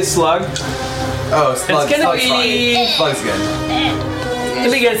might be a slug. Oh, Slug's gonna Slug's be- fine. Slug's good.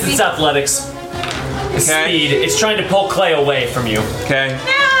 It's against its athletics. Speed. It's trying to pull Clay away from you. Okay.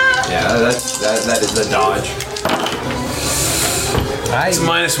 Yeah, that is a dodge. It's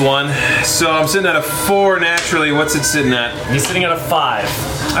 -1, so I'm sitting at a 4 naturally. What's it sitting at? He's sitting at a 5.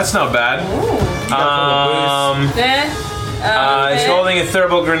 That's not bad. He's Eh? holding a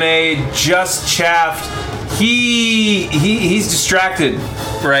thermal grenade, just chaffed. He's distracted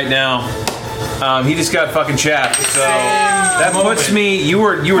right now. He just got fucking chaffed. So that puts me. You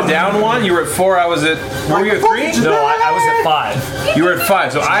were down 1. You were at 4. I was at. Were you at 3? No, I was at 5. You were at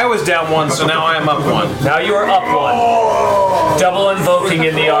 5. So I was down 1. So now I am up 1. Now you are up 1. Double invoking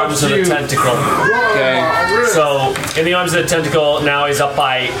in the arms of the tentacle. Okay. So in the arms of the tentacle, now he's up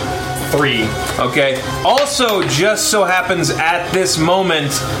by 3. Okay. Also, just so happens at this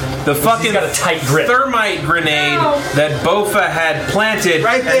moment, the fucking got a tight grip. thermite grenade that Bofa had planted,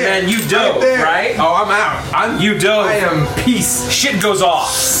 Right there. and then you dove, there. right? Oh, I'm out. You dove. I am peace. Shit goes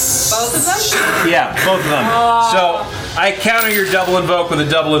off. Both of them? Yeah, both of them. So I counter your double invoke with a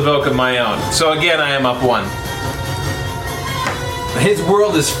double invoke of my own. So again, I am up 1. His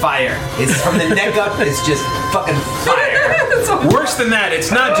world is fire. It's from the neck up. It's just fucking fire. Worse than that,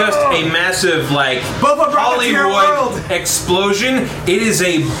 it's not just a massive like Boba brought it to your world. Hollywood explosion. It is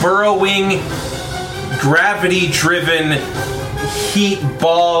a burrowing, gravity-driven heat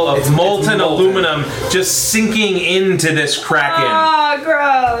ball of molten molten. aluminum just sinking into this kraken. Oh,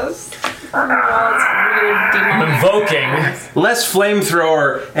 gross. weird demonic. Invoking. Less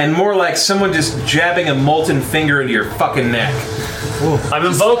flamethrower and more like someone just jabbing a molten finger into your fucking neck. I'm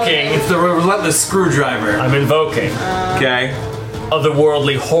invoking. It's the relentless screwdriver. I'm invoking Okay.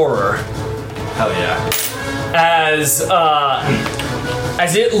 otherworldly horror Hell yeah. as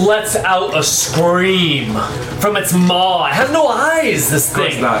it lets out a scream from its maw. It has no eyes, this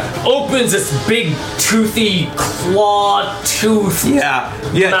course thing. not. Opens its big toothy claw tooth. Yeah.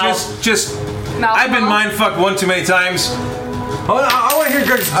 Mouth. Just. Mouth I've been model? mind fucked one too many times. Hold on, I want to hear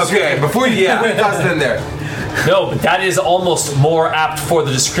Greg's description before you toss it in there. No, but that is almost more apt for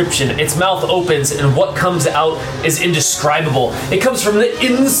the description. Its mouth opens, and what comes out is indescribable. It comes from the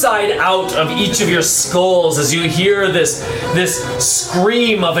inside out of each of your skulls as you hear this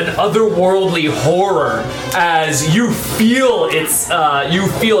scream of an otherworldly horror as you feel its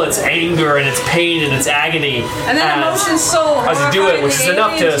anger and its pain and its agony. And then as, emotion soul. as you do it, which is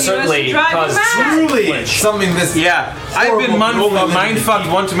enough to certainly cause Truly something this. Yeah. I've been mind fucked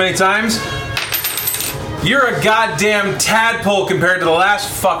one too many times. You're a goddamn tadpole compared to the last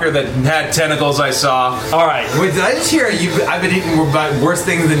fucker that had tentacles I saw. All right. Wait, did I just hear I've been eating worse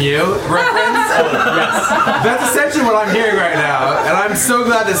things than you reference? Yes. That's essentially what I'm hearing right now, and I'm so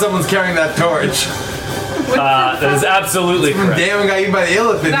glad that someone's carrying that torch. That is absolutely When correct. Damon got eaten by the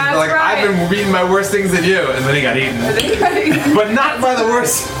elephant, That's he's like, right. I've been eating my worst things than you, and then he got eaten. But not by the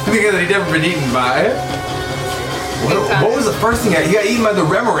worst thing that he'd ever been eaten by. What was the first thing? He got eaten by the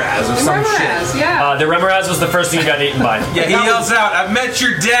Remoraz or some shit. Remoraz, yeah. The Remoraz was the first thing you got eaten by. Yeah, he yells out, I've met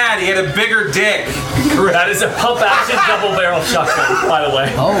your dad. He had a bigger dick. That is a pump action double barrel shotgun, by the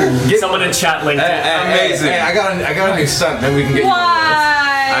way. Oh. Someone in chat linked it. Amazing. Hey, I got a new stunt. Maybe we can get you one.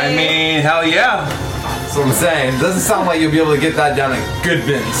 Why? I mean, hell yeah. That's what I'm saying. It doesn't sound like you'll be able to get that down at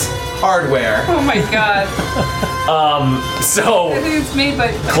Goodman's Hardware. Oh my god. I So, think it's made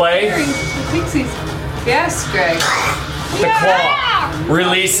by Clay? Pixies. Yes, Greg. the claw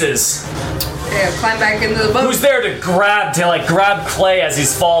releases. Yeah, climb back into the boat. Who's there to grab Clay as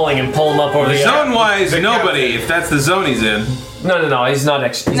he's falling and pull him up over the edge? Zone-wise, nobody, if that's the zone he's in. No, he's not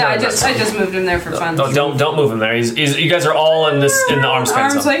actually. No, I just moved him there for fun. Don't move him there. He's you guys are all in the arm span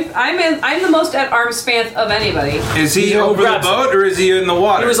Arms zone. length. I'm the most at arm span of anybody. Is he over the grabs boat or is he in the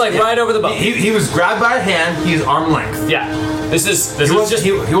water? He was like right over the boat. He was grabbed by a hand. He's arm length. Yeah. This is wasn't- just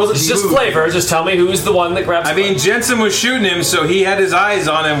he wasn't it's just moved. flavor. Just tell me who's the one that grabs. I mean, Jensen was shooting him, so he had his eyes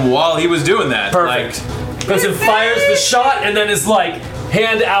on him while he was doing that. perfect. Goes and fires the shot, and then is like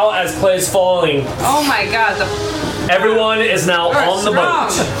hand out as Clay's falling. Oh my god, the Everyone is now on the boat.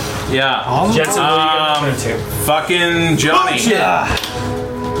 Like, yeah. Jensen, who are you gonna turn to? Fucking Johnny.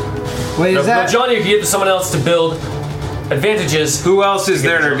 Wait, No, is that? Johnny, if you get someone else to build advantages Who else is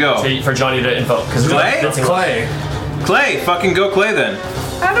there to go? for Johnny to invoke. Because Clay. Clay. Fucking go Clay then.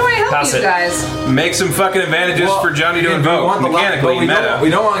 How do I help Pass you it. guys? Make some fucking advantages Well, for Johnny to we invoke. want the Mechanically, we meta. we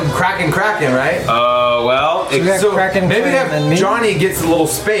don't want Kraken, right? Well, we got So Kraken, maybe Flame, and have me. Johnny gets a little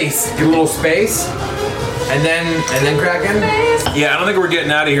space, and then Kraken. yeah, I don't think we're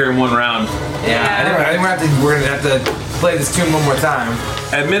getting out of here in one round. Yeah, I think we're gonna have to play this tune one more time.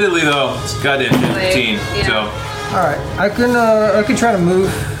 Admittedly, though, it's goddamn 15. Yeah. So, All right, I can try to move.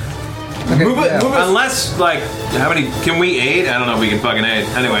 Okay, Move it, yeah. move it. unless, like, how many can we aid? I don't know if we can fucking aid.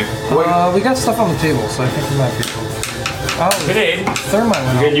 Anyway, We got stuff on the table, so I think we might be cool. Oh, Grenade. thermite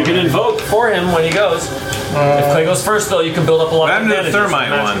went off. You can invoke for him when he goes. If Clay goes first, though, you can build up a lot what of happened to the advantages.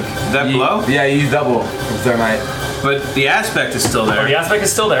 thermite one? Magic. Is that below? Yeah, you use double with thermite. But the aspect is still Oh, the there. aspect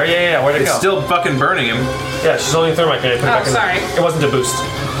is still there. Yeah. Where'd it It's go? still fucking burning him. Yeah, she's only thermite grenade. Put it Oh, back in. sorry. It wasn't a boost.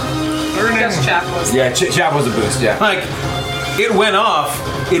 Just chap was. Yeah, Chap was a boost. Yeah. Like, it went off.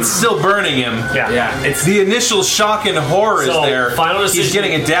 It's still burning him. Yeah. Yeah, it's The initial shock and horror So, is there. final He's decision.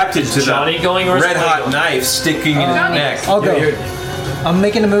 getting adapted to Johnny the going or is red Clay hot going? knife sticking in his Johnny. neck. I'll go. You're- I'm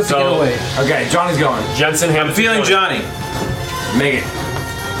making a move to So- get away. okay. Johnny's going. Jensen, Hammond, Feeling Johnny. Make it.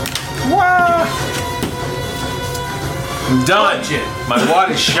 Wah! I'm done. Punch it. My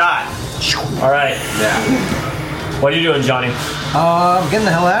wad is shot. All right. Yeah. What are you doing, Johnny? I'm getting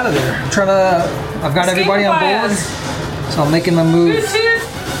the hell out of there. I've got everybody on Escape board, bias. so I'm making my move Toot toot.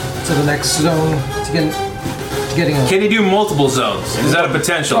 to the next zone to getting away. Can you do multiple zones? Is that a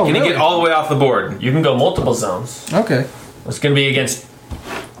potential? Oh, Can you really? get all the way off the board? You can go multiple zones. Okay. It's going to be against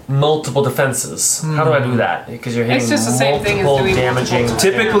multiple defenses. How do I do that? Because you're hitting It's just the same thing as multiple doing damaging. multiple.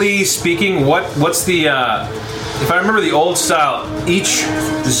 Typically speaking, what's the if I remember the old style, each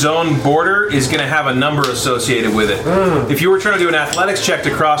zone border is going to have a number associated with it. If you were trying to do an athletics check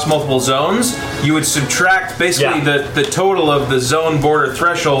to cross multiple zones, you would subtract basically the total of the zone border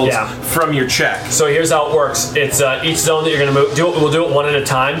thresholds from your check. So here's how it works. It's each zone that you're going to move. We'll do it one at a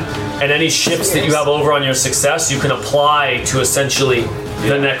time, and any shifts that you have over on your success, you can apply to essentially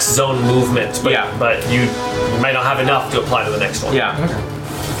the next zone movement. But you might not have enough to apply to the next one. Yeah.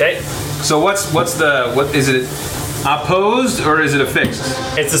 Okay. So what is it? Opposed or is it a fixed?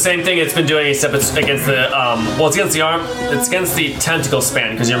 It's the same thing it's been doing, except it's against the it's against the arm. It's against the tentacle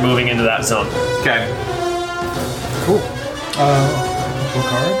span because you're moving into that zone. Okay. Cool. Book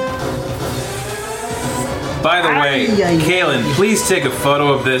card. By the way, Kaylin, please take a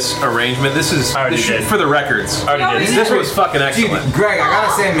photo of this arrangement. This is for the records. This was fucking excellent. Dude, Greg, I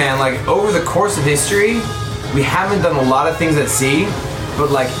gotta say, man, like over the course of history, we haven't done a lot of things at sea. But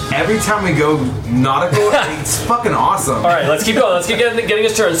like every time we go nautical, it's fucking awesome. All right, let's keep going. Let's keep getting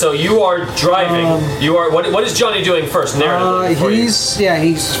his turn. So you are driving. You are. What is Johnny doing first? He's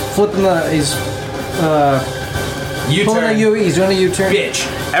flipping he's U-turn. He's doing a U-turn. Bitch.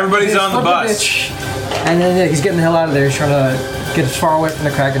 Everybody's on the bus. And then he's getting the hell out of there. He's trying to get as far away from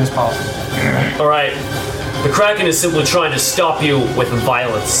the Kraken as possible. All right. The Kraken is simply trying to stop you with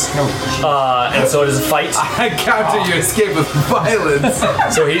violence. And so it is a fight. I counter your escape with violence.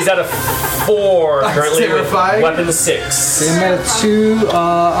 So he's at a 4 currently with weapon 6. So I'm at a 2.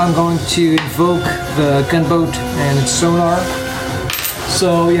 I'm going to invoke the gunboat and its sonar.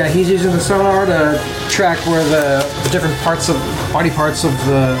 So yeah, he's using the sonar to track where the different body parts of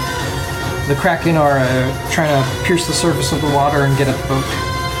the Kraken are trying to pierce the surface of the water and get at the boat.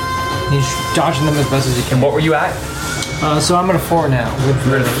 He's dodging them as best as he can. And what were you at? So I'm at a 4 now.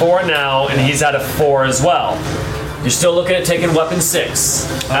 You're at a 4 now, and he's at a 4 as well. You're still looking at taking weapon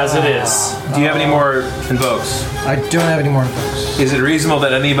 6, as it is. Do you have any more invokes? I don't have any more invokes. Is it reasonable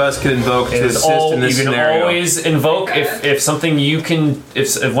that any of us can invoke to assist in this scenario? You can always invoke if something you can,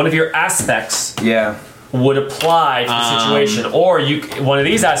 if one of your aspects would apply to the situation, or one of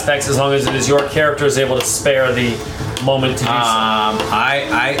these aspects, as long as it is your character is able to spare the moment to do so.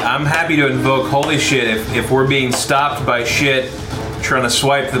 I'm happy to invoke holy shit. If we're being stopped by shit trying to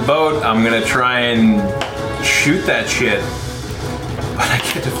swipe the boat, I'm gonna try and shoot that shit. But I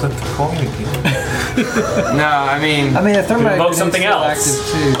get to flip the coin again. No, I mean if thermite invoke something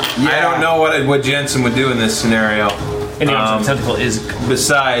else. Too. I don't know what Jensen would do in this scenario. And the tentacle is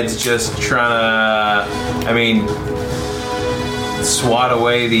besides just trying to, swat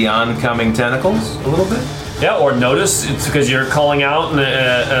away the oncoming tentacles a little bit. Yeah, or notice. It's because you're calling out,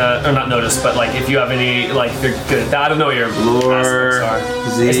 or not notice, but like if you have any, like you're good at that. I don't know what your Lure,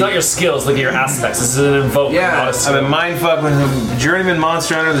 aspects are. It's not your skills. Look at your aspects. This is an invoke. Yeah, I'm a mindfuck with a journeyman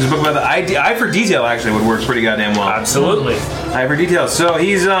monster hunter. There's a book about the Eye for Detail actually would work pretty goddamn well. Absolutely. Eye for Detail. So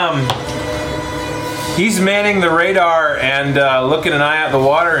he's manning the radar and looking an eye out the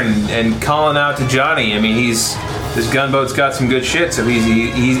water and calling out to Johnny. I mean, this gunboat's got some good shit, so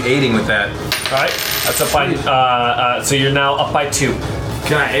he's aiding with that. All right, that's up by. So you're now up by 2.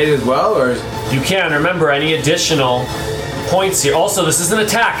 Can I aid as well, or? You can. Remember, any additional points here. Also, this is an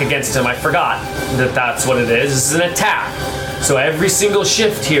attack against him. I forgot that's what it is. This is an attack. So every single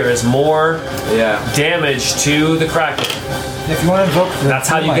shift here is more damage to the Kraken. If you want to invoke, that's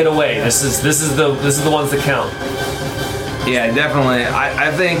how you get away. This is the ones that count. Yeah, definitely.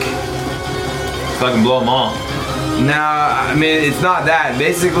 I think fucking blow them all. No, I mean it's not that.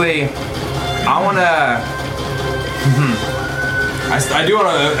 Basically, I want to. I do want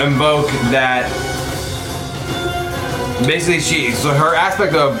to invoke that. Basically, so her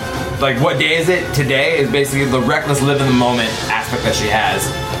aspect of like what day is it today is basically the reckless live in the moment aspect that she has,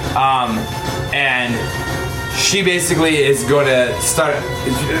 and she basically is going to start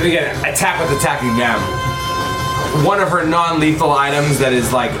again attack with attacking them. One of her non-lethal items that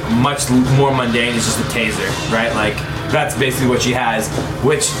is like much more mundane is just a taser, right? Like that's basically what she has,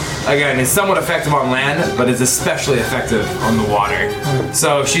 which again is somewhat effective on land, but is especially effective on the water.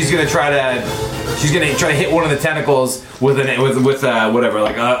 So she's gonna try to hit one of the tentacles with whatever,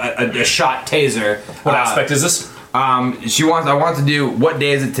 like a shot taser. What aspect is this? I want to do what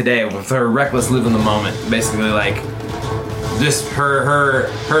day is it today with her reckless live in the moment, basically like just her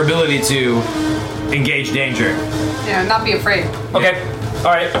ability to engage danger. Yeah, not be afraid. Okay.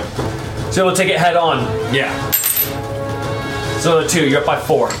 All right. So we'll take it head on. Yeah. So the 2, you're up by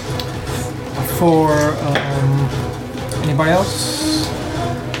 4. For anybody else?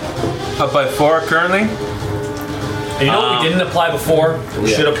 Up by 4 currently. And you know what we didn't apply before? We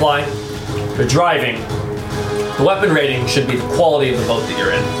should apply. You're driving. The weapon rating should be the quality of the boat that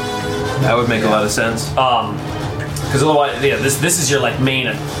you're in. That would make a lot of sense. Because otherwise, yeah, this is your like main.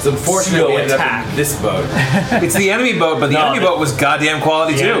 It's unfortunate we ended up in this boat. It's the enemy boat, but the No, enemy boat was goddamn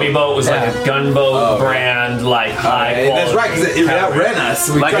quality The too. enemy boat was like a gunboat brand, like high quality. That's right, because it outran us.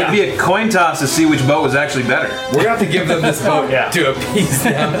 Like it'd be a coin toss to see which boat was actually better. We're gonna have to give them this boat Yeah. to appease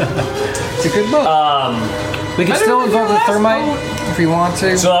them. It's a good boat. We can still invoke the thermite if we want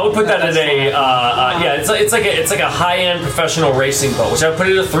to. So I would put that at a yeah. It's like a high-end professional racing boat, which I would put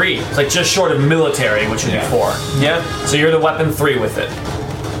it at a 3. It's like just short of military, which would be 4. Yeah. So you're the weapon 3 with it.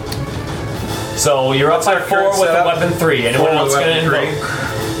 So you're up by 4 current with the setup? weapon 3. Anyone 4 with else gonna weapon three.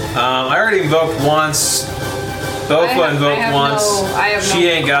 invoke? I already invoked once. Bofa invoked once. I have She no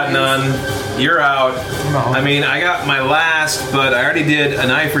ain't got plans. none. You're out. No. I mean, I got my last, but I already did an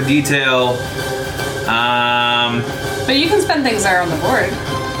eye for detail. But you can spend things there on the board.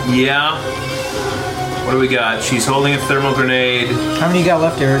 Yeah. What do we got? She's holding a thermal grenade. How many you got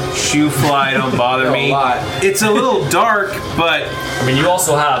left, Eric? Shoe fly, don't bother A me. lot. It's a little dark, but I mean, you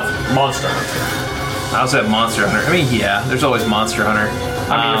also have Monster Hunter. I also have Monster Hunter. I mean, yeah, there's always Monster Hunter.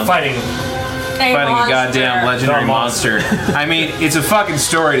 I mean, you're fighting. Fighting a goddamn legendary The monster. monster. I mean, it's a fucking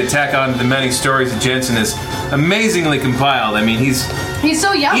story to tack on to the many stories that Jensen has amazingly compiled. I mean, he's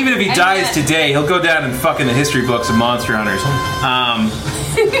so young. even if he and dies yet- today, he'll go down in fucking the history books of monster hunters.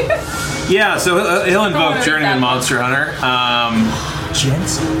 Yeah, so he'll invoke read Journeyman that book. Monster Hunter.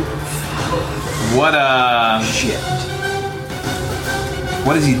 Jensen. Shit.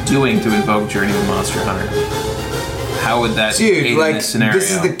 What is he doing to invoke Journeyman Monster Hunter? How would that aid Dude, in like this scenario?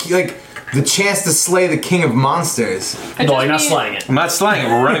 this is the chance to slay the king of monsters. It No, just you're not means slaying it. I'm not slaying it.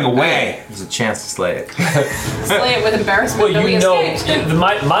 We're running away. There's a chance to slay it. Slay it with embarrassment. Well, that we you know, escaped.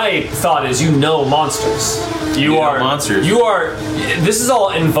 my thought is you know monsters. You know are monsters. You are. This is all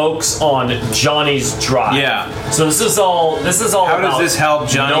invokes on Johnny's drive. Yeah. So this is all. How about does this help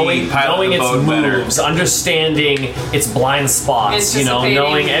Johnny pilot knowing the its boat better? moves, understanding its blind spots. You know, Anticipating.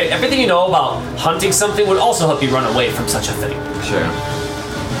 knowing everything you know about hunting something would also help you run away from such a thing. Sure.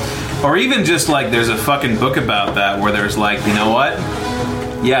 Or even just like there's a fucking book about that where there's like, you know what?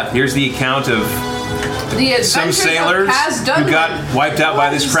 Yeah, here's the account of The some Adventures of sailors Kaz who Dunham. got wiped out by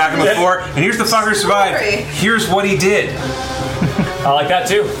this kraken before, and here's the fucker who survived. Story. Here's what he did. I like that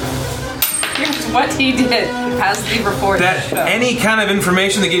too. Here's what he did as the report. That shows. any kind of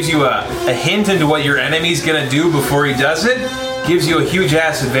information that gives you a hint into what your enemy's gonna do before he does it gives you a huge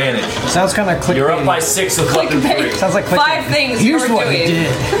ass advantage. Sounds kind of clickbait. You're up by 6 with weapon 3. Sounds like clickbait. 5 things Here's you're what doing. he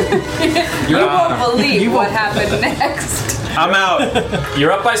did. You won't believe what happened next. I'm out.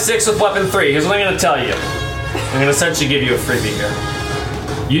 You're up by 6 with weapon 3. Here's what I'm going to tell you. I'm going to essentially give you a freebie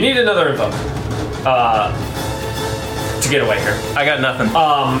here. You need another invoke to get away here. I got nothing.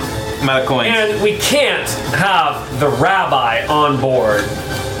 I'm out of coins. And we can't have the rabbi on board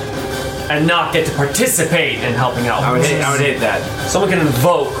and not get to participate in helping out. I would hate that. Someone can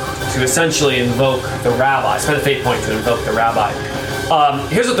invoke to essentially invoke the rabbi. Spend a fate point to invoke the rabbi.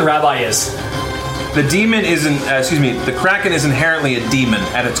 Here's what the rabbi is. The demon isn't, the kraken is inherently a demon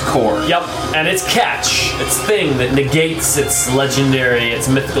at its core. Yep, and its catch, its thing that negates its legendary, its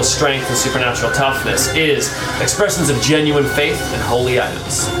mythical strength and supernatural toughness is expressions of genuine faith and holy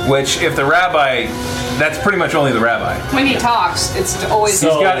items. Which, if the rabbi, that's pretty much only the rabbi. When he talks, it's always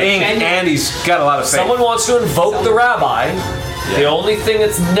So- He's got ink genuine. and he's got a lot of faith. Someone wants to invoke the rabbi. The only thing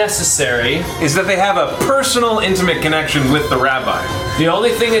that's necessary, Is that they have a personal, intimate connection with the rabbi. the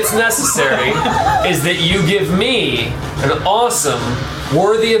only thing that's necessary is that you give me an awesome,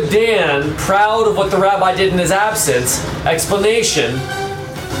 worthy of Dan, proud of what the rabbi did in his absence, explanation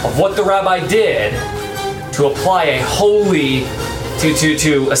of what the rabbi did to apply a holy,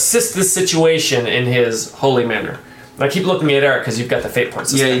 to assist this situation in his holy manner. And I keep looking at Eric because you've got the fate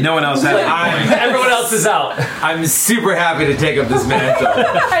points. Yeah, no one else has a point. Everyone else is out. I'm super happy to take up this mantle.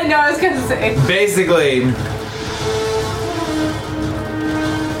 I know, I was gonna say. Basically,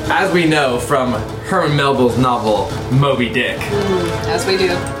 as we know from Herman Melville's novel Moby Dick, As we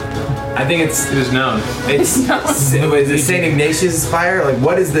do. I think it's It is known. is it Saint Ignatius fire? Like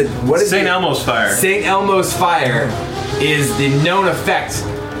what is St. Elmo's fire. St. Elmo's fire is the known effect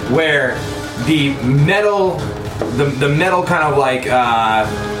where the metal kind of like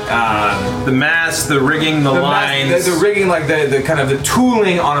The mast, the rigging, the lines. the rigging, like the kind of the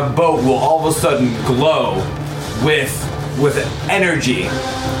tooling on a boat will all of a sudden glow with energy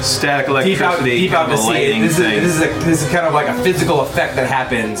static deep out electricity, to kind of a sea. lightning This thing. is kind of like a physical effect that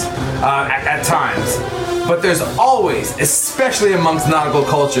happens at times. But there's always, especially amongst nautical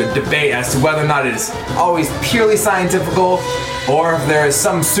culture, debate as to whether or not it is always purely scientific or if there is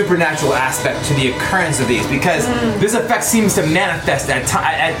some supernatural aspect to the occurrence of these. Because this effect seems to manifest at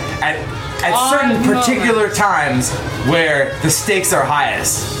at certain particular times where the stakes are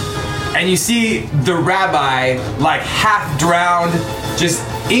highest. And you see the rabbi, like half drowned, just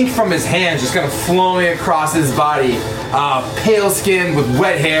ink from his hands just kind of flowing across his body, pale skin with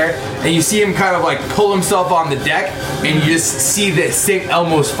wet hair, and you see him kind of like pull himself on the deck, and you just see the St.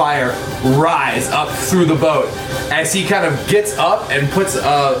 Elmo's fire rise up through the boat as he kind of gets up and puts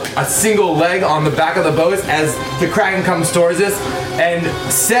a single leg on the back of the boat as the Kraken comes towards us and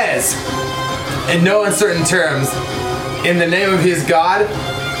says, in no uncertain terms, in the name of his god,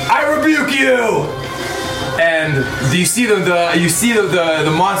 I rebuke you! And you see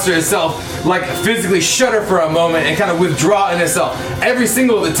the monster itself like physically shudder for a moment and kind of withdraw in itself. Every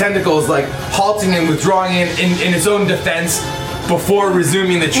single of the tentacles like halting and withdrawing in its own defense before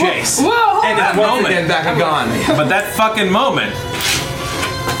resuming the chase. Whoa, and it's once again back and gone. But that fucking moment.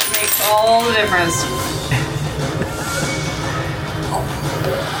 Makes all the difference.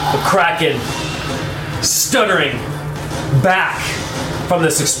 The Kraken, stuttering back from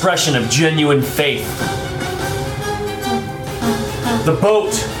this expression of genuine faith. The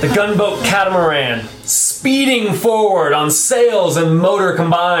boat, the gunboat catamaran, speeding forward on sails and motor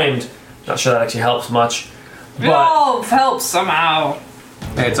combined. Not sure that actually helps much. It all helps somehow.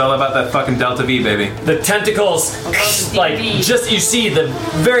 Hey, it's all about that fucking Delta V, baby. The tentacles, like, just you see the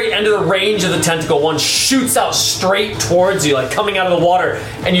very end of the range of the tentacle, one shoots out straight towards you, like coming out of the water,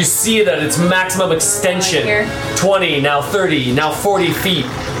 and you see that its maximum extension, 20, now 30, now 40 feet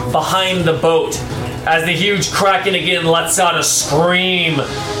behind the boat, as the huge Kraken again lets out a scream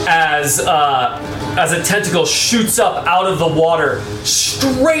as a tentacle shoots up out of the water,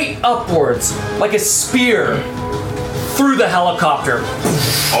 straight upwards, like a spear, through the helicopter.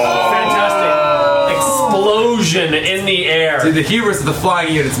 Fantastic explosion in the air. Dude, the hubris of the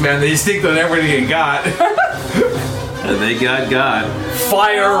flying units, man, they just think that everything got. And they got God.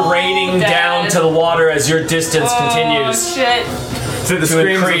 Fire raining down to the water as your distance continues. Oh shit. To the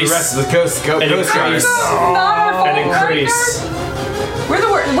screams of the rest of the Coast Guard. And increase. Not our fault. And increase. We're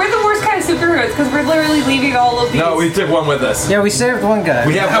the worst kind of superheroes because we're literally leaving all of these. No, we took one with us. Yeah, we saved one guy.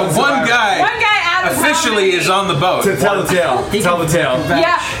 We have One guy One guy out of officially is on the boat. to tell the tale. Tell the tale.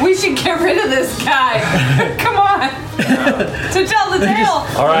 Yeah, we should get rid of this guy. Come on. To tell the tale.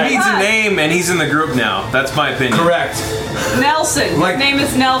 All right. He needs a name, and he's in the group now. That's my opinion. Correct. Nelson. Like- His name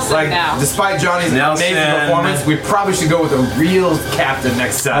is Nelson Like, now. despite Johnny's Nelson. amazing performance, we probably should go with a real captain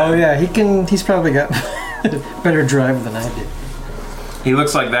next time. Oh yeah, he's probably got better drive than I did. He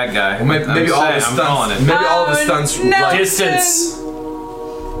looks like that guy. Maybe, I'm all of his I'm calling stunts. it. Maybe all of his stunts. no. like- Distance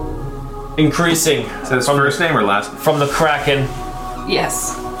increasing Is that his first name or last name? from the Kraken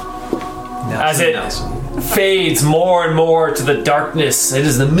Yes. as it fades more and more to the darkness. It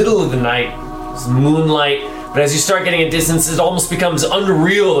is the middle of the night. It's moonlight. But as you start getting a distance, it almost becomes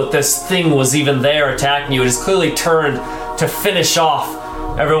unreal that this thing was even there attacking you. It has clearly turned to finish off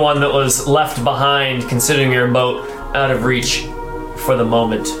everyone that was left behind, considering your boat out of reach for the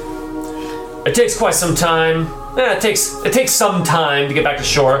moment. It takes quite some time. It takes some time to get back to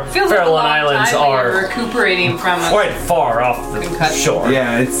shore. Feels like a Farallon long Islands time when you're are recuperating from a quite far off the concussion. shore.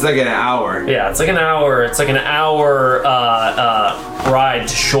 Yeah, it's like an hour. Yeah, it's like an hour. It's like an hour ride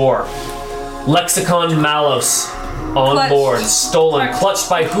to shore. Lexicon Malos on Clutched. board, stolen, Clutched. clutched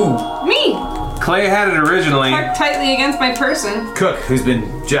by who? me. Clay had it originally. Tucked tightly against my person. Cook, who's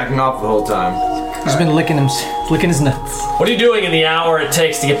been jacking off the whole time. He's been licking his nuts. What are you doing in the hour it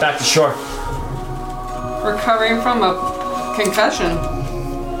takes to get back to shore? Recovering from a concussion.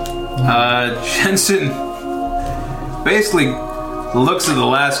 Jensen basically looks at the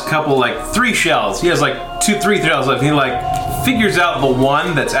last couple, like 3 shells. He has like 3 shells left. He like figures out the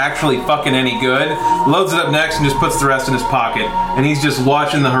one that's actually fucking any good, loads it up next, and just puts the rest in his pocket. And he's just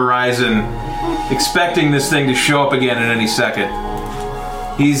watching the horizon, expecting this thing to show up again at any second.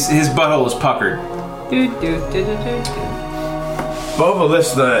 His butthole is puckered. Bova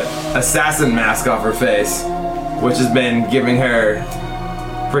lifts the assassin mask off her face, which has been giving her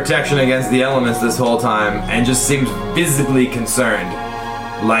protection against the elements this whole time, and just seems visibly concerned.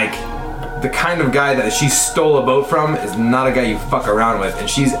 Like, the kind of guy that she stole a boat from is not a guy you fuck around with, and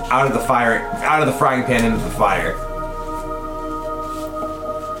she's out of the frying pan into the fire.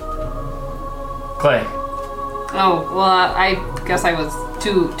 Clay. Oh, well, I guess I was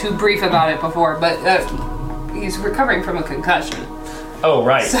too brief about it before, but he's recovering from a concussion. Oh,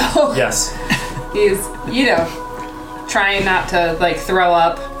 right. So- Yes. He's, trying not to, like, throw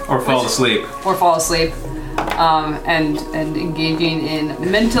up Or fall asleep. or fall asleep, and engaging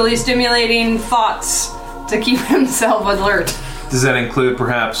in mentally stimulating thoughts to keep himself alert. Does that include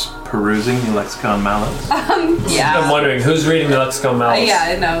perhaps perusing the Lexicon Malleus? Yeah. I'm wondering who's reading the Lexicon Malleus.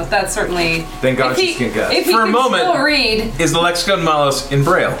 Yeah, no, that's certainly. Thank God if he, she's concussed. if he For a can moment- still read. Is the Lexicon Malleus in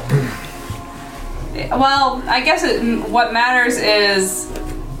Braille? Well, I guess what matters is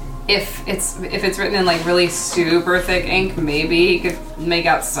if it's written in like really super thick ink, maybe he could make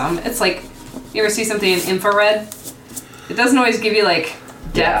out some. It's like, you ever see something in infrared? It doesn't always give you like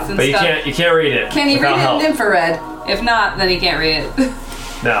depth and But stuff. you can't read it. Can you without read help. it in infrared? If not, then he can't read it.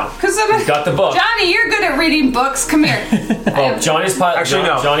 No. Because He's got the book. Johnny, you're good at reading books. Come here. Oh, Johnny's pilot. Actually,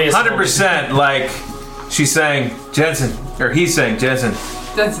 no. Johnny is 100% like she's saying, Jensen, or he's saying, Jensen,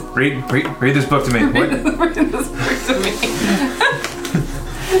 That's read this book to me. What? reading this book to me.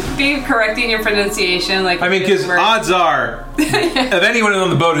 Be correcting your pronunciation, like. I mean, because odds are, if anyone on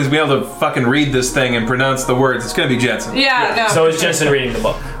the boat is be able to fucking read this thing and pronounce the words, it's going to be Jensen. Yeah, no. So is Jensen reading the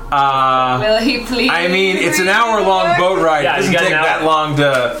book? Will he please? I mean, it's an read hour-long the boat ride. Yeah, It doesn't you got take an that hour. long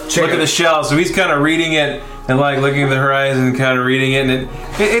to look at the shell, so he's kind of reading it and like looking at the horizon and kind of reading it, and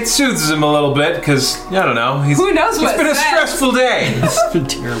it soothes him a little bit because I don't know. Who knows It's what been a it says? stressful day. It's been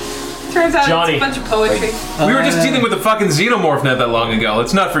terrible. Turns out Johnny. it's a bunch of poetry. We were just dealing with the fucking xenomorph not that long ago.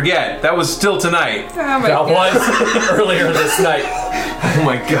 Let's not forget that was still tonight. Oh my That God. was earlier this night. Oh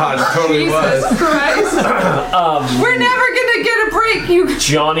my God, it totally was. Jesus Christ. We're never gonna get a break, you.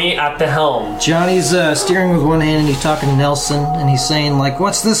 Johnny at the helm. Johnny's steering with one hand and he's talking to Nelson and he's saying like,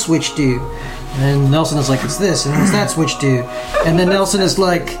 "What's this switch do?" And then Nelson is like, "It's this," and what's that switch do? And then Nelson is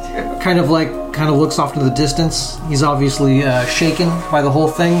like, kind of looks off to the distance. He's obviously shaken by the whole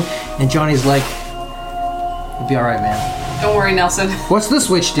thing, and Johnny's like, "You'll be all right, man. Don't worry, Nelson. What's this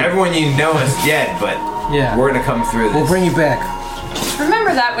switch do?" Everyone you know is dead, but Yeah, we're gonna come through this. we'll bring you back.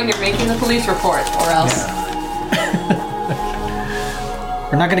 Remember that when you're making the police report, or else.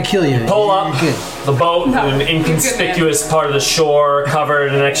 We're not gonna kill you. Pull You're up good. the boat, No, an inconspicuous part of the shore,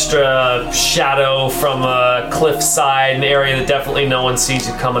 covered in extra shadow from a cliffside, an area that definitely no one sees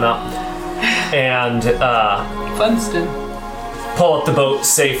you coming up. And Funston. pull up the boat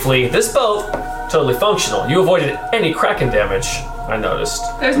safely. This boat, totally functional. You avoided any Kraken damage, I noticed.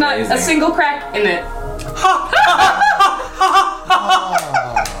 There's not a Amazing. single crack in it.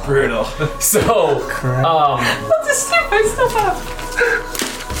 Brutal. So, Let's just stick myself up.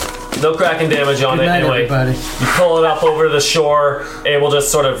 no Kraken damage on Good it night, anyway. everybody. You pull it up over the shore, able to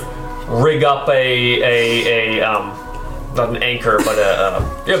sort of rig up not an anchor, but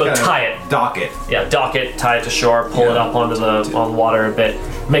you're able to tie it. Dock it. Yeah, dock it, tie it to shore, pull it up onto the on water a bit,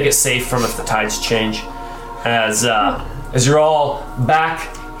 make it safe from if the tides change. As you're all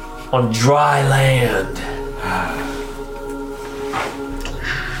back on dry land.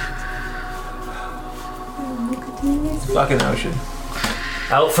 Fucking ocean.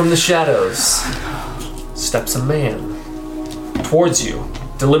 Out from the shadows steps a man towards you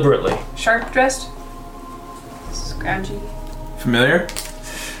deliberately. Sharp dressed. Scroungy. Familiar?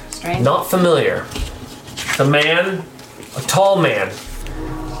 Strange. Not familiar. The man, a tall man,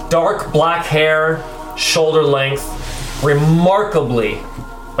 dark black hair, shoulder length, remarkably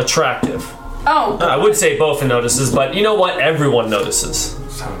attractive. Oh. I would say Bofa notices, but you know what? Everyone notices.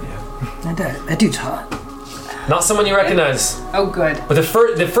 That dude's hot. Not someone you recognize. Oh, good. But the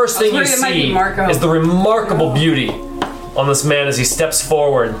first thing you worried it might be see Marco. is the remarkable beauty on this man as he steps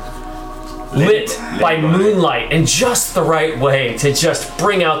forward, lit by moonlight in just the right way to just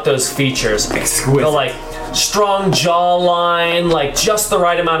bring out those features. Exquisite. The like strong jawline, like just the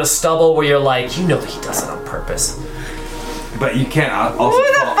right amount of stubble where you're like, you know that he does it on purpose. But you can't also Who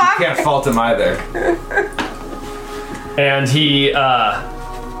the fault, fuck? you can't fault him either. And he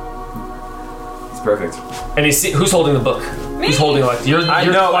It's perfect. who's holding the book? Who's holding like you're I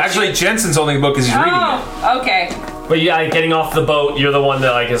you're know. clutching- Actually, Jensen's holding the book because he's reading it. Oh, okay. But yeah, getting off the boat, you're the one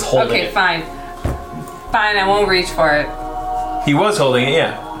that like is holding Okay, it. fine. Fine, I won't reach for it. He was holding it,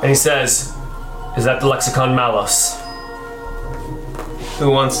 yeah. And he says, "Is that the Lexicon Malleus?" Who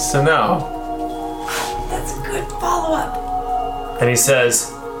wants to know? That's a good follow up. And he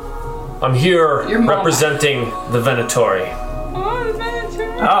says, "I'm here Your mama. representing the Venatori." Oh, the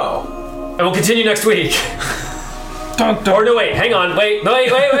manager. Oh. And we'll continue next week. Or no, wait, hang on, wait. Lies!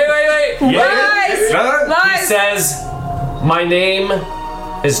 He Lies! says, "My name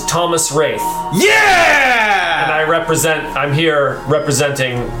is Thomas Wraith, and Yeah! I'm here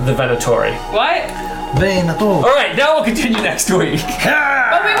representing the Venatori." What? Venator. All right, now we'll continue next week.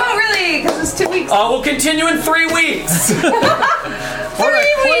 But we won't really, because it's 2 weeks. We'll continue in 3 weeks. 3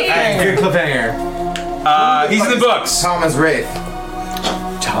 weeks! Good cliffhanger. He's in the books. Thomas Wraith.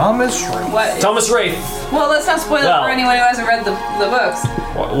 Thomas Wraith. What? Thomas Wraith, Well, let's not spoil it Well. for anyone who hasn't read the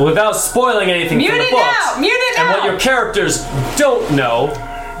books. without spoiling anything Mute from the it books, now! Mute it and now! what your characters don't know,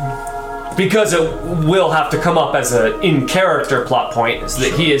 because it will have to come up as an in-character plot point, is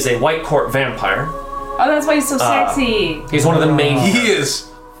that he is a White Court vampire. Oh, that's why he's so sexy. He's one of the main. He is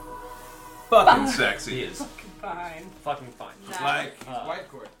fucking sexy. He is Fine. fucking fine. Like White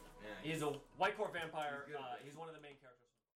Court. He's a White Court vampire.